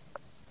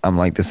I'm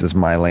like, this is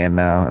my land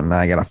now, and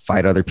I gotta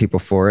fight other people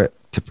for it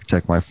to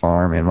protect my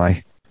farm and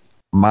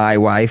my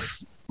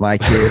wife, my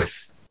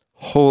kids.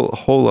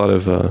 whole lot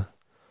of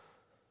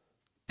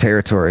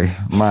territory,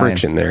 mine.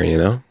 Friction there,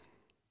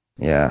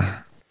 Yeah.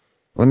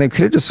 When they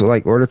could have just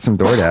like ordered some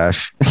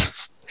DoorDash.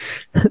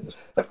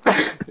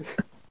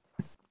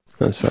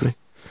 That's funny.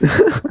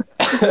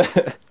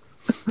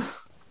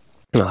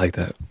 I like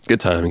that. Good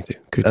timing too.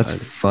 That's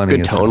funny.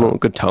 Good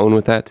tone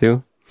with that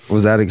too.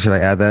 Should I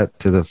add that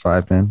to the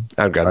 5 men?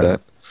 I'd grab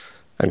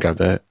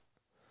that.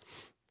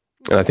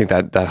 And I think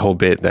that whole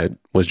bit that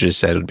was just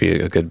said would be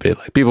a good bit.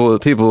 Like people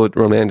would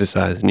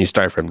romanticize, and you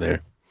start from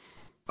there.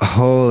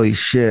 Holy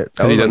shit!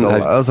 That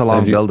was a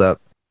long build up.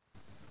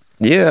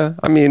 Yeah,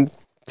 I mean,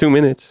 2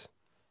 minutes.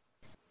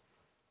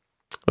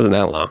 Wasn't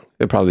that long.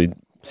 It probably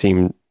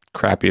seemed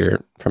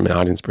crappier from an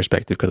audience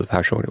perspective because of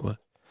how short it was.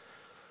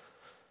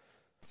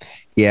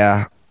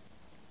 Yeah.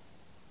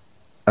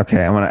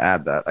 Okay, I'm gonna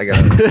add that. I got.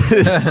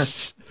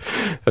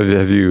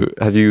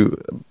 Have you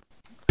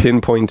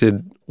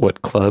pinpointed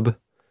what club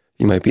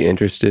you might be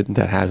interested in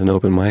that has an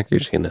open mic? You're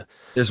just gonna.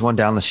 There's one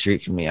down the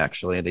street from me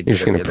actually. You're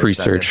just gonna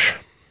pre-search.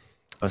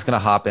 I was gonna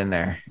hop in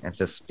there and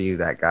just be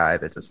that guy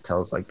that just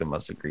tells like the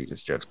most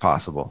egregious jokes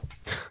possible.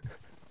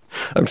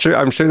 I'm sure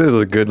there's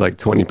a good like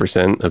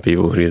 20% of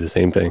people who do the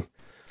same thing.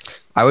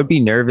 I would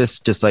be nervous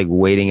just like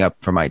waiting up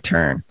for my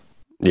turn.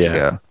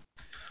 Yeah.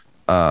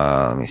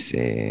 Let me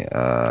see.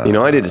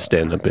 I did a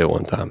stand-up bit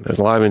one time. It was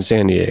live in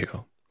San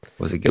Diego.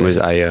 Was it good? It was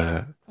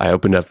I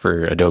opened up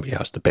for Adobe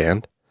House, the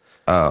band.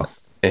 Oh.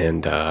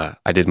 And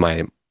I did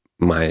my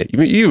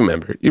you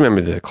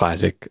remember the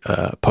classic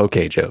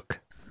poke joke.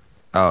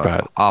 Oh,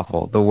 But-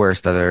 awful. The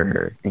worst I've ever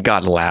heard.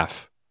 Gotta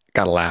laugh.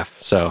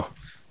 So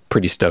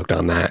pretty stoked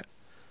on that.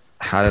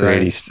 How did I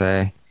Pretty-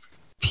 say?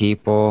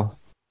 People,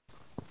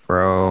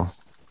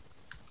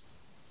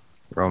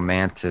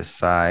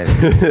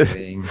 romanticize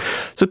living.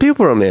 So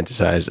people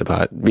romanticize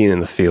about being in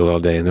the field all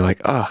day, and they're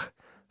like, "Oh,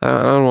 I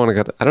don't want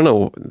to go." I don't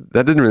know.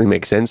 That didn't really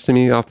make sense to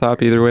me off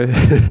top either way.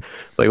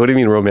 Like, what do you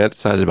mean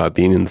romanticize about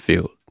being in the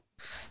field?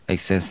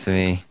 Makes sense to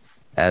me.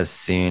 As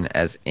soon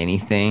as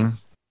anything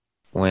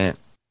went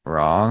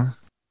wrong,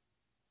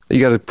 You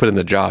got to put in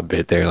the job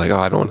bit there. Like, oh,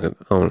 I don't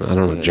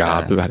want a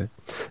job Yeah. about it.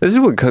 This is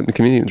what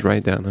comedians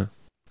write down, huh?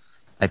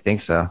 I think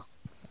so.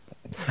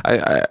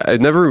 I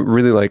never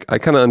really like. I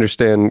kind of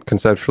understand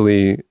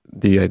conceptually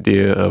the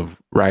idea of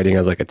writing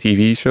as like a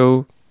TV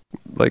show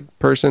like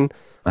person,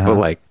 but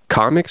like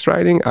comics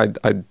writing, I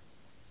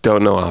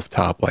don't know off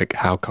top like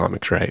how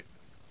comics write.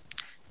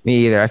 Me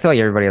either. I feel like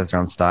everybody has their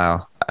own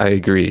style. I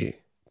agree,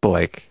 but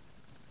like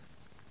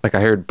I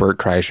heard Bert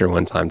Kreischer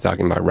one time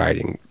talking about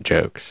writing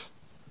jokes.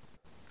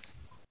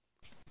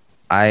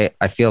 I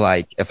feel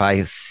like if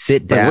I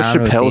sit Like, down, what's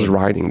with Chappelle's the-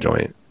 writing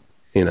joint?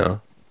 You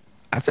know,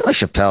 I feel like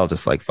Chappelle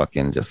just like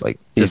fucking just like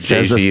he's just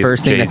says this Jay-Z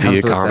first thing that comes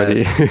a to his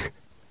comedy. head.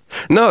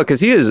 No, because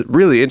he is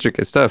really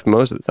intricate stuff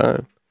most of the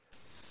time.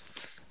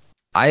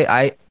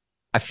 I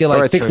feel like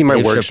Or I think he might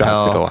if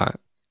workshop it a lot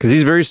because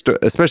he's very,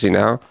 especially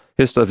now,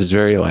 his stuff is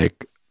very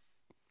like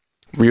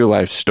real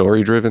life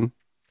story driven,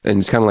 and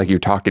it's kind of like you're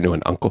talking to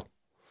an uncle.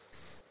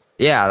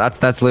 Yeah,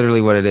 that's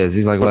literally what it is.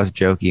 He's like less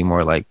jokey,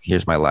 more like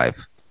here's my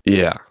life.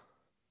 Yeah,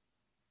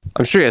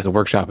 I'm sure he has to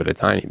workshop it a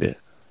tiny bit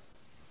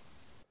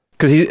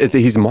because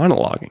he's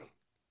monologuing.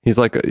 He's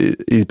like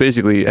he's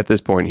basically at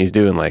this point he's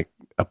doing like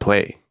a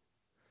play,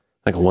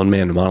 like a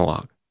 1-man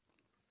monologue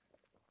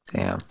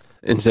Damn,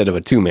 instead of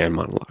a 2-man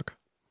monologue.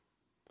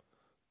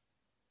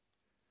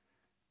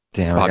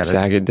 damn. Bob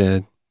Saget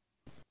dead,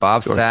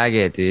 Bob George-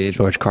 Saget, dude.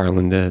 George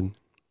Carlin dead.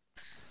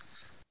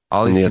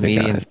 All and these the other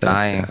comedians guys that-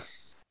 dying.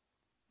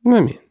 I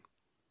mean,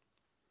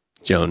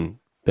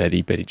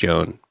 Betty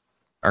Joan.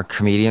 Are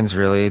comedians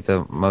really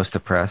the most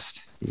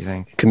oppressed? Do you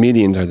think?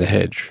 Comedians are the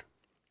hedge.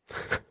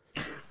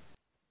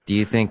 Do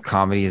you think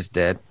comedy is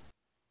dead?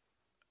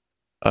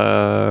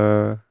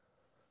 I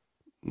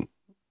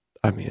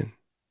mean,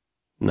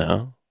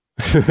 no.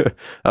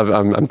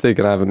 I'm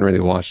thinking I haven't really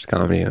watched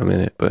comedy in a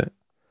minute, but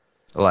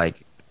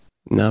Like,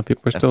 no,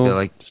 people are I still feel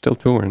like- still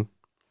touring,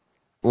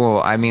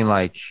 well, I mean,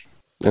 like,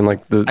 and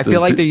like I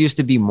feel like there used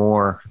to be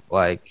more.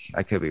 Like,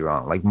 I could be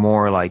wrong. Like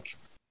more like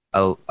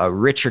a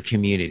richer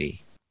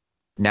community.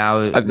 Now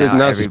now it's just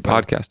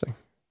everybody- podcasting.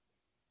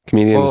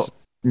 Comedians, Well,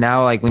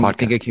 now like when you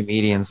think of Podcasting.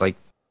 comedians, like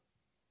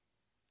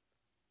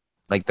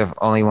the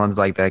only ones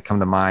like that come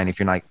to mind if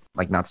you're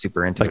not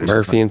super into like it. it's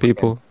just, Murphy and fucking-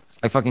 people.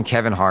 like fucking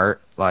Kevin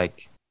Hart,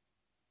 like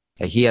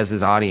he has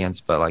his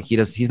audience, but like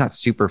he's not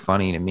super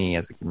funny to me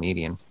as a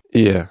comedian.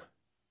 Yeah.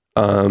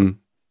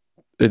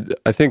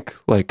 I think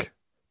like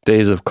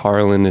days of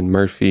Carlin and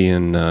Murphy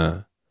and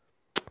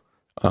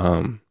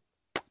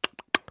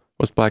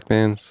what's Black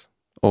Man's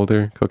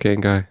older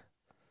cocaine guy?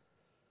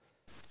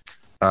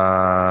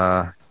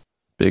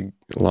 Big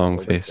long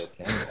face.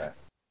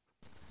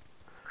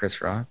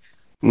 Chris Rock.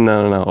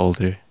 No,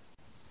 older.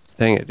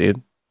 Dang it,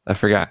 dude. I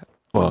forgot.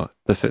 Well,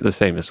 the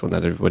famous one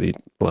that everybody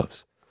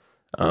loves.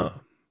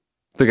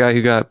 The guy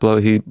who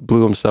he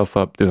blew himself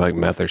up doing like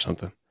meth or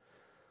something.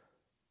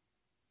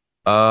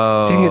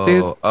 Oh, Dang it,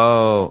 dude.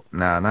 Oh,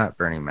 no, not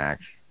Bernie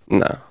Mac.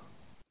 No.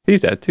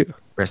 He's dead too.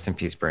 Rest in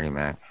peace, Bernie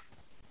Mac.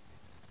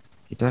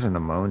 He died of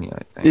pneumonia,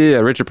 I think. Yeah,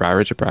 Richard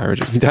Pryor.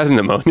 He died of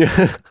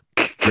pneumonia.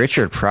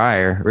 Richard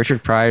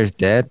Pryor's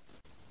dead.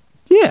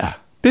 Yeah,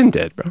 been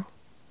dead, bro.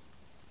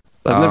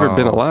 I've never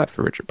been Oh. alive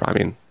for Richard Pryor. I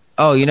mean,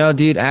 Oh, you know,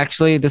 dude,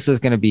 actually this is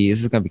gonna be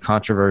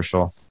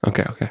controversial.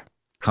 okay.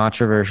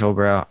 Controversial,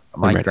 bro.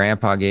 My ready.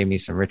 grandpa gave me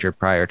some Richard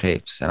Pryor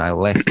tapes and I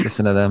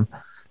listened to them.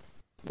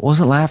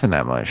 Wasn't laughing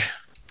that much.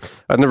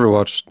 I've never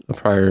watched a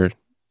Pryor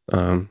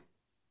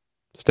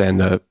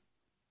stand up,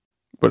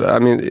 but I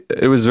mean,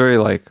 it was very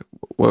like,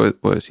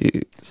 what was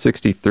he?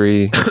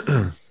 63.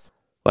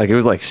 Like it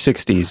was like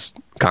 60s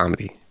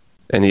comedy,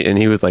 and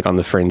he was like on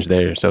the fringe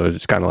there, so it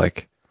was kind of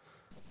like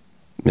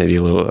maybe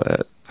a little.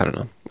 I don't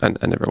know.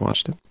 I never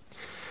watched it.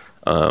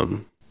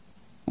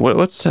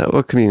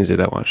 What comedians did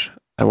I watch?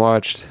 I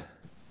watched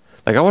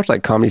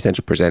like Comedy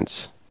Central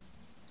Presents.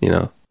 You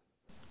know,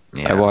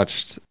 Yeah.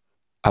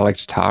 I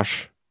liked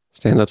Tosh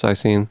stand-ups I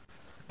seen.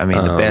 I mean,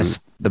 Um,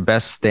 the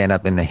best stand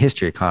up in the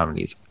history of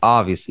comedy is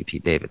obviously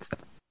Pete Davidson.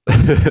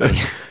 I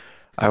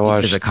He's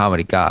watched a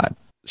comedy god.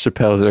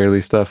 Chappelle's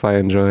early stuff. I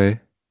enjoy.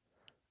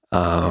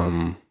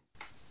 I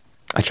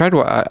tried.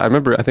 I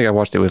remember. I think I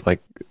watched it with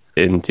like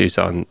in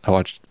Tucson. I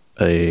watched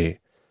a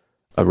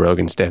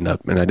Rogan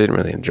stand-up, and I didn't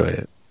really enjoy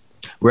it.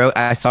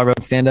 I saw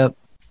Rogan stand up.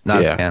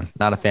 Not Yeah. a fan.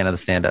 Not a fan of the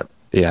stand up.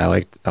 Yeah, I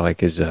like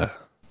his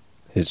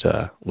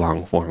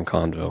long form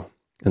convo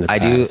in the I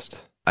do- past.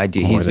 I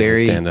do. more than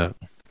his stand-up.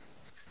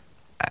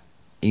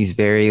 He's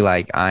very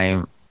like,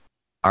 I'm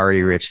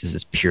already rich. This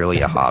is purely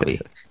a hobby.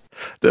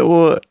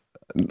 Well,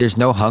 There's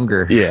no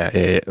hunger. Yeah.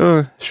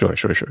 Sure.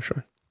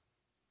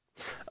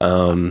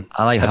 I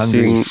like I've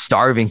hungry, seen-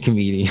 starving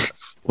comedians.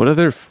 What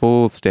other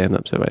full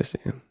stand-ups have I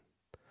seen?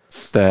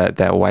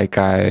 That white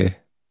guy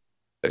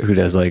who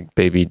does like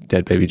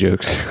dead baby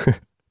jokes.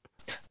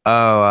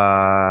 Oh,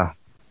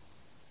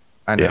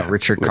 I know. Yeah.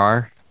 Richard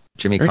Carr?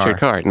 Jimmy Richard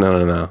Carr. Carr.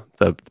 No.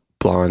 The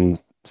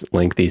blonde,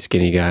 lengthy,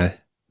 skinny guy.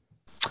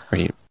 Are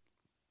you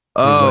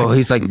Oh, like-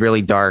 he's like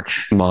really dark.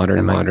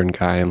 modern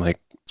guy and like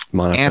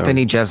monotone?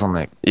 Anthony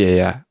Jeselnik.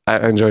 Yeah. I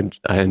enjoyed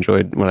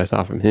what I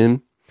saw from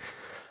him.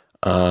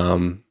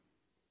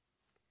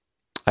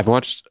 I've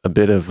watched a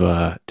bit of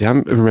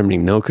I'm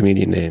remembering no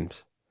comedian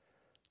names.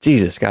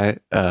 Jesus, guy.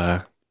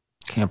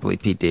 Can't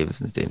believe Pete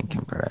Davidson's dating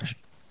Kim Kardashian.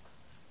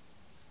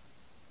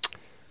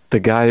 The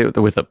guy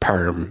with a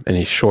perm and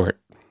he's short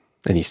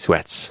and he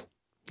sweats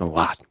a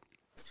lot.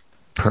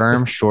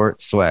 Perm short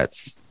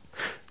sweats.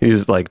 He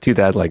was like mid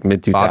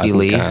 2000s Bobby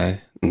Lee?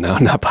 guy. No,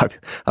 not Bobby.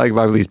 I like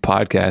Bobby Lee's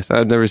podcast.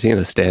 I've never seen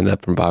a stand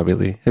up from Bobby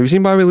Lee. Have you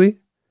seen Bobby Lee?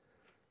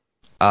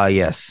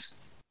 Yes.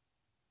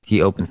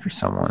 He opened for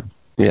someone.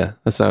 Yeah,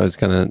 that's what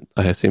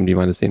I assumed you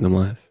might have seen him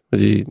live.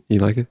 You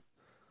like it?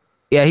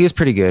 Yeah, he was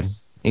pretty good.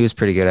 He was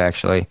pretty good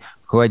actually.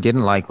 Who I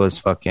didn't like was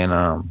fucking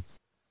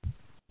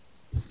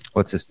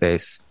what's his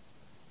face?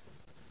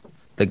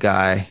 The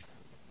guy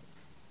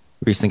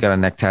recently got a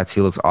neck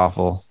tattoo, looks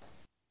awful.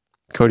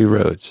 Cody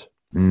Rhodes.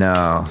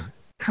 No.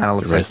 Kind of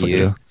looks like wrestling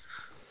you guy.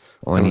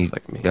 when Kinda you looks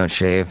like me. don't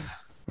shave.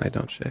 I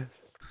don't shave.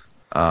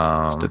 Still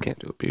Um can't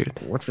do a beard.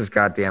 what's his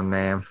goddamn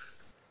name?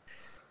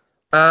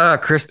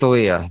 Chris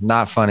D'Elia.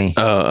 Not funny.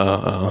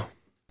 Oh.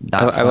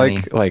 Not I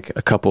funny. like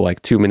a couple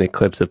 2-minute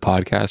clips of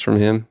podcasts from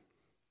him.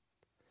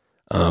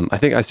 I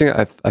think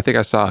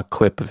I saw a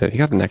clip of it. He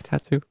got a neck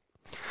tattoo.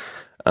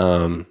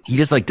 He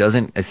just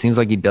doesn't. It seems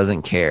like he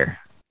doesn't care.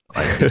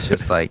 Like it's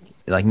just like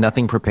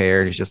nothing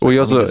prepared. He's just. Well,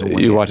 Like, let me just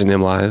wing you it. watching him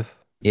live?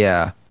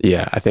 Yeah,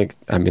 Yeah,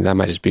 I mean that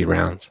might just be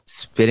rounds.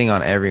 spitting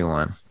on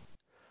everyone.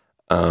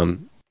 I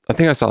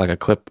think I saw a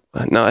clip.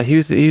 No,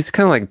 he's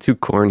kind of too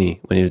corny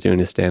when he was doing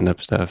his stand up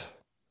stuff.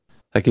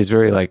 He's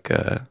very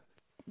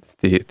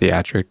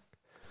theatric.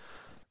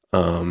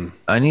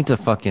 I need to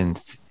fucking.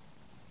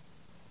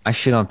 I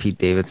shit on Pete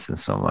Davidson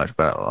so much,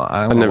 but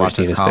I I've want to never watch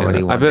seen his his stand comedy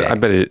up. one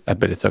day. I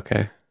bet it's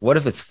okay. What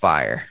if it's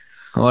fire?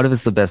 What if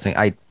it's the best thing?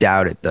 I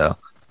doubt it though,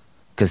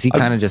 because he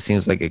kind of just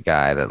seems like a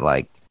guy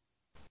that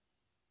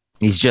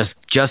he's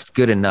just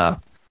good enough,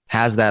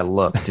 has that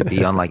look to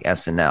be on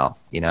SNL.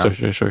 You know,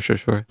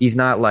 Sure. he's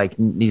not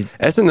he's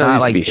SNL not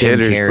used like to be Jim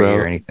hitters, Carrey bro.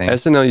 or anything.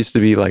 SNL used to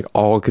be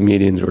all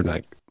comedians were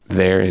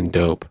there and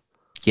dope.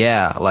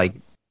 Yeah,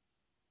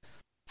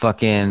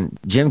 fucking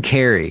Jim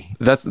Carrey.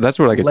 That's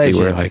where I could see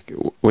where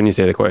Legend. when you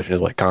say the question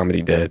is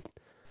comedy dead,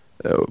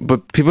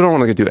 but people don't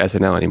want to do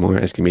SNL anymore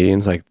as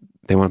comedians.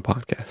 They want a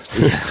podcast.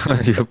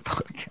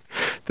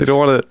 They don't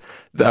want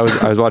to.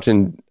 I was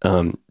watching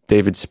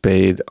David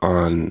Spade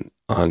on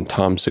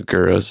Tom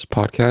Segura's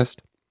podcast,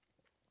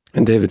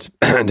 and David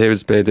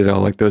Spade did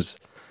all those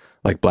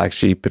Black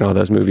Sheep and all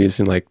those movies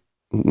in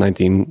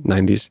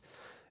 1990s,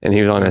 and he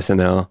was on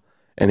SNL,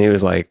 and he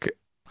was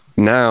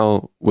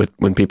now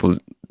when people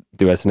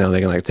do SNL,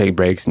 they can take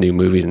breaks and do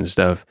movies and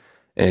stuff.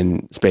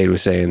 And Spade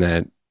was saying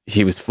that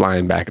he was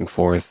flying back and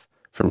forth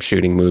from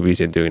shooting movies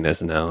and doing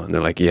SNL, and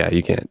they're yeah,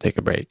 you can't take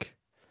a break.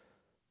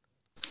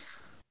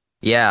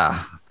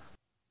 Yeah,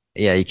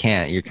 you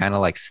can't. You're kind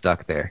of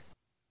stuck there.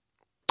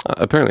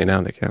 Apparently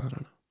now they can. I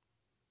don't know.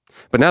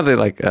 But now they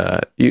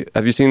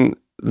have you seen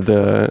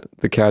the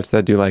cats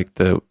that do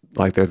they're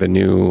the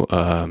new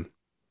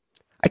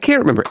I can't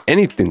remember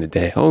anything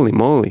today. Holy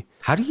moly.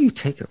 How do you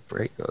take a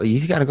break?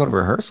 You got to go to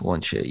rehearsal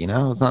and shit. You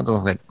know, it's not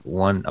a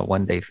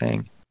 1 day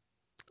thing.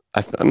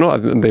 No,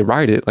 they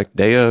write it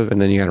day of,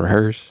 and then you got to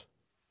rehearse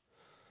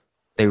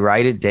They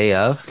write it day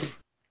of.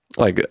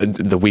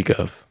 the week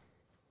of.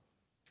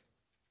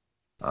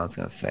 I was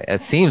gonna say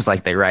it seems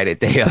like they write it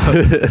day of.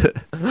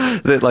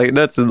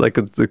 That's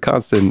it's a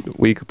constant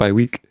week by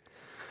week.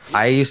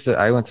 I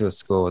went to a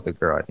school with a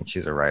girl. I think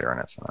she's a writer on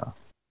SNL.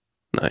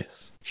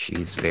 Nice.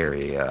 She's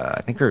very.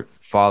 I think her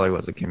father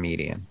was a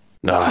comedian.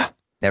 Nah.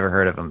 Never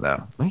heard of him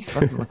though. Let me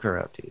fucking look her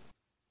up, dude.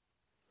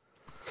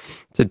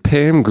 Did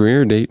Pam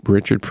Grier date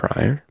Richard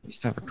Pryor? I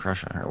used to have a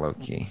crush on her, low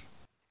key.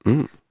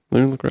 Let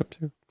me look her up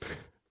too.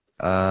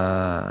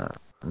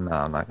 No,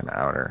 I'm not gonna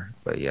out her.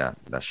 But yeah,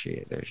 there she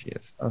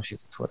is. Oh,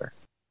 she's on Twitter.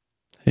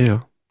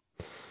 Yeah.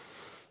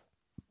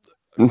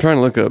 I'm trying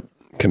to look up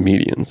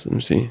comedians. Let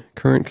me see.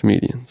 Current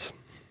comedians.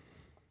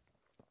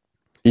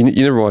 You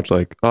never watch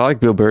I like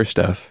Bill Burr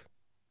stuff.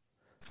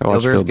 I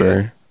watch Bill Bill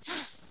Burr's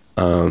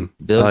Burr.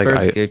 Bill I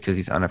Burr's good because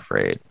he's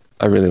unafraid.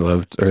 I really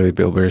loved early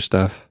Bill Burr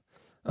stuff.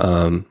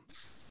 I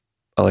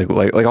like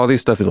all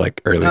these stuff is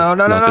early.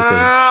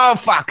 No,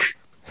 fuck.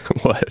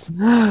 What?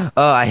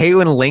 Oh, I hate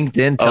when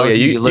LinkedIn tells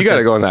You look gotta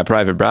at- go in that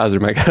private browser,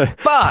 my guy.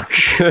 Fuck.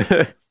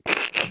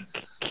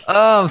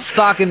 Oh, I'm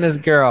stalking this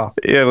girl.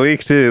 Yeah,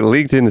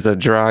 LinkedIn is a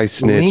dry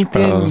snitch,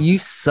 LinkedIn, bro. you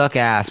suck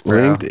ass, bro.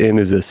 LinkedIn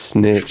is a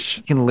snitch.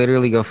 You can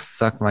literally go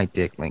suck my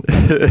dick,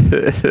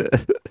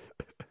 LinkedIn.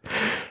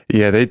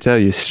 Yeah, they tell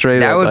you straight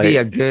That up. would be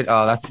like, a good.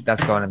 Oh,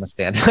 that's going in the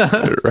stand.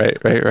 right.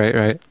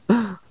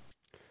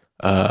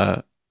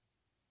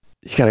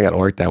 You kind of got to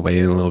work that way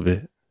in a little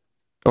bit,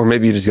 or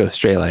maybe you just go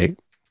straight. Like,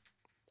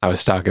 I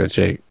was talking to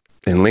Jake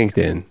in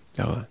LinkedIn.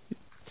 There's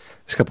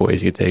a couple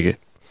ways you could take it.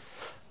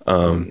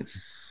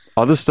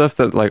 All the stuff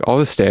that like all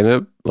the stand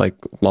up like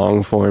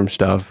long form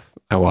stuff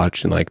I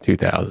watched in like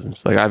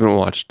 2000s. Like I haven't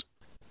watched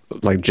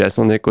like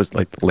Jesselnick was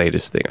like the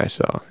latest thing I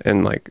saw,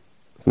 and like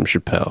some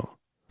Chappelle.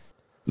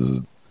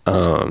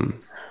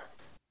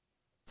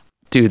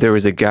 Dude, there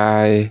was a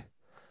guy.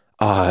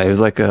 It was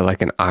like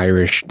an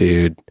Irish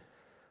dude,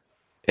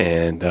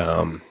 and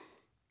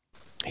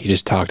he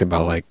just talked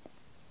about like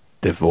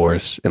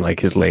divorce and like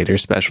his later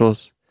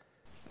specials.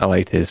 I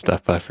liked his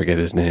stuff, but I forget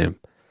his name.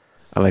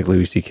 I like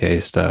Louis C.K.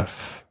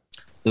 stuff.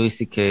 Louis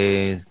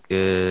C.K. is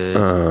good.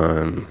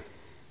 Who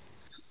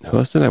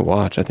else did I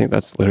watch? I think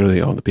that's literally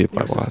all the people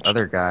There's I this watched.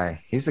 other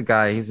guy. He's the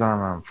guy. He's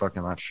on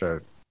fucking that show,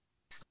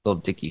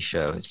 Little Dicky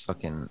show. His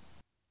fucking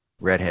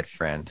redhead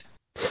friend.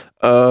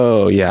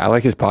 Oh yeah, I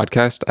like his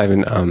podcast. I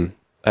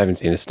haven't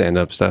seen his stand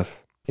up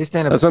stuff. His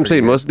stand up. That's what I'm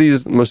saying. Most of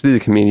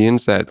these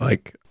comedians that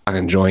like I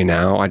enjoy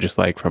now, I just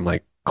like from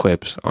like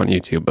clips on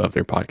YouTube of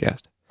their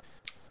podcast.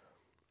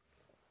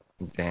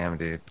 Damn,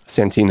 dude.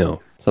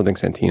 Santino.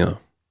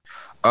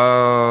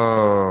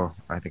 Oh,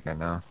 I think I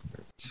know.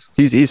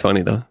 He's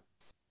funny though.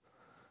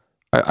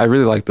 I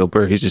really like Bill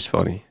Burr. He's just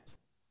funny.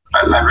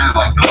 I really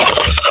like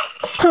that.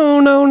 Oh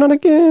no, not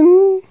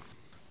again.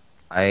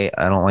 I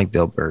don't like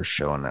Bill Burr's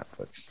show on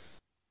Netflix.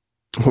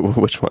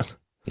 Which one?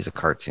 He's a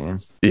cartoon.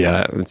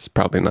 Yeah, it's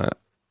probably not.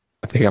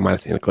 I think I might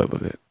have seen a clip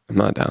of it. I'm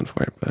not down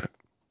for it, but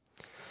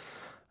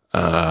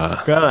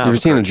you ever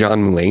seen a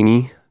John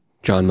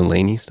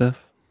Mulaney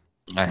stuff?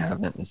 I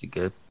haven't. Is he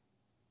good?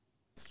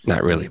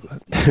 Not really,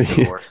 but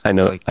Divorced, I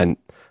know like-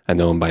 I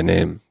know him by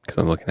name because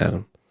I'm looking at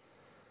him.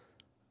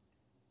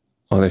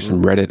 Oh, there's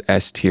some Reddit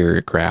S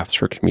tier graphs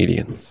for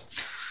comedians.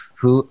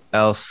 Who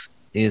else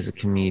is a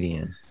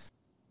comedian?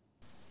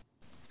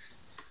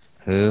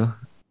 Who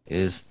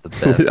is the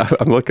best?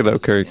 I'm looking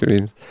up current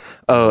comedians.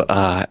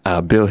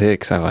 Oh, Bill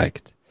Hicks I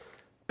liked.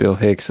 Bill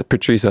Hicks,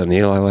 Patrice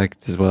O'Neal I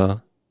liked as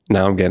well.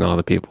 Now I'm getting all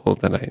the people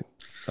that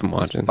I'm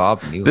watching.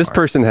 Bob Newhart. This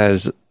person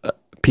has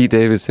Pete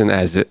Davidson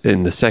as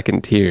in the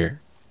second tier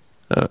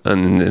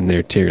in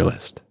their tier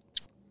list.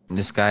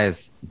 This guy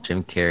is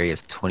Jim Carrey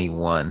is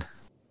 21.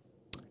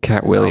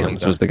 Cat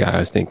Williams was the guy I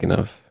was thinking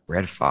of.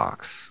 Red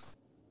Fox.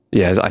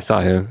 Yeah, I saw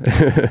him.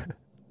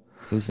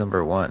 Who's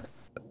number one?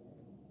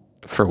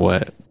 For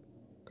what?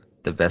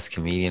 The best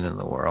comedian in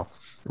the world.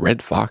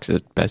 Red Fox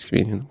is the best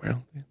comedian in the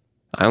world.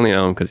 I only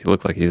know him because he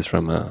looked like he was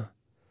from.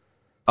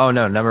 Oh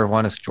no, number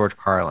one is George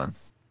Carlin.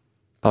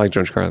 I like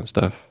George Carlin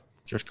stuff.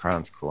 George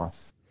Carlin's cool.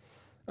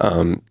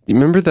 You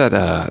remember that?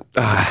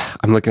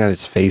 I'm looking at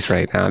his face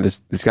right now. This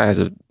guy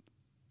has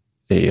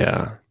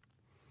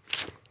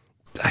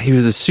he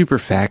was a super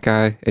fat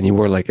guy, and he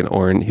wore like an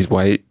orange. He's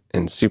white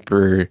and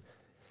super.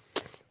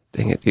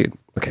 Dang it, dude.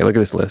 Okay, look at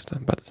this list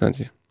I'm about to send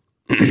you.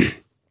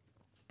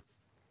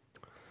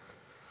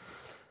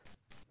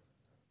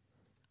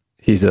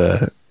 He's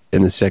in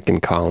the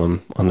second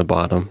column on the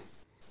bottom.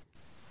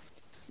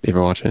 You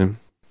ever watch him?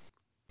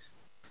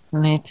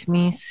 Let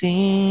me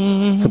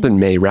see. Something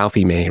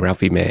Ralphie May.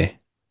 Did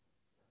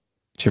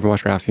you ever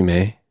watch Ralphie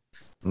May?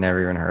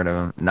 Never even heard of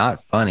him.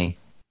 Not funny.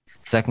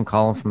 Second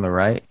column from the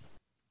right.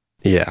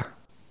 Yeah.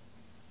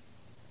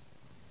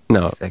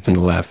 No, Second. from the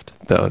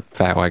left. The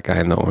fat white guy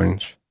in the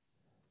orange.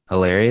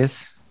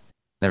 Hilarious.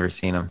 Never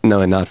seen him.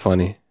 No, and not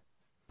funny.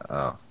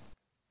 Oh.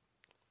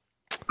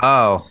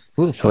 Oh.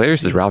 Who the fuck?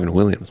 Hilarious is Robin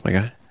Williams, my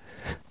guy.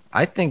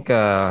 I think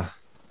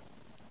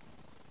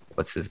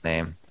what's his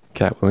name?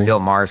 Cat Williams. Bill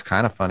Maher's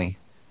kind of funny.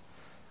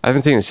 I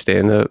haven't seen his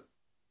stand-up.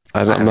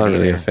 I'm haven't not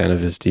really either. a fan of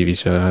his TV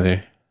show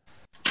either.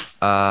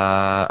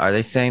 Are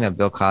they saying that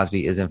Bill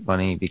Cosby isn't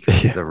funny because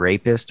he's Yeah. a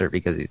rapist or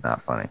because he's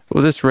not funny?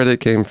 Well, this Reddit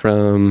came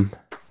from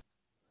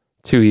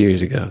 2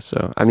 years ago.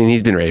 So, I mean,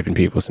 he's been raping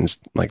people since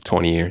like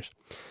 20 years.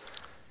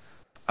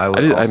 I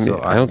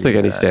don't think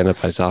any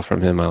stand-up I saw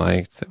from him I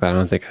liked, but I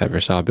don't think I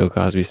ever saw Bill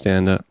Cosby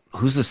stand-up.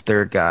 Who's this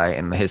third guy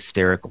in the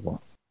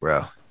hysterical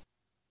row?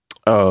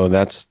 Oh,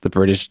 that's a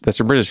British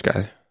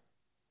guy.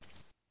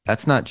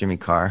 That's not Jimmy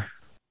Carr.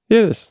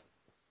 Yeah, it is.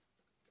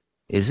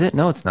 Is it?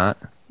 No, it's not.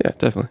 Yeah,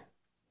 definitely.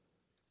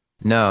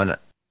 No.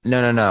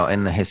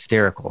 In the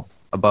hysterical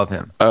above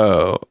him.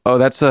 Oh,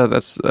 that's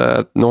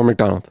Norm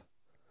Macdonald.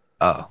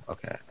 Oh,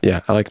 okay.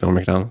 Yeah, I like Norm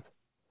Macdonald.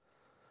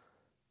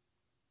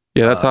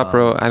 Yeah, that top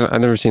row.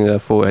 I've never seen a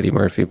full Eddie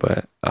Murphy,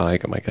 but I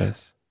like him, I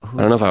guess. I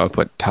don't know if I would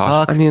put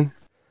top. Fuck. I mean,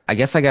 I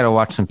guess I got to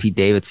watch some Pete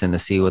Davidson to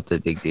see what the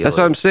big deal that's is.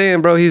 what I'm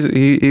saying, bro.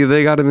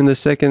 They got him in the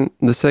second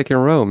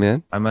row,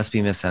 man. I must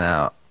be missing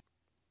out.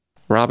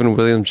 Robin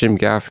Williams, Jim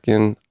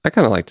Gaffigan. I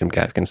kind of like Jim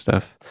Gaffigan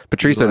stuff.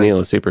 Patrice You like- O'Neal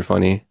is super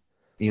funny.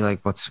 You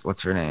like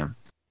what's her name?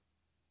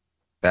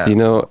 That Do you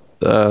know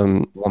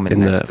woman in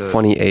next the to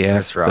Funny AF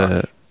Chris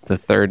Rock. the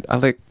third? I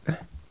like.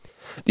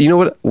 Do you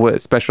know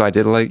what special I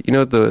did like? You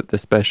know the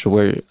special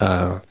where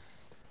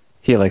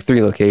he had like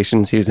 3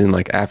 locations. He was in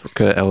like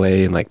Africa,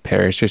 LA, and like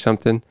Paris or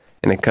something,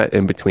 and it cut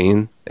in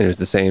between, and it was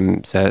the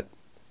same set.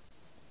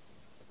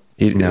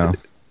 He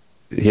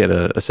had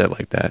a set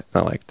like that. I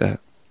like that,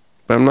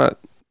 but I'm not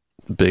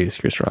the biggest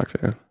Chris Rock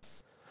fan.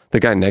 The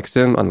guy next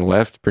to him on the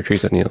left,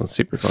 Patrice O'Neal, is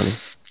super funny.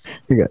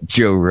 You got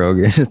Joe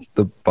Rogan at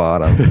the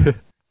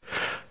bottom.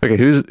 Okay,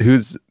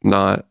 who's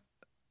not?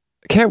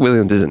 Cat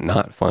Williams isn't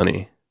not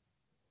funny.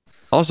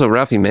 Also,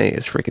 Ralphie May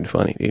is freaking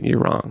funny, dude. You're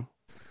wrong,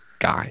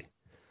 guy.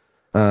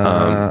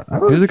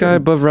 Who's the guy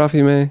above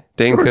Ralphie May?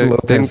 Dane Cook.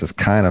 Lopez is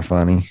kind of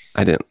funny.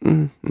 I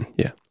didn't.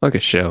 Yeah, like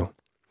a show.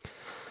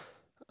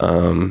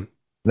 That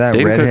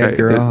Dane redhead Cook,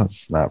 girl,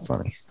 it's not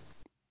funny.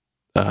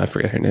 I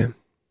forget her name.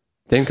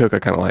 Dane Cook I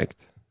kind of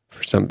liked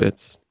for some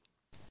bits.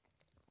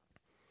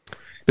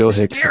 Bill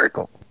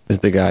Hysterical. Hicks is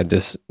the guy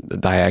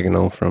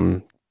diagonal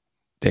from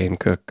Dane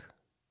Cook.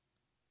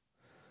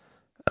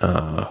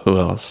 Who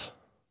else?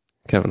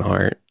 Kevin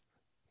Hart.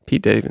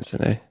 Pete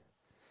Davidson, eh?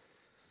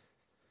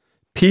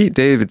 Pete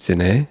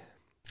Davidson,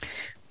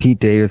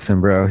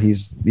 bro.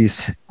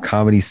 He's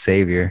comedy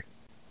savior.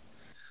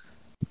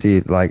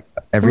 Dude, like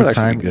every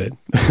time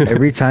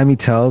every time he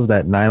tells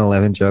that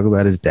 9/11 joke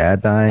about his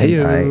dad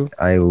dying,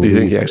 I lose. Do you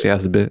think he actually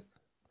has a bit?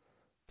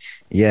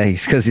 Yeah,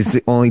 because it's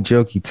the only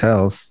joke he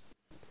tells.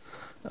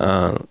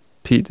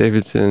 Pete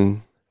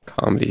Davidson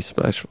comedy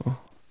special.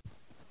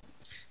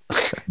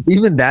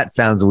 Even that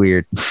sounds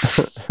weird.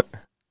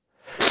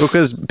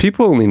 Because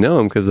people only know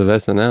him because of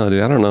SNL,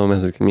 dude. I don't know him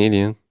as a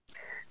comedian.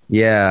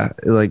 Yeah,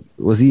 like,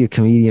 was he a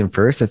comedian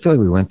first? I feel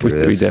like we went through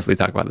this. We definitely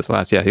talked about this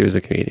last. Yeah, he was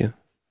a comedian.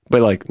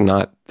 But, like,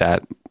 not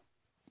that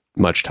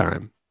much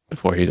time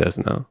before he's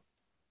SNL.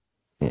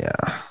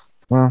 Yeah.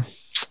 Well,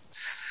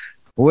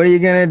 what are you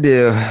going to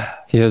do?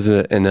 He has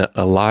a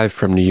Live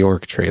from New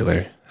York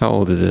trailer. How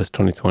old is this?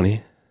 2020?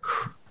 He's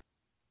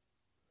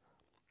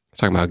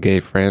talking about gay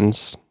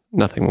friends.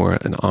 Nothing more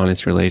an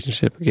honest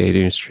relationship. A gay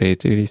dude and straight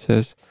dude, he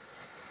says.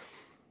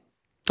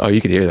 Oh,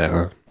 you could hear that,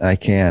 huh? I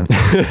can.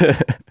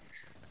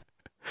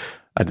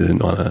 I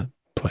didn't want to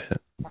play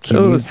it.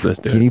 Let's do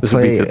it. Can you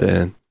play it at the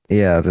end?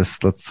 Yeah,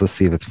 let's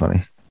see if it's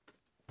funny.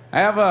 I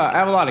have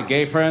a lot of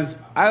gay friends.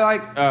 I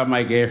like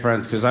my gay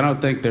friends because I don't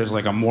think there's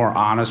like a more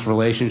honest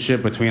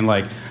relationship between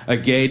like a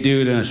gay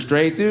dude and a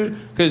straight dude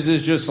because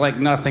there's just like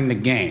nothing to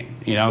gain,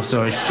 you know?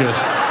 So it's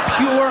just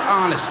pure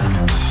honesty.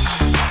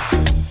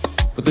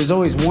 But there's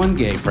always one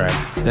gay friend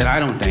that I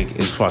don't think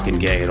is fucking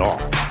gay at all.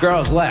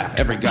 Girls laugh.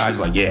 Every guy's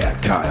like, yeah,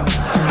 Kyle.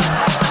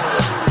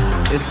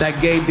 It's that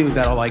gay dude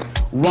that'll like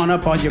run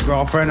up on your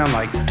girlfriend and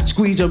like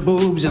squeeze her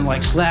boobs and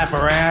like slap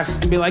her ass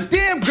and be like,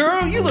 damn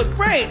girl, you look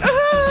great.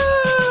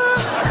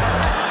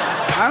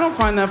 I don't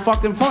find that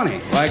fucking funny,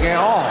 like at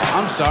all.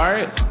 I'm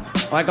sorry.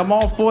 Like I'm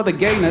all for the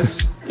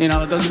gayness. You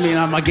know, it doesn't mean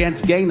I'm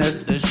against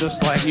gayness. It's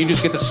just like you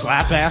just get to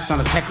slap ass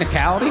on a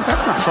technicality.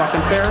 That's not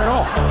fucking fair at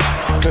all.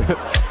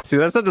 See,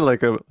 that sounded like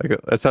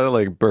that sounded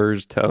like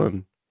Burr's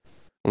tone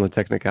on the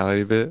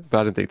technicality bit, but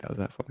I didn't think that was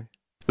that funny.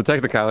 The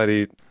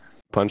technicality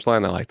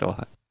punchline I liked a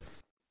lot.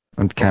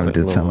 It kind of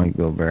did sound like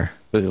Bill Burr.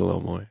 There's a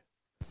little more.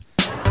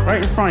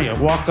 Right in front of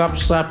you, walk up,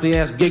 slap the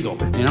ass, giggle,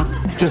 you know,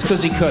 just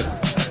because he could.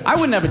 I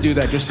would never do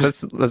that. Just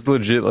that's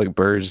legit like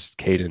Burr's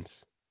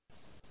cadence.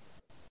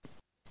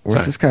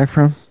 Where's this guy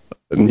from?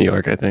 New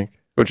York, I think,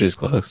 which is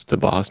close to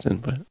Boston,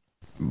 but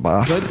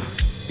Boston. Good.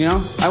 You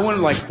know, I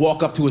wouldn't like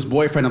walk up to his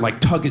boyfriend and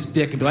like tug his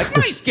dick and be like,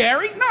 "Nice,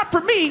 Gary, not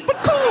for me, but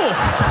cool."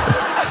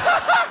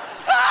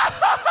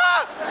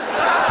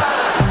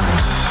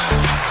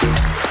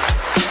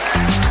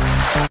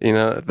 You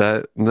know,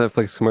 that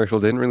Netflix commercial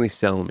didn't really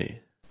sell me.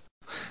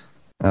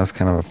 That was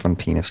kind of a fun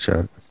penis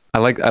joke. I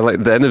like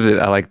the end of it.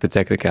 I like the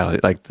technicality,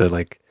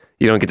 like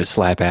you don't get to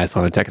slap ass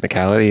on a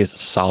technicality. It's a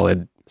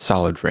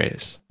solid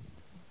phrase.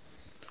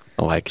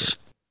 I like it.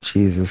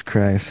 Jesus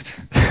Christ!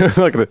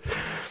 I'm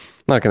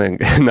not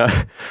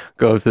gonna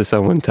go up to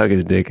someone, tug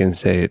his dick, and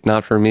say,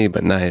 "Not for me,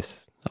 but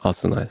nice."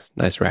 Also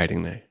nice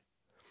writing there.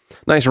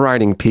 Nice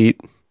writing,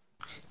 Pete.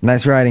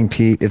 Nice writing,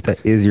 Pete. If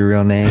that is your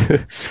real name,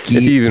 Skeet.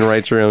 If you even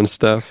write your own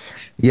stuff.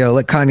 Yo,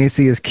 let Kanye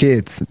see his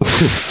kids.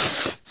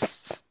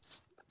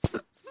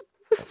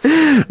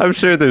 I'm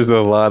sure there's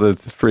a lot of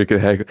freaking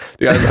heckling.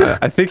 Dude,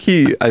 I think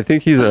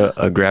he's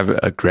a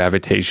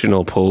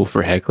gravitational pull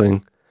for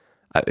heckling.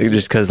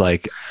 Just because,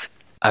 like,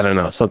 I don't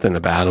know, something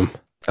about him.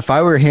 If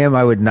I were him,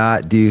 I would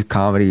not do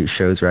comedy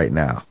shows right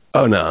now.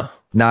 Oh no,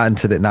 not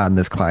in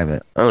this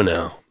climate. Oh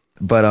no.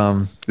 But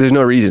there's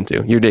no reason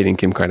to. You're dating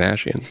Kim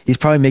Kardashian. He's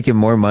probably making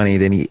more money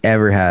than he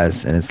ever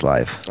has in his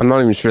life. I'm not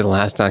even sure the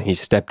last time he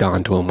stepped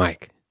onto a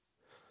mic.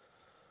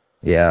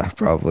 Yeah,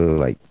 probably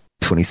like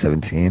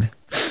 2017.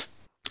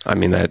 I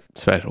mean, that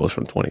special was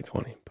from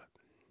 2020, but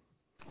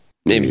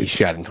maybe he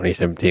shot in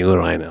 2017. What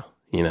do I know?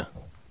 You know.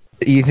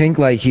 You think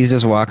like he's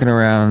just walking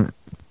around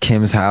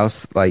Kim's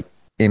house, like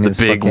in his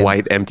big fucking,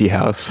 white empty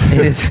house,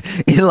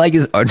 in like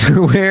his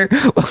underwear,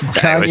 while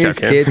Kanye's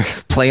kids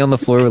play on the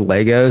floor with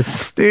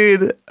Legos,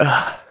 dude.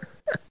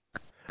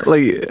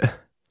 Like,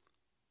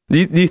 do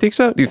you think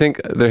so? Do you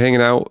think they're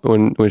hanging out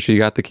when she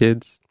got the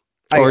kids?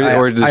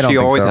 Or does I don't she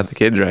think always so. have the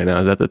kids right now?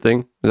 Is that the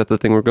thing? Is that the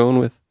thing we're going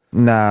with?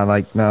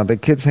 Nah, no, the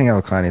kids hang out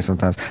with Kanye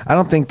sometimes. I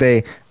don't think.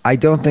 I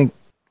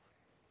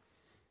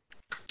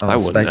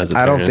wouldn't as a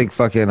I don't parent. think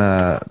fucking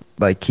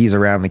like he's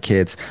around the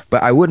kids,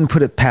 but I wouldn't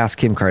put it past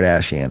Kim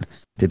Kardashian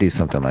to do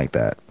something like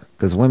that.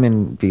 Because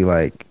women be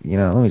like,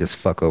 let me just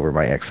fuck over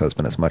my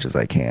ex-husband as much as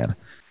I can,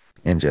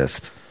 and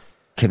just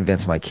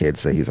convince my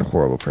kids that he's a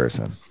horrible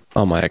person.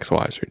 All my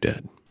ex-wives are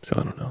dead, so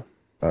I don't know.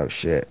 Oh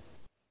shit!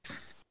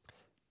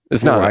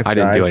 It's Your not. wife I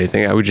didn't do dies?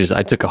 anything.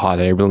 I took a hot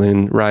air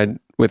balloon ride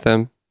with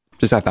them.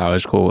 Just I thought it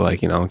was cool,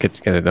 like get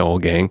together the whole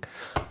gang,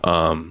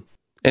 and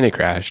it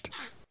crashed.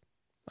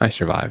 I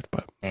survived,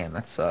 but Man,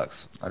 that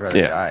sucks. I'd rather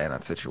Yeah. die in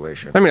that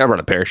situation. I mean, I brought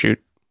a parachute.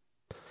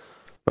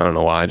 I don't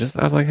know why. I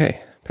was like,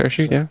 hey,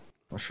 parachute, yeah.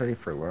 I'll show you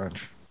for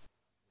lunch.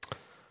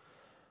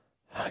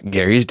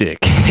 Gary's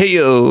dick. Hey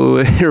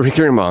yo,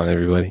 Ricky Ramon,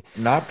 everybody.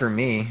 Not for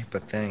me,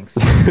 but thanks.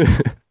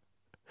 The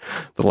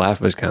laugh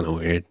was kind of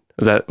weird.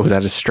 Was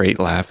that a straight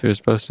laugh it was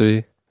supposed to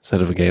be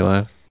instead of a gay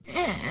laugh?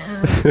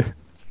 I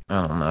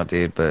don't know,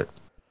 dude, but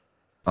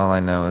all I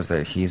know is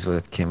that he's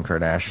with Kim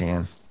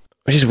Kardashian.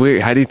 Which is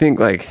weird. How do you think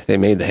like they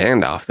made the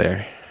handoff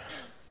there?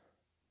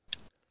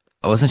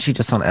 Wasn't she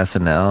just on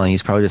SNL and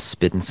he's probably just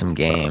spitting some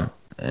game?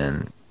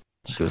 And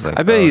she was like,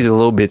 I bet oh. he's a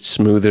little bit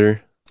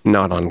smoother,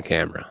 not on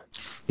camera.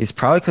 He's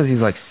probably because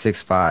he's like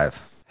 6'5".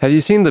 Have you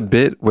seen the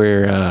bit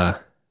where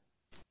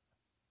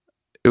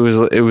it was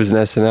an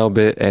SNL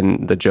bit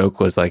and the joke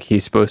was like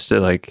he's supposed to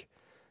like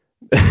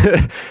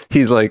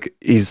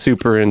he's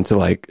super into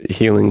like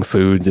healing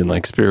foods and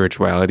like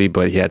spirituality,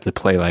 but he had to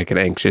play like an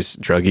anxious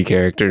druggy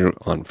character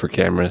for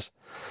cameras.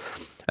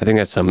 I think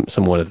that's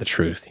somewhat of the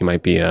truth. He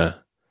might be a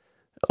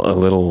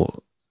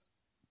little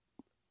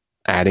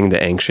adding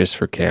the anxious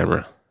for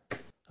camera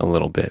a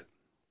little bit.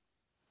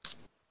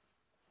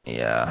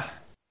 Yeah.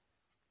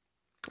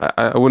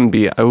 I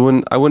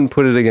wouldn't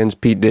put it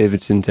against Pete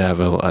Davidson to have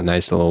a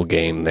nice little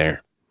game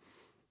there.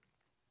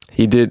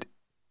 He did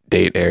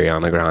date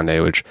Ariana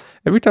Grande, which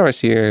every time I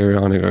see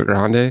Ariana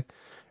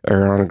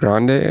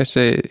Grande, I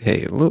say,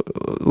 hey, a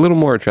little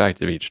more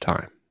attractive each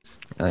time.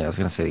 I was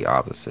gonna say the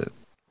opposite.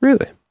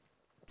 Really?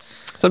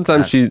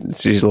 Sometimes she's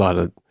she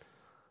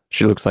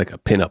looks like a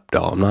pinup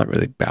doll. I'm not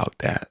really about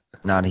that.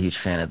 Not a huge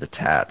fan of the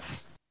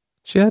tats.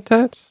 She had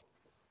tats?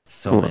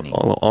 So many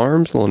Little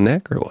arms, little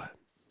neck, or what?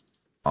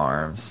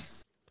 arms.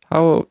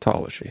 How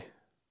tall is she?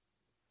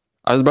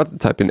 I was about to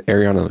type in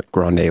Ariana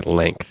Grande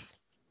length.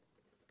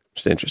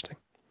 Just interesting.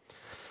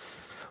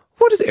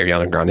 What is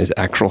Ariana Grande's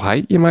actual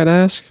height, you might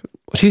ask?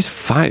 Well, she's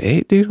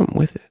 5'8", dude. I'm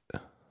with it.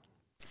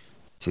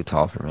 Too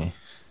tall for me.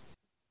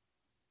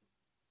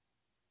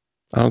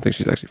 I don't think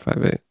she's actually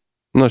 5'8".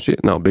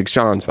 No, Big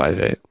Sean's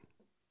 5'8".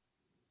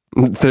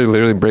 They're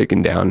literally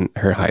breaking down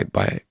her height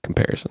by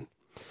comparison.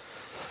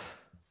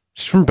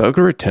 She's from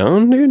Boca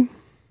Raton, dude?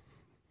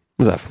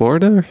 Was that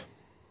Florida?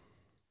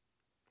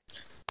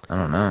 I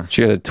don't know.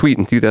 She had a tweet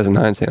in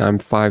 2009 saying, I'm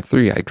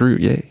 5'3", I grew,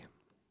 yay.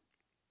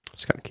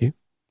 It's kind of cute.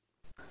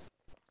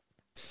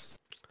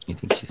 You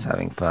think she's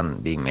having fun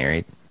being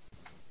married?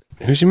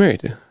 Who's she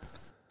married to?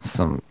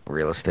 Some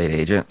real estate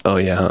agent? Oh,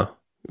 yeah, huh?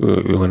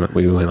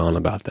 We went on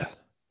about that.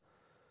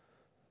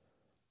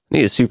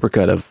 Need a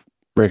supercut of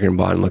Ricker and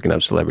Bond looking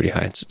up celebrity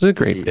heights. It's a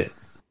great bit.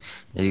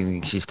 You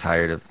think she's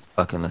tired of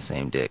fucking the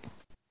same dick?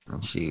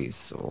 And she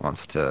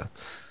wants to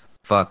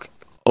fuck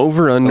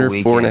Over under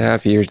The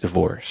 4.5 years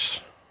divorce.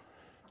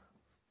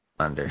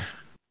 under.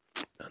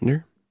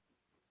 Under?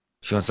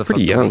 She wants to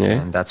Pretty fuck young, The eh?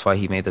 Weeknd. That's why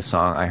he made the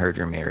song "I Heard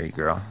You're Married,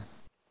 Girl."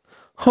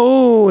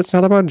 Oh, it's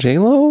not about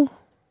J-Lo?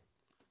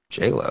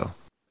 J-Lo.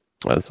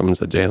 Well, someone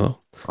said J-Lo.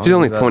 Oh, She's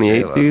only about 28,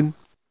 J-Lo. dude.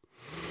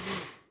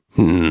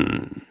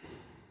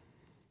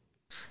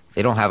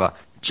 They don't have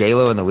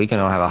J-Lo and The Weeknd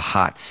don't have a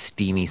hot,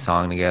 steamy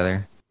song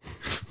together.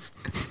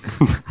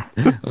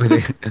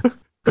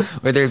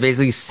 where they're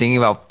basically singing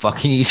about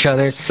fucking each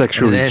other.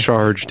 Sexually and then-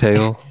 charged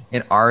tale.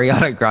 And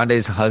Ariana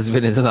Grande's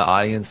husband is in the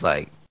audience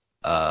like,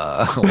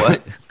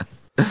 what?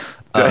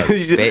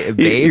 He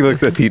Babe?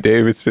 looks at Pete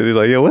Davidson. He's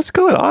like, yo, what's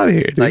going on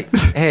here, dude? Like,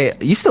 hey,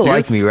 you still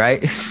like me,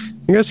 right?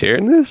 You guys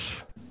hearing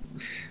this?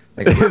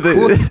 Like,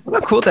 I'm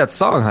not cool with that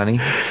song, honey.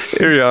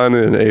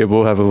 Ariana and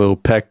Abel have a little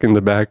peck in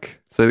the back.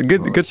 So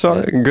good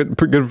song, good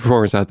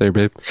performance out there,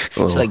 babe.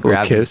 She like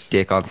grabbed his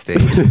dick on stage.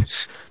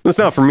 That's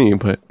not for me,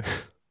 but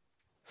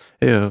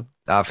yeah.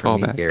 Not for Call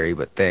me, back. Gary,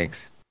 but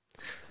thanks.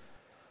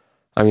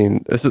 I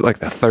mean, this is like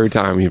the third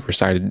time you've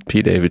recited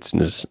Pete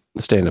Davidson's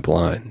stand-up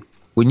line.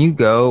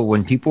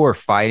 When people are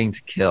fighting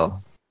to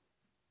kill,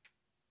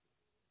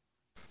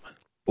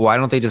 why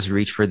don't they just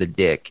reach for the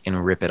dick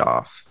and rip it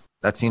off?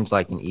 That seems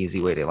like an easy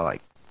way to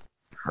like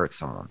hurt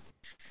someone.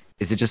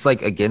 Is it just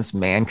like against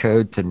man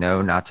code to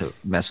know not to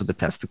mess with the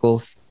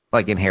testicles,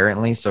 like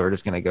inherently? So we're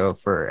just gonna go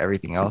for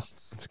everything else.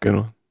 That's a good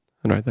one.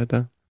 I'd write that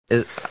down.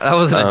 That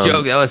wasn't a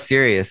joke. That was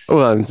serious.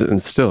 Well,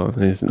 and still,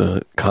 there's no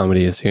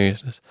comedy of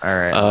seriousness. All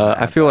right.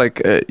 I feel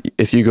like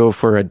if you go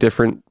for a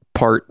different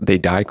part, they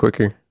die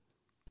quicker.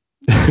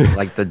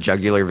 Like the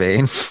jugular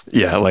vein.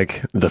 Yeah,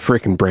 like the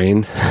freaking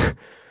brain,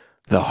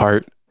 the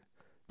heart.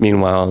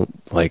 Meanwhile,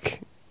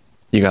 like,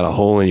 you got a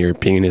hole in your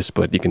penis,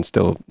 but you can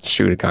still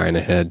shoot a guy in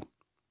the head.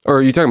 Or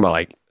are you talking about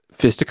like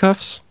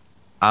fisticuffs?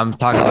 I'm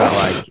talking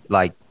about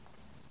like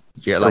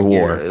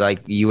war.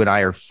 like you and I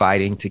are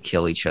fighting to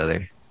kill each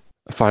other.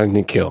 Fighting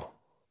to kill,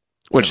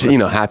 which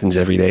happens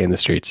every day in the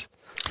streets.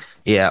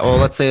 Yeah, well,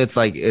 let's say it's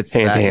back in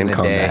Hand-to-hand the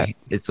combat. day.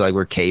 It's like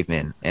we're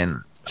cavemen, and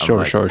I'm Sure,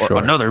 like, sure.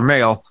 Another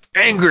male,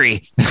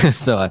 angry.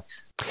 So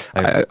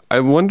I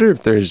wonder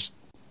if there's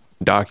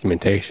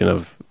documentation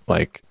of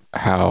like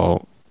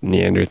how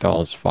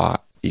Neanderthals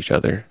fought each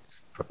other.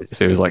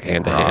 If it was like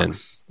hand to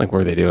hand, like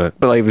where they do it,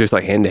 but like if there's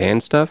like hand to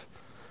hand stuff,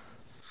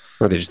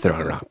 or they just throw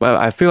a rock. But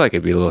I feel like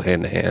it'd be a little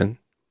hand to hand.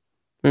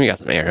 Maybe got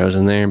some arrows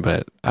in there,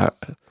 but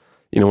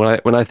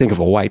when I think of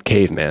a white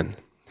caveman,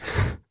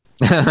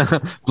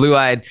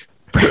 blue-eyed,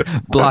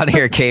 blonde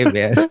hair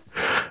caveman.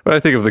 when I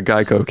think of the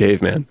Geico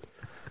caveman,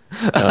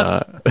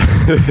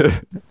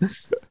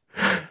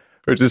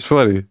 which is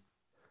funny.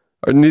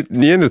 Our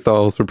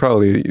Neanderthals were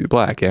probably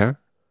black, yeah,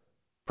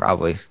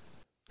 Probably.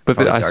 but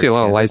Probably I see a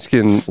lot of light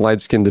skin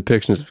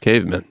depictions of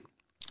cavemen.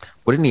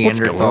 What do going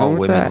Neanderthal on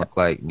with women that? look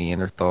like?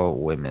 Neanderthal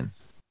women.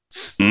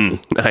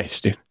 Nice,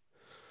 dude.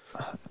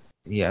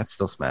 Yeah, it's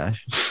still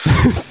smash.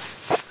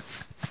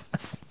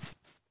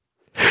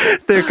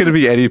 There could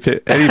be any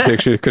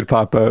picture could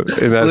pop up,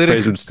 and that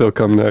phrase would still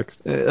come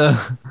next.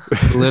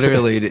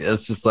 Literally,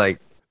 it's just like,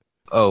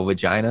 oh,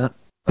 vagina.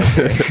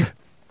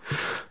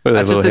 What are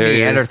That's those just the little hair-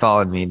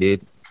 Neanderthal in me,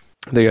 dude.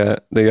 They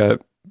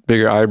got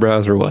bigger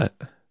eyebrows or what?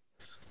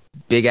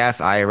 Big ass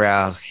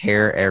eyebrows,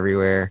 hair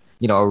everywhere.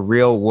 You know, a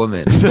real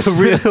woman.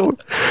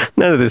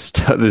 None of this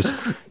stuff. This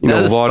None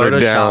of this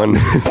watered down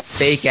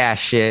fake ass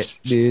shit,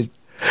 dude.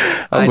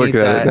 I'm I looking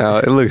need at it that. now.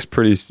 It looks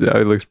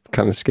It looks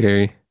kind of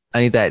scary. I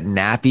need that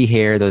nappy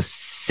hair, those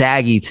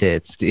saggy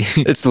tits, dude.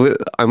 It's lit.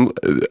 Are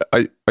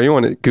you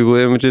on Google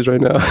Images right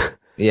now?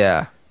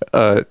 Yeah.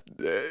 Do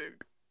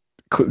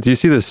you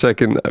see the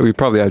second? We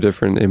probably have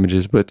different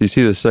images, but do you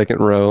see the second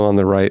row on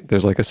the right?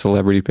 There's like a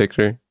celebrity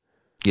picture.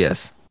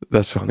 Yes.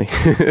 That's funny.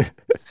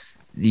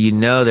 You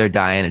know they're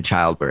dying of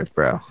childbirth,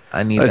 bro.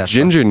 I need A that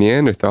ginger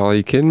Neanderthal. Are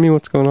you kidding me?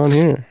 What's going on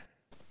here?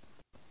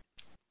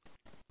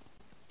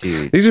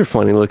 dude. These are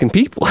funny looking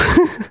people.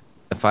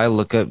 If I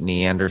look up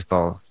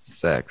Neanderthal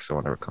sex or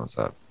whatever comes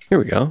up, Here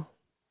we go.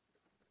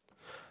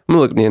 I'm gonna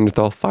look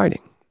Neanderthal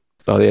fighting.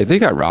 Oh yeah, they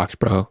got rocks,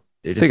 bro.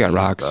 they're They got eating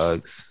rocks.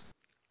 bugs.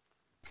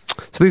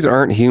 So these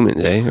aren't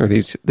humans, eh? Or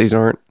these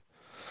aren't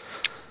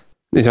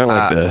like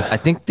I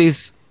think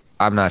these.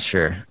 I'm not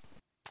sure.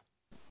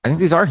 I think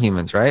these are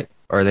humans, right?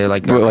 Or are they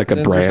like a orangutans or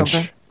something?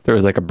 branch. There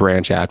was like a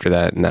branch after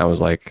that, and that was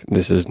like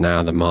this is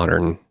now the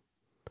modern.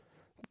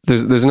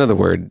 There's another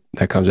word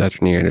that comes after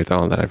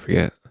Neanderthal that I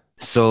forget.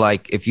 So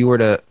like if you were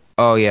to,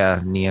 oh yeah,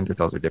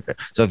 Neanderthals are different.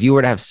 So if you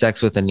were to have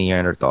sex with a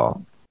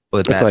Neanderthal,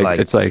 would It's that like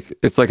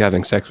it's like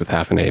having sex with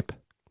half an ape.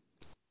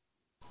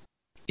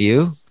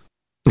 you?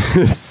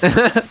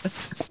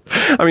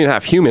 I mean,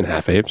 half human,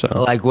 half ape. So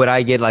Like would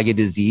I get like a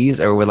disease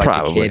or would like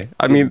probably. the kid?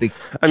 I mean, the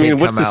what's kid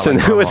the come out like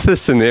what's normal? the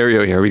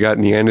scenario here? We got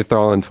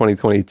Neanderthal in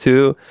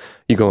 2022.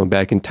 You going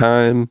back in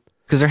time?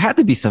 Because there had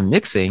to be some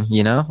mixing,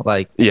 you know?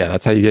 Like Yeah,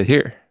 that's how you get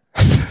here.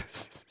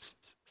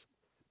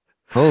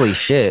 holy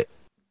shit.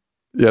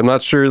 Yeah, I'm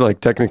not sure, like,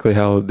 technically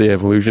how the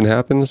evolution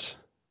happens.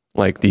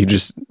 Like, do you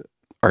just,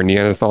 are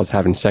Neanderthals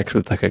having sex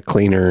with, like, a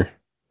cleaner?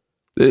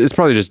 It's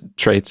probably just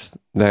traits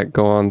that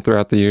go on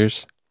throughout the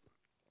years.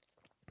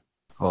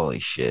 Holy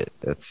shit.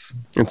 That's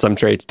And some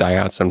traits die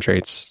out, some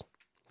traits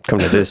come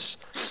to this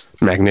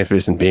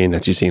magnificent being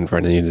that you see in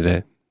front of you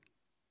today.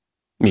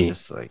 Me.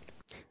 just like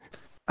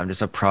I'm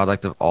just a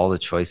product of all the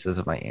choices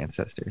of my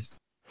ancestors.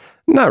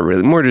 Not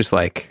really. More just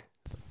like,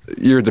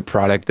 you're the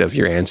product of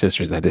your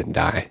ancestors that didn't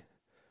die.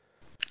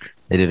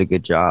 They did a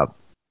good job.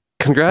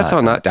 Congrats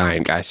on not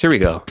dying, guys. Here we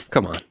go.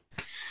 Come on.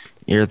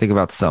 You ever think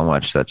about so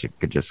much that you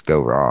could just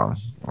go wrong,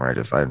 or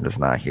I'm just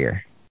not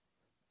here.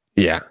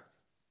 Yeah.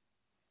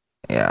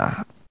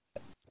 Yeah.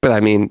 But I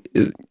mean,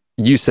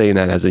 you saying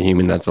that as a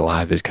human that's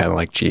alive is kind of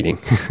like cheating.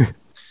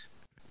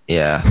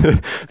 Yeah.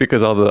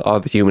 Because all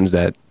the humans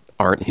that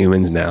aren't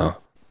humans now,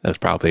 there's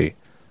probably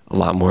a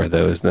lot more of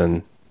those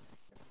than.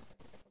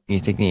 You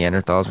think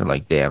Neanderthals were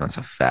like, damn, that's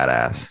a fat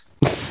ass.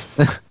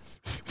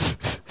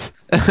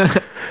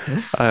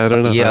 I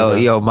don't know.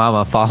 Yo,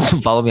 mama,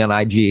 follow me on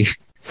IG.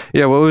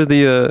 Yeah, what were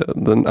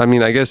the? I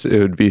mean, I guess it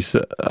would be.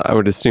 I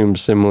would assume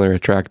similar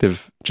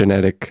attractive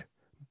genetic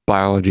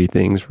biology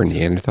things for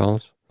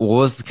Neanderthals. What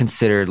was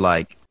considered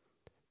like?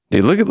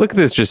 Dude, look at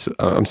this. Just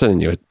I'm sending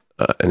you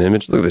an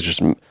image. Look at this.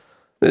 Just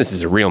this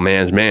is a real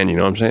man's man. You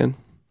know what I'm saying?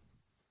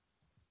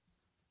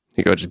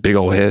 You got just big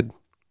old head.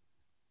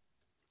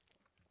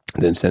 I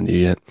didn't send you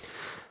yet.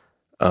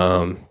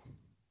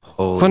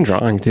 Holy Fun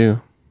drawing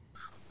too.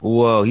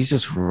 Whoa, he's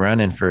just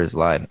running for his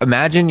life.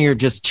 Imagine you're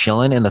just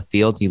chilling in the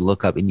field. You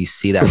look up and you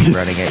see that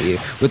running at you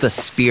with a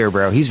spear,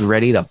 bro. He's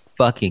ready to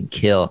fucking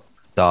kill,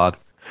 dog.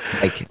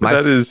 Like my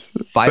That is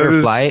fight that or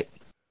is- flight.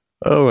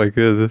 Oh my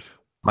goodness.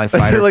 My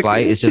fight or Like-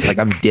 flight is just like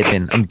I'm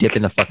dipping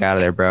the fuck out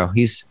of there, bro.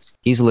 He's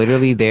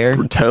literally there.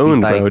 Tone,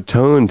 He's like- bro.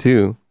 Tone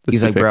too. This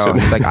He's like, bro.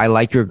 depiction. He's like, I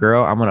like your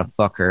girl. I'm gonna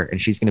fuck her,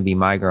 and she's gonna be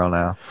my girl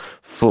now,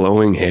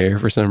 Flowing hair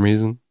for some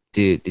reason.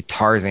 dude.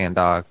 Tarzan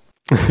dog.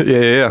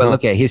 yeah. But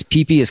look at his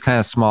pee is kind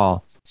of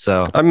small,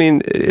 so I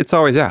mean, it's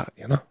always out,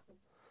 you know.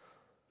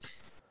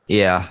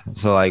 yeah.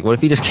 So like, what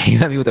if he just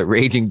came at me with a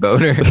raging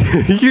boner?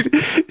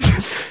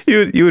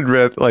 you would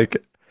read like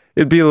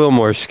it'd be a little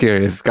more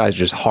scary if guys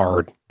just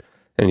hard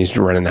and he's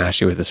running at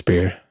you with a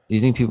spear. Do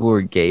you think people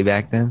were gay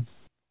back then?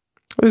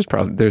 There's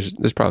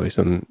probably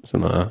some And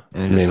man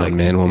it's just on like,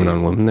 man, woman dude.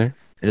 on woman there.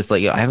 They're just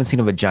like, yo, I haven't seen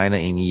a vagina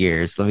in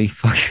years. Let me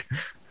fuck.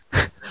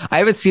 I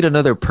haven't seen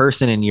another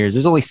person in years.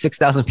 There's only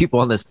 6,000 people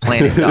on this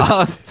planet,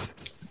 dog.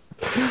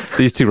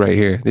 These two right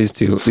here. These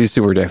two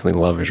were definitely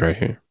lovers right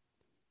here.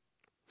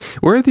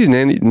 Where are these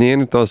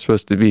Neanderthals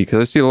supposed to be? Because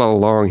I see a lot of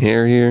long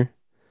hair here,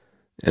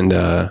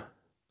 and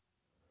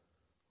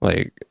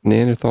like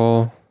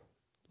Neanderthal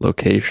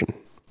location.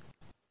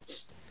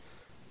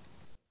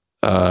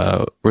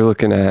 We're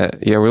looking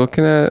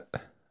at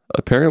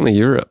apparently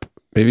Europe.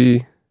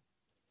 Maybe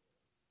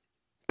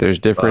there's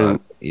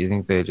different. You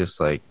think they just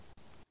like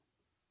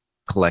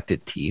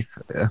collected teeth?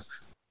 Yeah.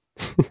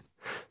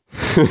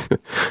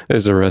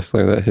 There's a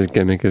wrestler that his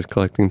gimmick is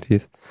collecting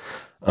teeth.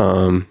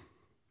 I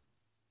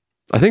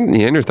think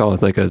Neanderthal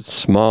is like a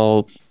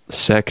small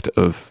sect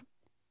of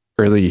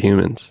early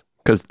humans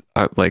because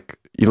like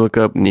you look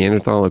up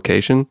Neanderthal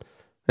location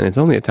and it's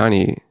only a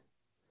tiny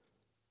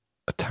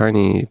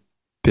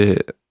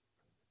bit.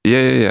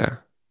 Yeah.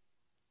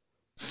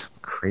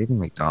 Craving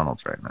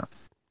McDonald's right now.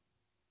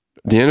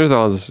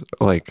 Neanderthals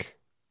like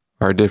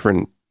are a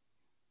different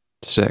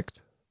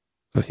sect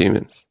of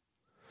humans.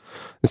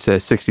 It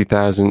says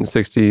 60,000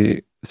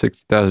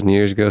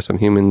 years ago, some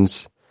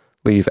humans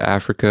leave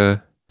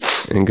Africa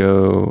and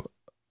go.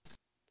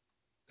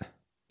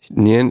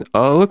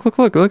 Look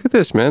at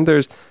this, man.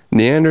 There's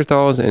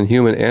Neanderthals and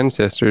human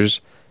ancestors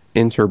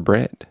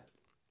interbred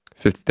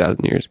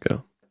 50,000 years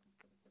ago.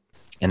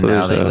 And So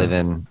now there's, they live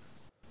in.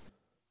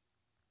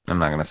 I'm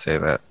not gonna say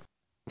that.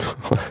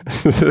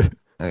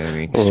 I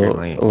mean, A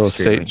little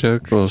state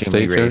joke, a little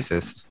state joke.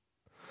 racist.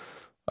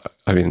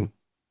 I mean,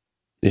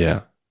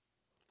 yeah.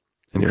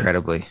 And you're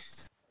Incredibly.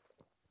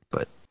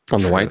 But on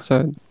the true. white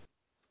side?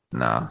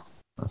 nah.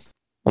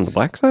 On the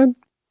black side?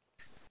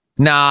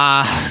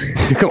 Nah.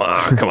 come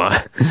on.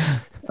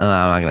 No,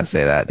 I'm not gonna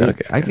say that. Dude.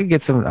 Okay. I could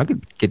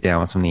get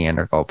down with some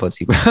Neanderthal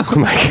pussy, bro. Oh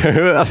my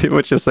god!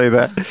 Would you say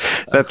that?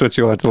 That's what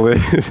you want to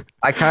live.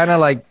 I kind of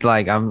like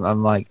I'm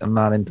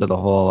not into the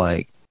whole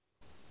like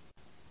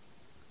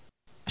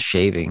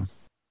shaving.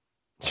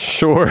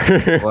 Sure.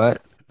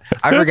 What?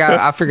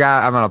 I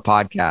forgot I'm on a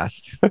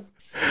podcast.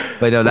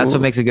 But no, that's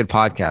what makes a good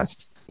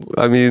podcast.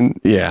 I mean,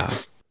 yeah,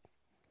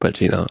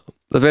 but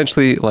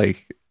eventually,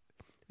 like,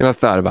 I've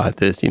thought about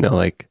this.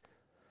 Like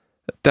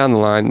down the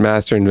line,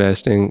 master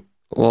investing,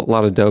 a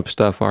lot of dope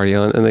stuff already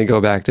on, and they go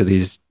back to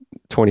these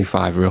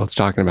 25-year-olds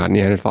talking about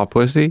Neanderthal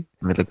pussy.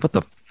 I mean, like, what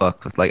the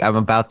fuck? Like, I'm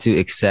about to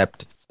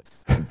accept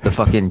the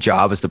fucking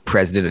job as the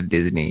president of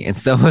Disney, and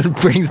someone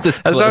brings this.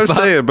 That's what I'm clip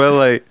up. saying, but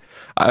like,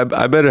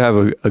 I better have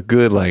a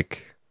good,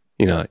 like,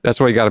 that's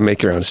why you got to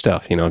make your own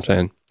stuff. You know what I'm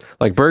saying?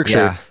 Like Berkshire,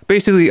 Yeah.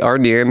 basically our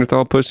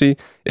Neanderthal pussy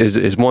is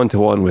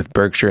 1-to-1 with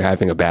Berkshire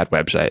having a bad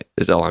website,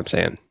 is all I'm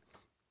saying.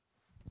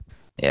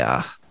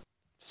 Yeah.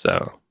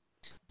 So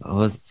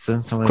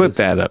Someone clip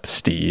that up,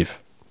 Steve.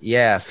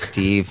 Yeah,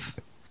 Steve.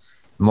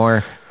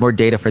 More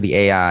data for the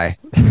AI.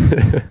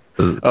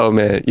 Oh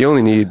man, you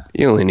only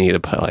need to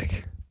put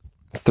like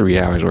 3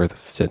 hours worth of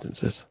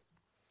sentences.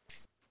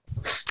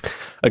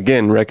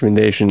 Again,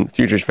 recommendation: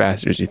 Future's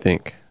faster as you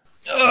think.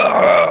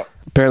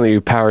 Apparently,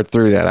 you powered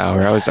through that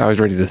hour. I was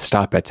ready to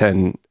stop at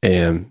 10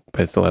 a.m.,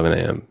 but it's 11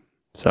 a.m.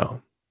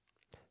 So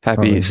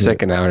happy Holy shit.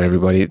 second hour,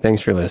 everybody!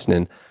 Thanks for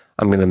listening.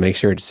 I'm gonna make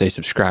sure to say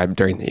subscribe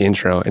during the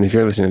intro, and if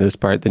you're listening to this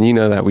part, then you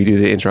know that we do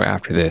the intro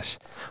after this.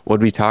 What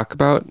did we talk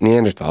about?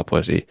 Neanderthal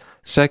pussy.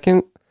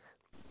 Second,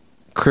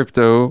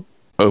 crypto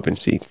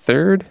OpenSea.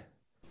 Third,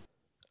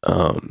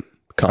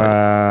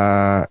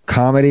 comedy.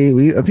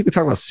 Comedy. I think we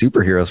talked about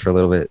superheroes for a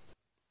little bit.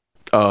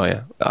 Oh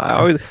yeah,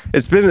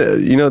 it's been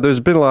there's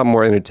been a lot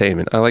more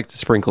entertainment. I like to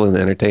sprinkle in the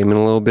entertainment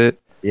a little bit.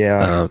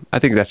 Yeah. I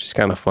think that's just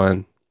kind of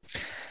fun.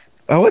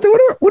 What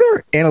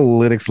are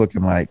analytics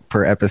looking like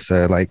per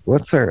episode? Like,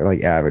 what's our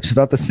like average?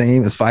 About the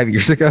same as 5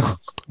 years ago.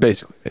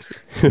 Basically.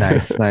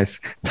 Nice.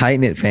 Tight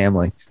knit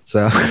family.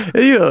 So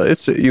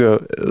It's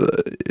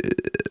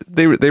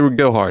they would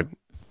go hard.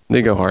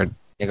 They go hard.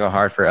 they go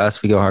hard for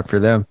us. We go hard for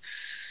them.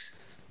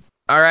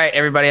 All right,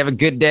 everybody, have a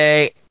good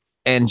day.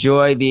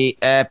 Enjoy the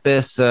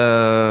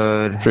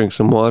episode. Drink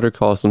some water.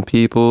 Call some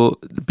people.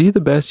 Be the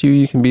best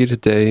you can be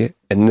today,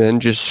 and then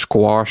just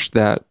squash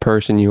that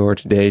person you are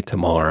today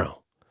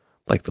tomorrow,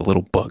 like the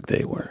little bug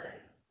they were.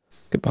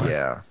 Goodbye.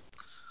 Yeah.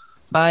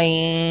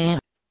 Bye.